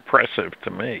very impressive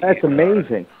to me. That's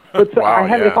amazing. But so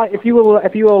if you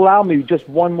will allow me just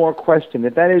one more question,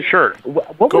 if that is sure.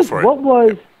 What was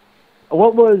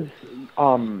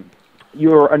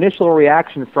your initial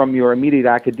reaction from your immediate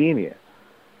academia?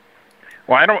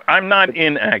 Well, I'm not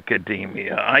in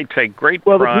academia. I take great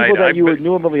pride. Well, the people that you would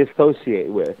normally associate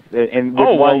with, and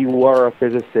while you were a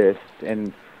physicist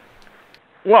and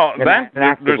there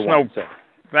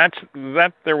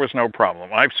was no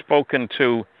problem. I've spoken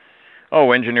to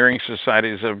engineering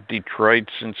societies of Detroit,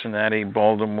 Cincinnati,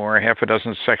 Baltimore, half a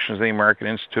dozen sections of the American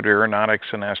Institute of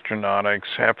Aeronautics and Astronautics,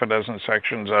 half a dozen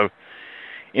sections of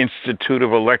Institute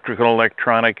of Electrical and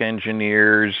Electronic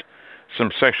Engineers,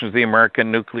 some sections of the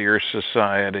American Nuclear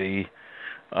Society,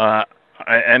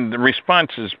 and the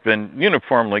response has been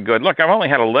uniformly good. Look, I've only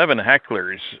had 11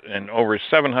 hecklers and over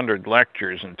 700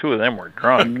 lectures, and 2 of them were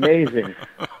drunk. Amazing.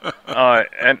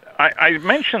 And I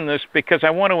mention this because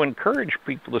I want to encourage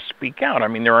people to speak out. I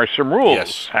mean, there are some rules.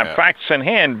 Yes, Have facts in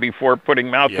hand before putting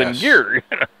mouth in gear. You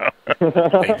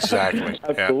know? Exactly.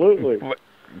 Absolutely.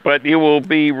 But you will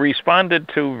be responded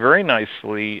to very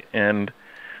nicely, and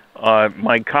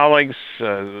my colleagues,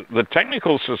 the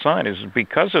technical societies,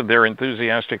 because of their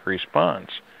enthusiastic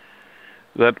response,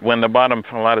 that when the bottom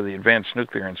fell out of the advanced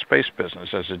nuclear and space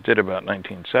business, as it did about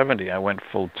 1970, I went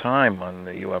full-time on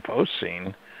the UFO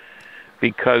scene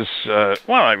because,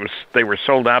 they were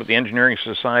sold out at the Engineering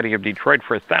Society of Detroit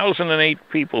for 1,008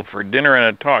 people for dinner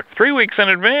and a talk 3 weeks in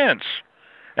advance,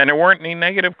 and there weren't any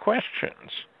negative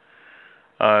questions.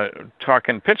 Talk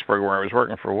in Pittsburgh, where I was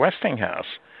working for Westinghouse,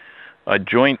 a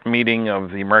joint meeting of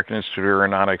the American Institute of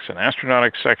Aeronautics and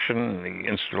Astronautics section and the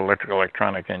Institute of Electrical and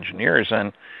Electronic Engineers,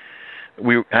 and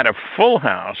we had a full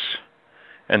house,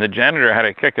 and the janitor had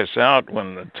to kick us out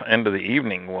when the end of the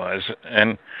evening was,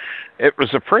 and it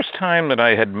was the first time that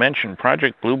I had mentioned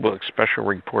Project Blue Book Special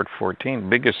Report 14,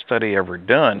 biggest study ever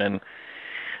done, and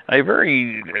I was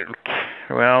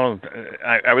a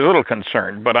little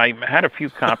concerned, but I had a few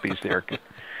copies there.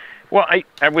 Well,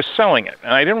 I was selling it,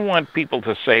 and I didn't want people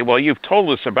to say, well, you've told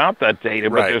us about that data,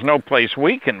 but there's no place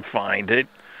we can find it.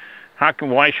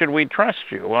 Why should we trust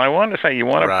you? Well, I wanted to say, you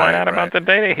want to find out about the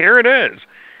data? Here it is.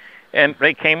 And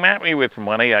they came at me with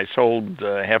money. I sold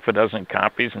half a dozen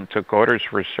copies and took orders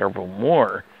for several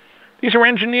more. These are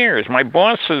engineers. My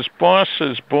boss's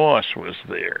boss's boss was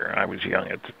there. I was young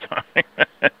at the time.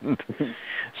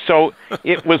 So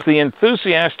it was the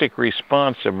enthusiastic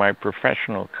response of my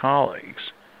professional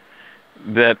colleagues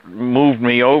that moved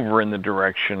me over in the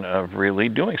direction of really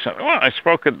doing something. Well, I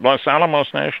spoke at Los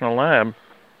Alamos National Lab,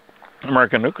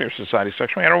 American Nuclear Society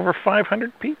section. We had over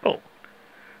 500 people.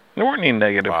 There weren't any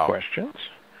negative questions.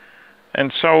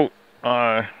 And so,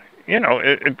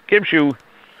 it gives you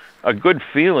a good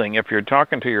feeling if you're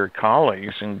talking to your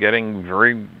colleagues and getting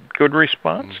very good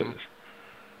responses.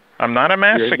 I'm not a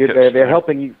masochist. They're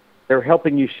helping you. They're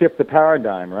helping you shift the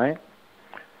paradigm, right?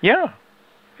 Yeah.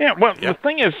 Well, the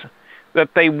thing is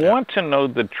that they want to know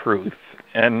the truth,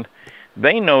 and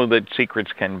they know that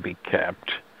secrets can be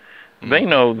kept. They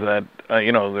know that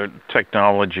the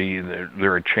technology,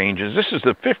 there are changes. This is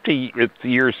the 50th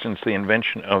year since the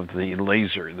invention of the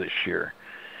laser this year.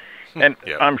 And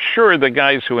I'm sure the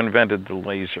guys who invented the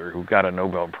laser, who got a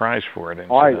Nobel Prize for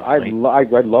it. I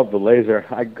love the laser.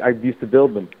 I used to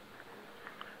build them.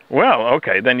 Well,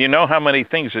 okay, then you know how many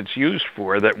things it's used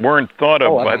for that weren't thought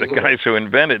of by the guys who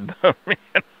invented them.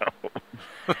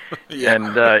 Yeah.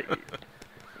 And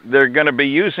they're going to be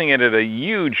using it at a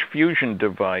huge fusion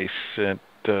device at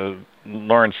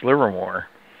Lawrence Livermore.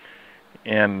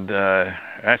 And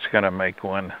that's going to make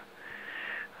one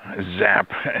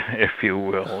zap, if you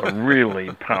will, a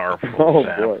really powerful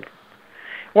zap. Boy.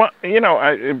 Well,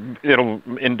 it'll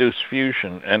induce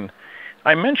fusion. And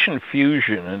I mention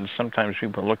fusion, and sometimes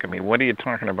people look at me, what are you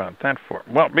talking about that for?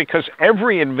 Well, because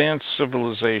every advanced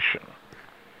civilization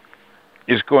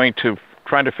is going to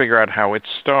try to figure out how its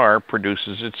star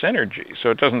produces its energy. So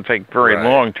it doesn't take very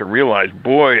long to realize,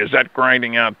 boy, is that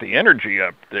grinding out the energy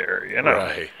up there,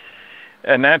 Right.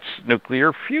 And that's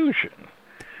nuclear fusion.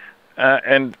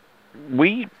 And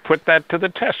we put that to the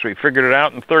test. We figured it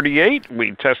out in 1938.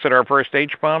 We tested our first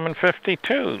H-bomb in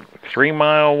 1952.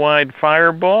 3-mile wide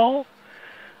fireball,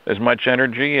 as much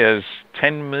energy as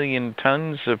 10 million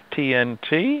tons of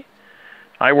TNT.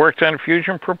 I worked on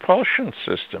fusion propulsion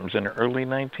systems in early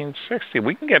 1960.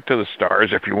 We can get to the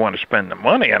stars if you want to spend the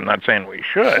money. I'm not saying we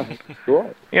should.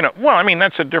 Sure. Well, I mean,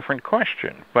 that's a different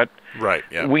question. But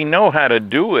we know how to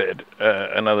do it.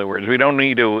 In other words, we don't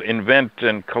need to invent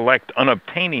and collect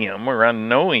unobtainium or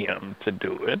unknowium to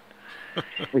do it.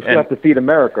 We still have to feed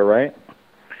America, right?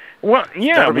 Well,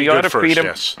 yeah, we ought to feed them.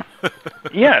 Yes,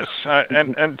 yes,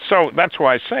 and so that's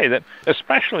why I say that,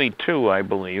 especially, too, I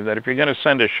believe that if you're going to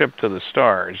send a ship to the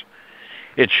stars,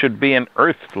 it should be an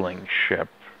Earthling ship,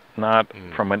 not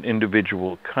from an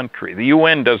individual country. The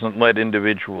UN doesn't let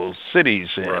individual cities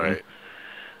in. Right.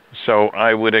 So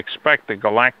I would expect the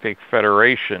Galactic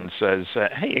Federation says,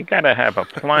 hey, you got to have a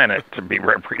planet to be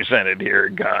represented here,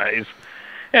 guys.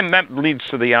 And that leads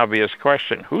to the obvious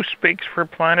question, who speaks for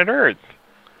planet Earth?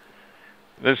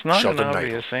 There's not an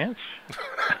obvious answer.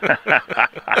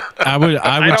 I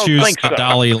would choose the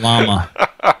Dalai Lama.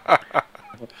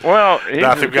 Well, I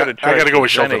got to go with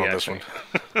Sheldon on this one.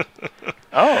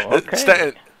 Oh,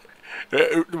 okay.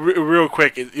 Real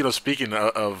quick, speaking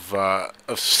of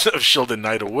Sheldon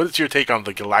Neidl, what is your take on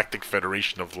the Galactic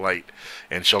Federation of Light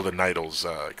and Sheldon Neidl's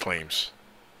claims?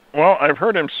 Well, I've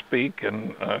heard him speak,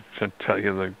 and to tell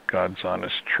you the God's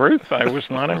honest truth, I was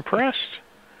not impressed.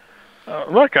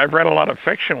 Look, I've read a lot of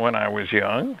fiction when I was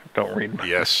young. Don't read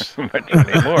much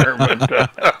anymore, but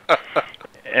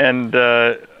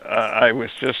I was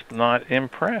just not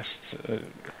impressed.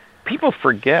 People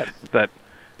forget that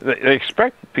they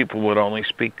expect people would only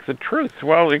speak the truth.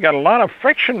 Well, you got a lot of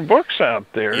fiction books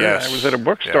out there. Yes. I was at a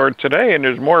bookstore today, and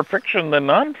there's more fiction than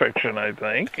nonfiction, I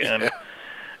think, and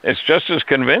it's just as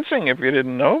convincing if you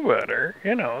didn't know better,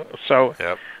 So.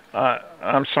 Yep.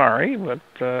 I'm sorry, but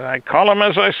I call him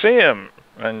as I see him,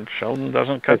 and Sheldon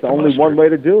doesn't cut the mustard. There's only one way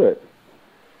to do it.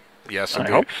 Yes, I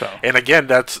hope so. And again,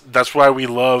 that's why we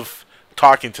love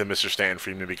talking to Mr. Stanton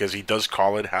Friedman, because he does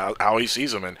call it how he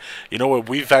sees him. And you know what?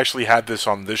 We've actually had this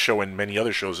on this show and many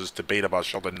other shows, this debate about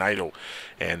Sheldon Neidl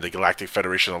and the Galactic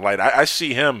Federation of Light. I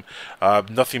see him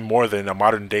nothing more than a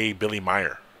modern-day Billy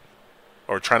Meyer,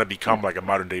 or trying to become like a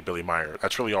modern-day Billy Meyer.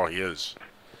 That's really all he is.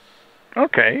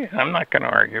 Okay, I'm not going to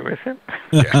argue with him.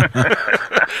 Yeah.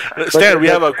 Stan, we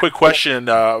have a quick question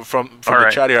from the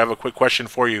chat here. I have a quick question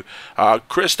for you,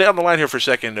 Chris. Stay on the line here for a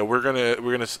second. We're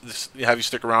gonna have you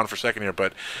stick around for a second here,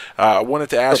 but I wanted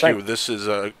to ask you. This is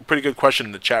a pretty good question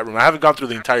in the chat room. I haven't gone through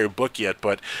the entire book yet,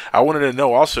 but I wanted to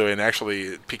know also, and actually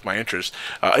it piqued my interest.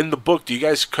 In the book, do you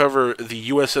guys cover the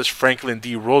USS Franklin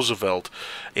D. Roosevelt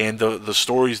and the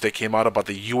stories that came out about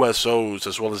the USOs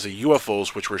as well as the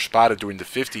UFOs, which were spotted during the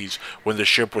 50s when the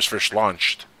ship was first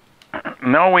launched?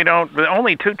 No, we don't.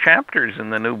 Only 2 chapters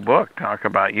in the new book talk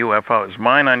about UFOs.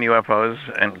 Mine on UFOs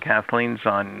and Kathleen's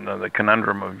on the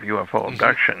conundrum of UFO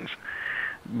abductions.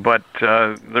 But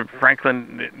the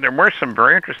Franklin, there were some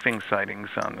very interesting sightings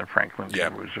on the Franklin D.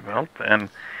 Roosevelt. And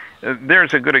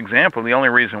there's a good example. The only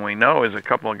reason we know is a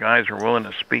couple of guys were willing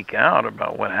to speak out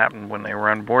about what happened when they were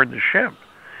on board the ship.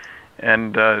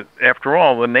 And after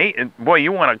all, boy,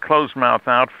 you want a closed-mouth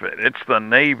outfit. It's the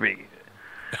Navy.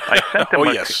 I sent them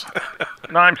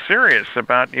no, I'm serious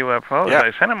about UFOs. Yeah.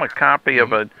 I sent him a copy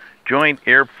of a Joint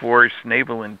Air Force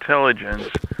Naval Intelligence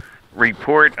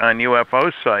report on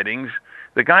UFO sightings.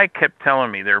 The guy kept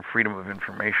telling me they're a Freedom of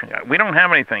Information guy. We don't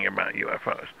have anything about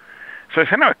UFOs. So I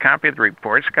sent him a copy of the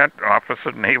report. It's got Office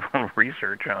of Naval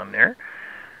Research on there.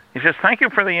 He says, thank you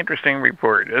for the interesting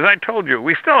report. As I told you,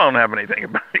 we still don't have anything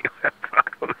about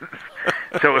UFOs.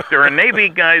 So if there are Navy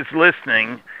guys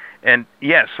listening, and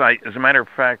yes, as a matter of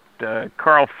fact,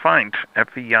 Carl Feindt,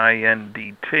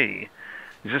 F-E-I-N-D-T,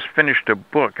 just finished a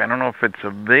book, I don't know if it's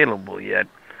available yet,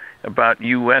 about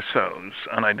USOs,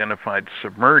 unidentified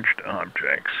submerged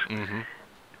objects.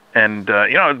 And,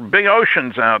 big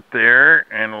oceans out there,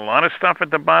 and a lot of stuff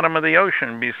at the bottom of the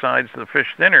ocean besides the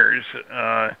fish dinners.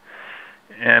 I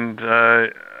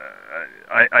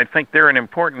think they're an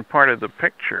important part of the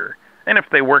picture. And if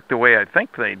they work the way I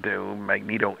think they do,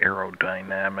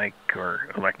 magneto-aerodynamic or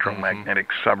electromagnetic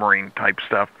submarine type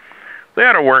stuff, they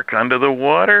ought to work under the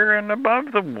water and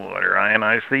above the water,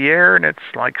 ionize the air, and it's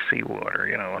like seawater,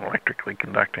 an electrically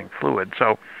conducting fluid.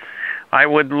 So I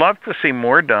would love to see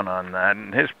more done on that.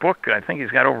 In his book, I think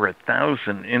he's got over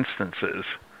 1,000 instances.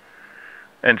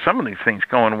 And some of these things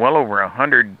going well over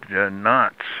 100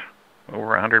 knots, over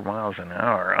 100 miles an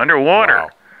hour, underwater. Wow.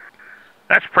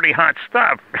 That's pretty hot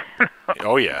stuff.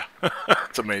 Oh, yeah.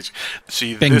 It's amazing.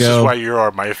 See, Bingo. This is why you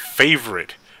are my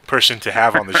favorite person to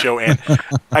have on the show. And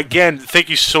again, thank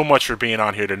you so much for being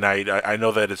on here tonight. I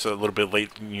know that it's a little bit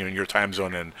late, in your time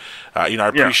zone, and I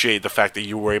appreciate the fact that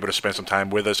you were able to spend some time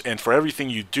with us, and for everything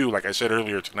you do. Like I said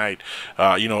earlier tonight,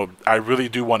 I really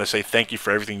do want to say thank you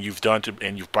for everything you've done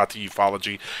and you've brought to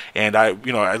ufology. And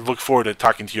I look forward to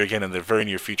talking to you again in the very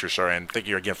near future, sir. And thank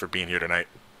you again for being here tonight.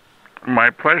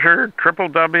 My pleasure.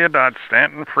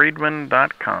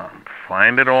 www.stantonfriedman.com.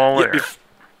 Find it all there.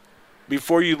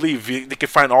 Before you leave, they can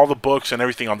find all the books and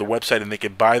everything on the website, and they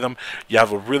can buy them. You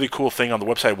have a really cool thing on the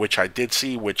website, which I did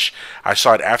see, which I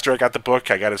saw it after I got the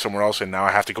book. I got it somewhere else, and now I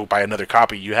have to go buy another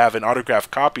copy. You have an autographed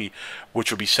copy,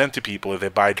 which will be sent to people if they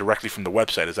buy directly from the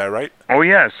website. Is that right? Oh,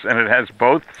 yes, and it has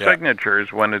both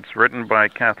signatures when it's written by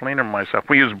Kathleen and myself.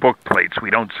 We use book plates.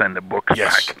 We don't send the books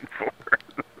back and forth.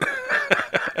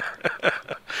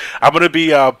 I'm going to be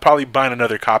probably buying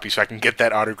another copy so I can get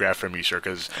that autograph from you, sir,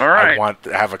 because I want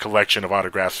to have a collection of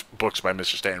autographed books by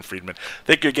Mr. Stanton Friedman.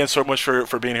 Thank you again so much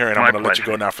for being here, and I'm going to let you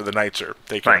go now for the night, sir.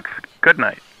 Take care. Thanks. Good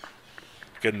night.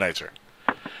 Good night, sir.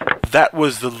 That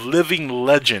was the living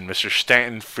legend, Mr.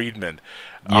 Stanton Friedman,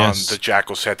 on the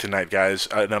Jackal set tonight, guys.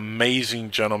 An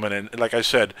amazing gentleman, and like I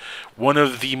said, one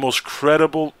of the most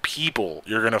credible people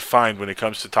you're going to find when it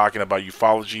comes to talking about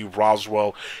ufology,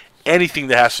 Roswell, anything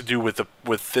that has to do with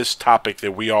this topic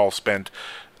that we all spent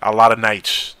a lot of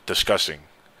nights discussing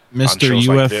Mr. on shows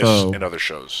UFO. like this and other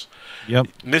shows. Yep.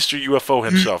 Mr. UFO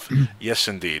himself. Yes,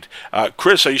 indeed.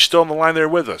 Chris, are you still on the line there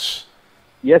with us?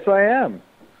 Yes, I am.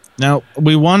 Now,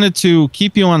 we wanted to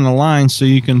keep you on the line so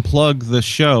you can plug the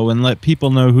show and let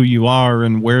people know who you are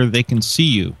and where they can see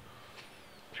you.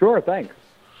 Sure, thanks.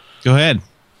 Go ahead.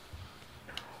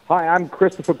 Hi, I'm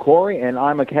Christopher Corey, and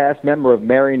I'm a cast member of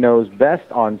Mary Knows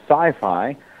Best on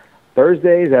Sci-Fi,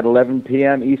 Thursdays at 11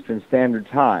 p.m. Eastern Standard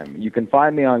Time. You can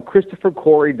find me on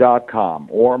ChristopherCorey.com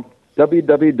or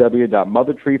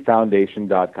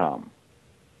www.MotherTreeFoundation.com.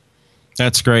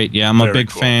 That's great. Yeah, I'm a big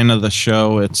fan of the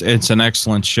show. It's an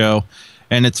excellent show,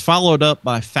 and it's followed up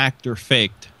by Fact or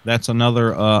Faked. That's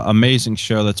another amazing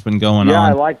show that's been going on. Yeah,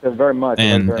 I like that very much.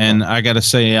 And I got to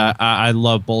say, I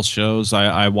love both shows.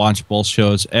 I watch both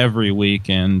shows every week,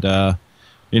 and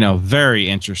very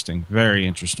interesting. Very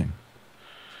interesting.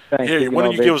 Thanks. Hey, why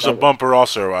don't you give us a bumper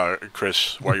also,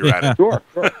 Chris, while you're at it? Sure.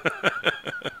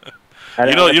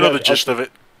 You know the gist of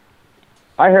it.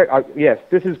 I heard. Yes,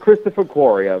 this is Christopher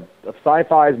Corey of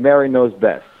Sci-Fi's Mary Knows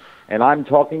Best, and I'm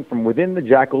talking from within the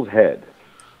Jackal's head.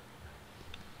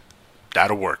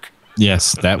 That'll work.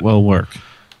 Yes, that will work.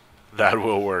 That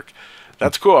will work.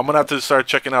 That's cool. I'm gonna have to start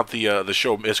checking out the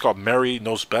show. It's called Mary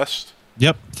Knows Best.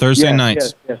 Yep, Thursday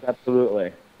nights. Yes,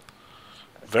 absolutely.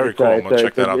 Very cool. I'm gonna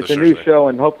check that out. It's a new show,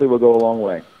 and hopefully we'll go a long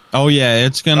way. Oh yeah,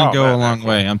 it's gonna go a long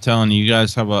way. I'm telling you, you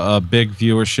guys have a big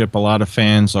viewership, a lot of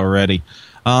fans already.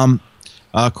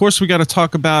 Of course, we got to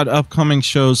talk about upcoming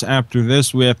shows after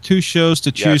this. We have 2 shows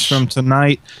to choose from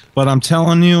tonight, but I'm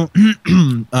telling you,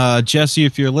 Jesse,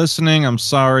 if you're listening, I'm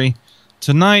sorry.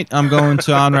 Tonight, I'm going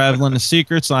to Unraveling the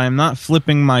Secrets. I am not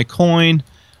flipping my coin.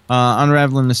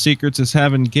 Unraveling the Secrets is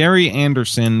having Gary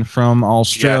Anderson from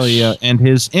Australia and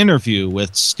his interview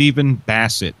with Stephen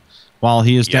Bassett while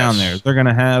he is down there. They're going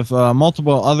to have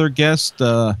multiple other guests.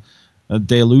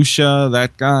 DeLucia,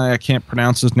 that guy, I can't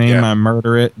pronounce his name. I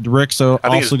murder it. Rick's I think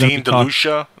also it's Dean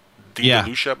DeLucia. Yeah.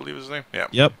 DeLucia, I believe his name. Yeah.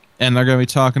 Yep. And they're going to be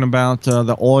talking about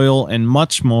the oil and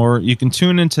much more. You can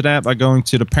tune into that by going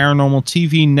to the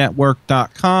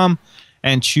ParanormalTVNetwork.com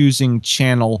and choosing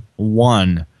Channel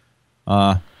 1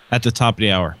 at the top of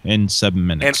the hour in 7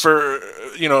 minutes.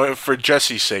 And for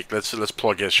Jesse's sake, let's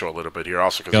plug his show a little bit here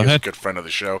also, because he's a good friend of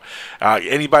the show.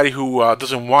 Anybody who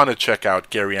doesn't want to check out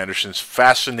Gary Anderson's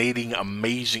fascinating,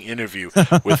 amazing interview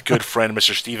with good friend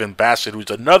Mr. Stephen Bassett,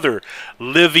 who's another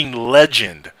living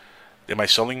legend Am I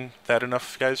selling that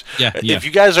enough, guys? Yeah. If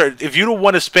you don't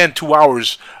want to spend 2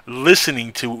 hours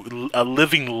listening to a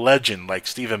living legend like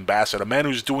Stephen Bassett, a man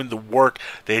who's doing the work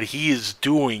that he is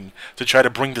doing to try to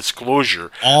bring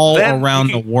disclosure all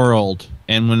around the world,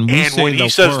 and when we say he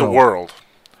says the world,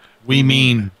 we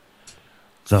mean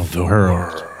the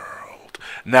world.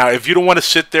 Now, if you don't want to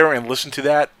sit there and listen to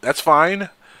that, that's fine.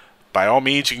 By all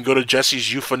means, you can go to Jesse's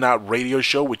Ufonaut Radio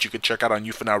Show, which you can check out on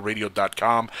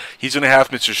ufonautradio.com. He's going to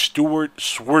have Mr. Stuart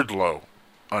Swerdlow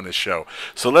on his show.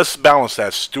 So let's balance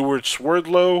that. Stuart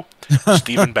Swerdlow,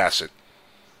 Stephen Bassett.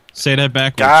 Say that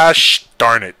backwards. Gosh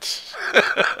darn it.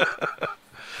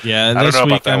 Yeah, I this don't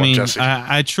know week, about that one, Jesse.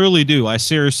 I truly do. I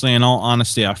seriously, in all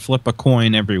honesty, I flip a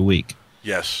coin every week.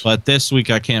 Yes. But this week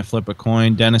I can't flip a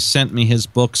coin. Dennis sent me his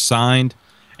book signed.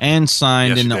 And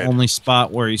signed in the only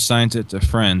spot where he signs it to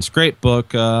friends. Great book,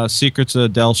 Secrets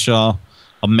of Delshaw.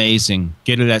 Amazing.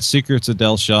 Get it at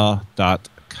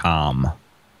secretsofdelshaw.com.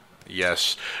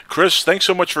 Yes. Chris, thanks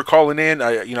so much for calling in.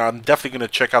 I'm definitely going to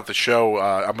check out the show.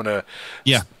 I'm going to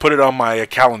put it on my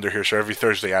calendar here so every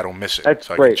Thursday I don't miss it. That's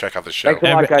so great. I can check out the show. Thanks a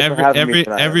lot, guys, for having me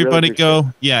tonight. Everybody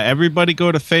really everybody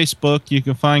go to Facebook. You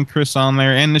can find Chris on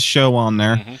there and the show on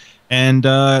there. Mm-hmm. And,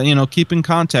 keep in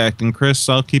contact. And, Chris,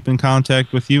 I'll keep in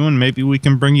contact with you, and maybe we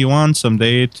can bring you on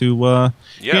someday to,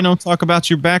 talk about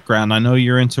your background. I know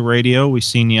you're into radio. We've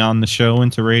seen you on the show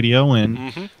into radio,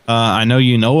 and I know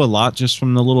you know a lot just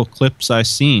from the little clips I've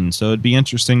seen. So it'd be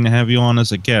interesting to have you on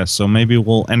as a guest. So maybe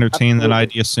we'll entertain that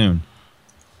idea soon.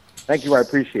 Thank you. I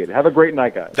appreciate it. Have a great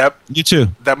night, guys. You too.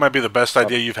 That might be the best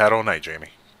idea you've had all night, Jamie.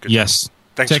 Good yes. job.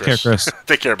 Thanks, Take care, Chris.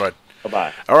 Take care, bud.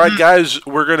 Bye-bye. All right, guys,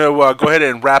 we're going to go ahead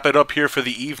and wrap it up here for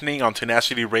the evening on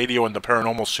Tenacity Radio and the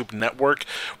Paranormal Soup Network.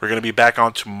 We're going to be back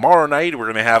on tomorrow night. We're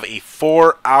going to have a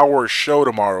 4-hour show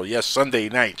tomorrow. Yes, Sunday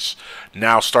nights.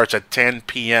 Now starts at 10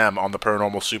 p.m. on the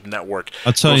Paranormal Soup Network.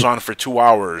 Goes on for 2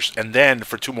 hours, and then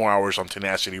for 2 more hours on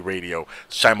Tenacity Radio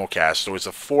simulcast. So it's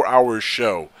a 4-hour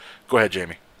show. Go ahead,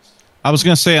 Jamie. I was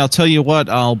going to say, I'll tell you what,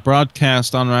 I'll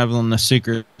broadcast Unraveling the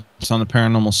Secrets on the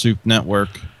Paranormal Soup Network.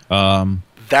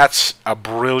 That's a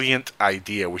brilliant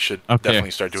idea. We should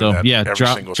definitely start doing that every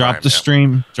single time.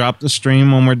 Drop the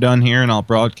stream when we're done here, and I'll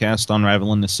broadcast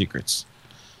Unraveling the Secrets.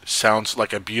 Sounds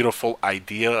like a beautiful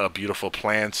idea, a beautiful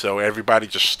plan. So everybody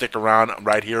just stick around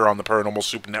right here on the Paranormal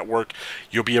Soup Network.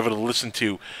 You'll be able to listen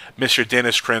to Mr.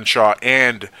 Dennis Crenshaw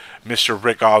and Mr.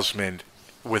 Rick Osmond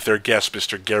with their guest,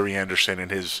 Mr. Gary Anderson,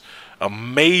 and his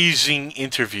amazing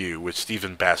interview with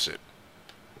Stephen Bassett.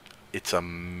 It's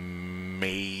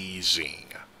amazing.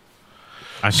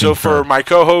 So for my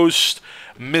co-host,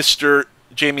 Mr.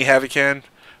 Jamie Havikan,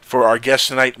 for our guest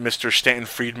tonight, Mr. Stanton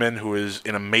Friedman, who is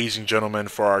an amazing gentleman,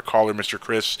 for our caller, Mr.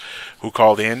 Chris, who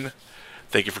called in.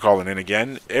 Thank you for calling in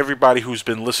again. Everybody who's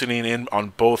been listening in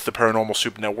on both the Paranormal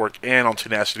Soup Network and on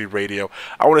Tenacity Radio,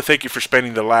 I want to thank you for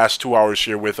spending the last 2 hours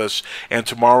here with us. And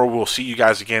tomorrow we'll see you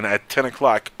guys again at 10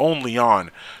 o'clock only on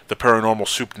the Paranormal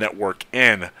Soup Network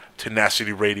and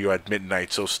Tenacity Radio at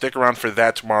midnight. So stick around for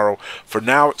that tomorrow. For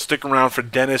now, stick around for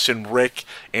Dennis and Rick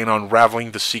and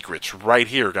Unraveling the Secrets right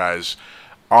here, guys,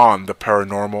 on the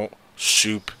Paranormal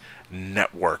Soup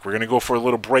Network. We're going to go for a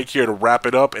little break here to wrap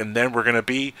it up, and then we're going to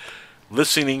be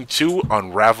listening to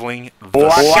Unraveling the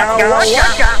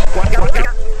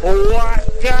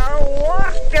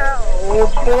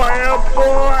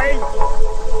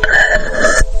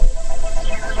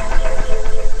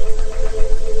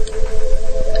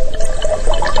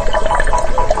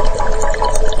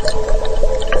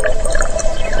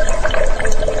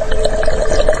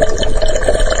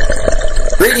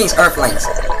Greetings, Earthlings.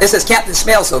 This is Captain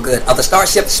Smell So Good of the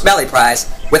Starship Smelly Prize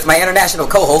with my international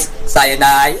co-host,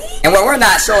 Sayonai. And when we're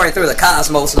not soaring through the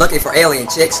cosmos looking for alien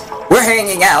chicks, we're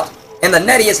hanging out in the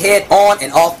nuttiest head on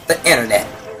and off the internet.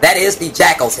 That is the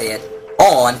Jackal's Head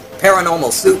on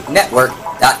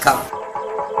ParanormalSoupNetwork.com.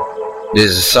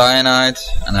 This is Cyanide,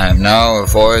 and I am now a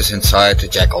voice inside the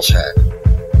Jackal's Head.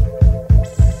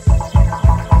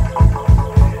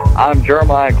 I'm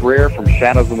Jeremiah Greer from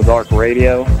Shadows in the Dark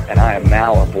Radio, and I am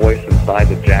now a voice inside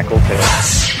the Jackal's Head.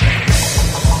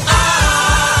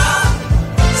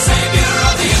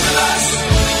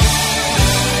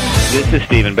 This is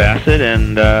Stephen Bassett,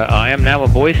 and I am now a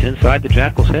voice inside the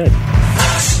Jackal's Head.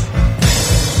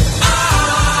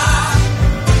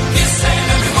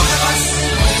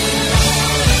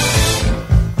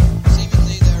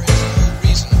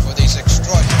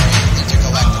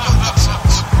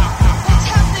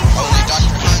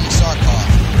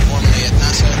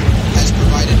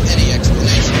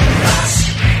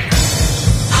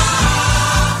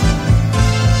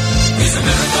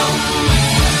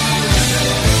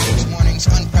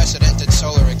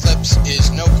 Is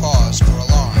no cause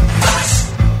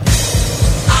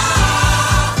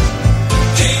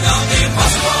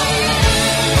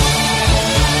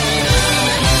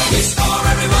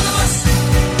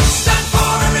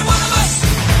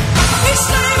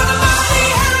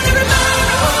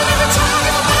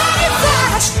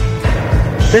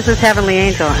This is Heavenly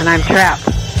Angel, and I'm trapped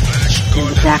in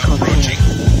the Jackal's head.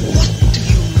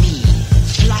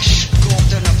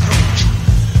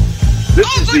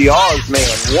 This is the Oz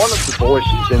Man, one of the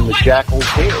voices in the Jackal's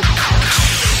head.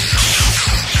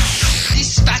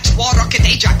 Dispatch War Rocket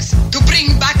Ajax to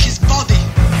bring back his body.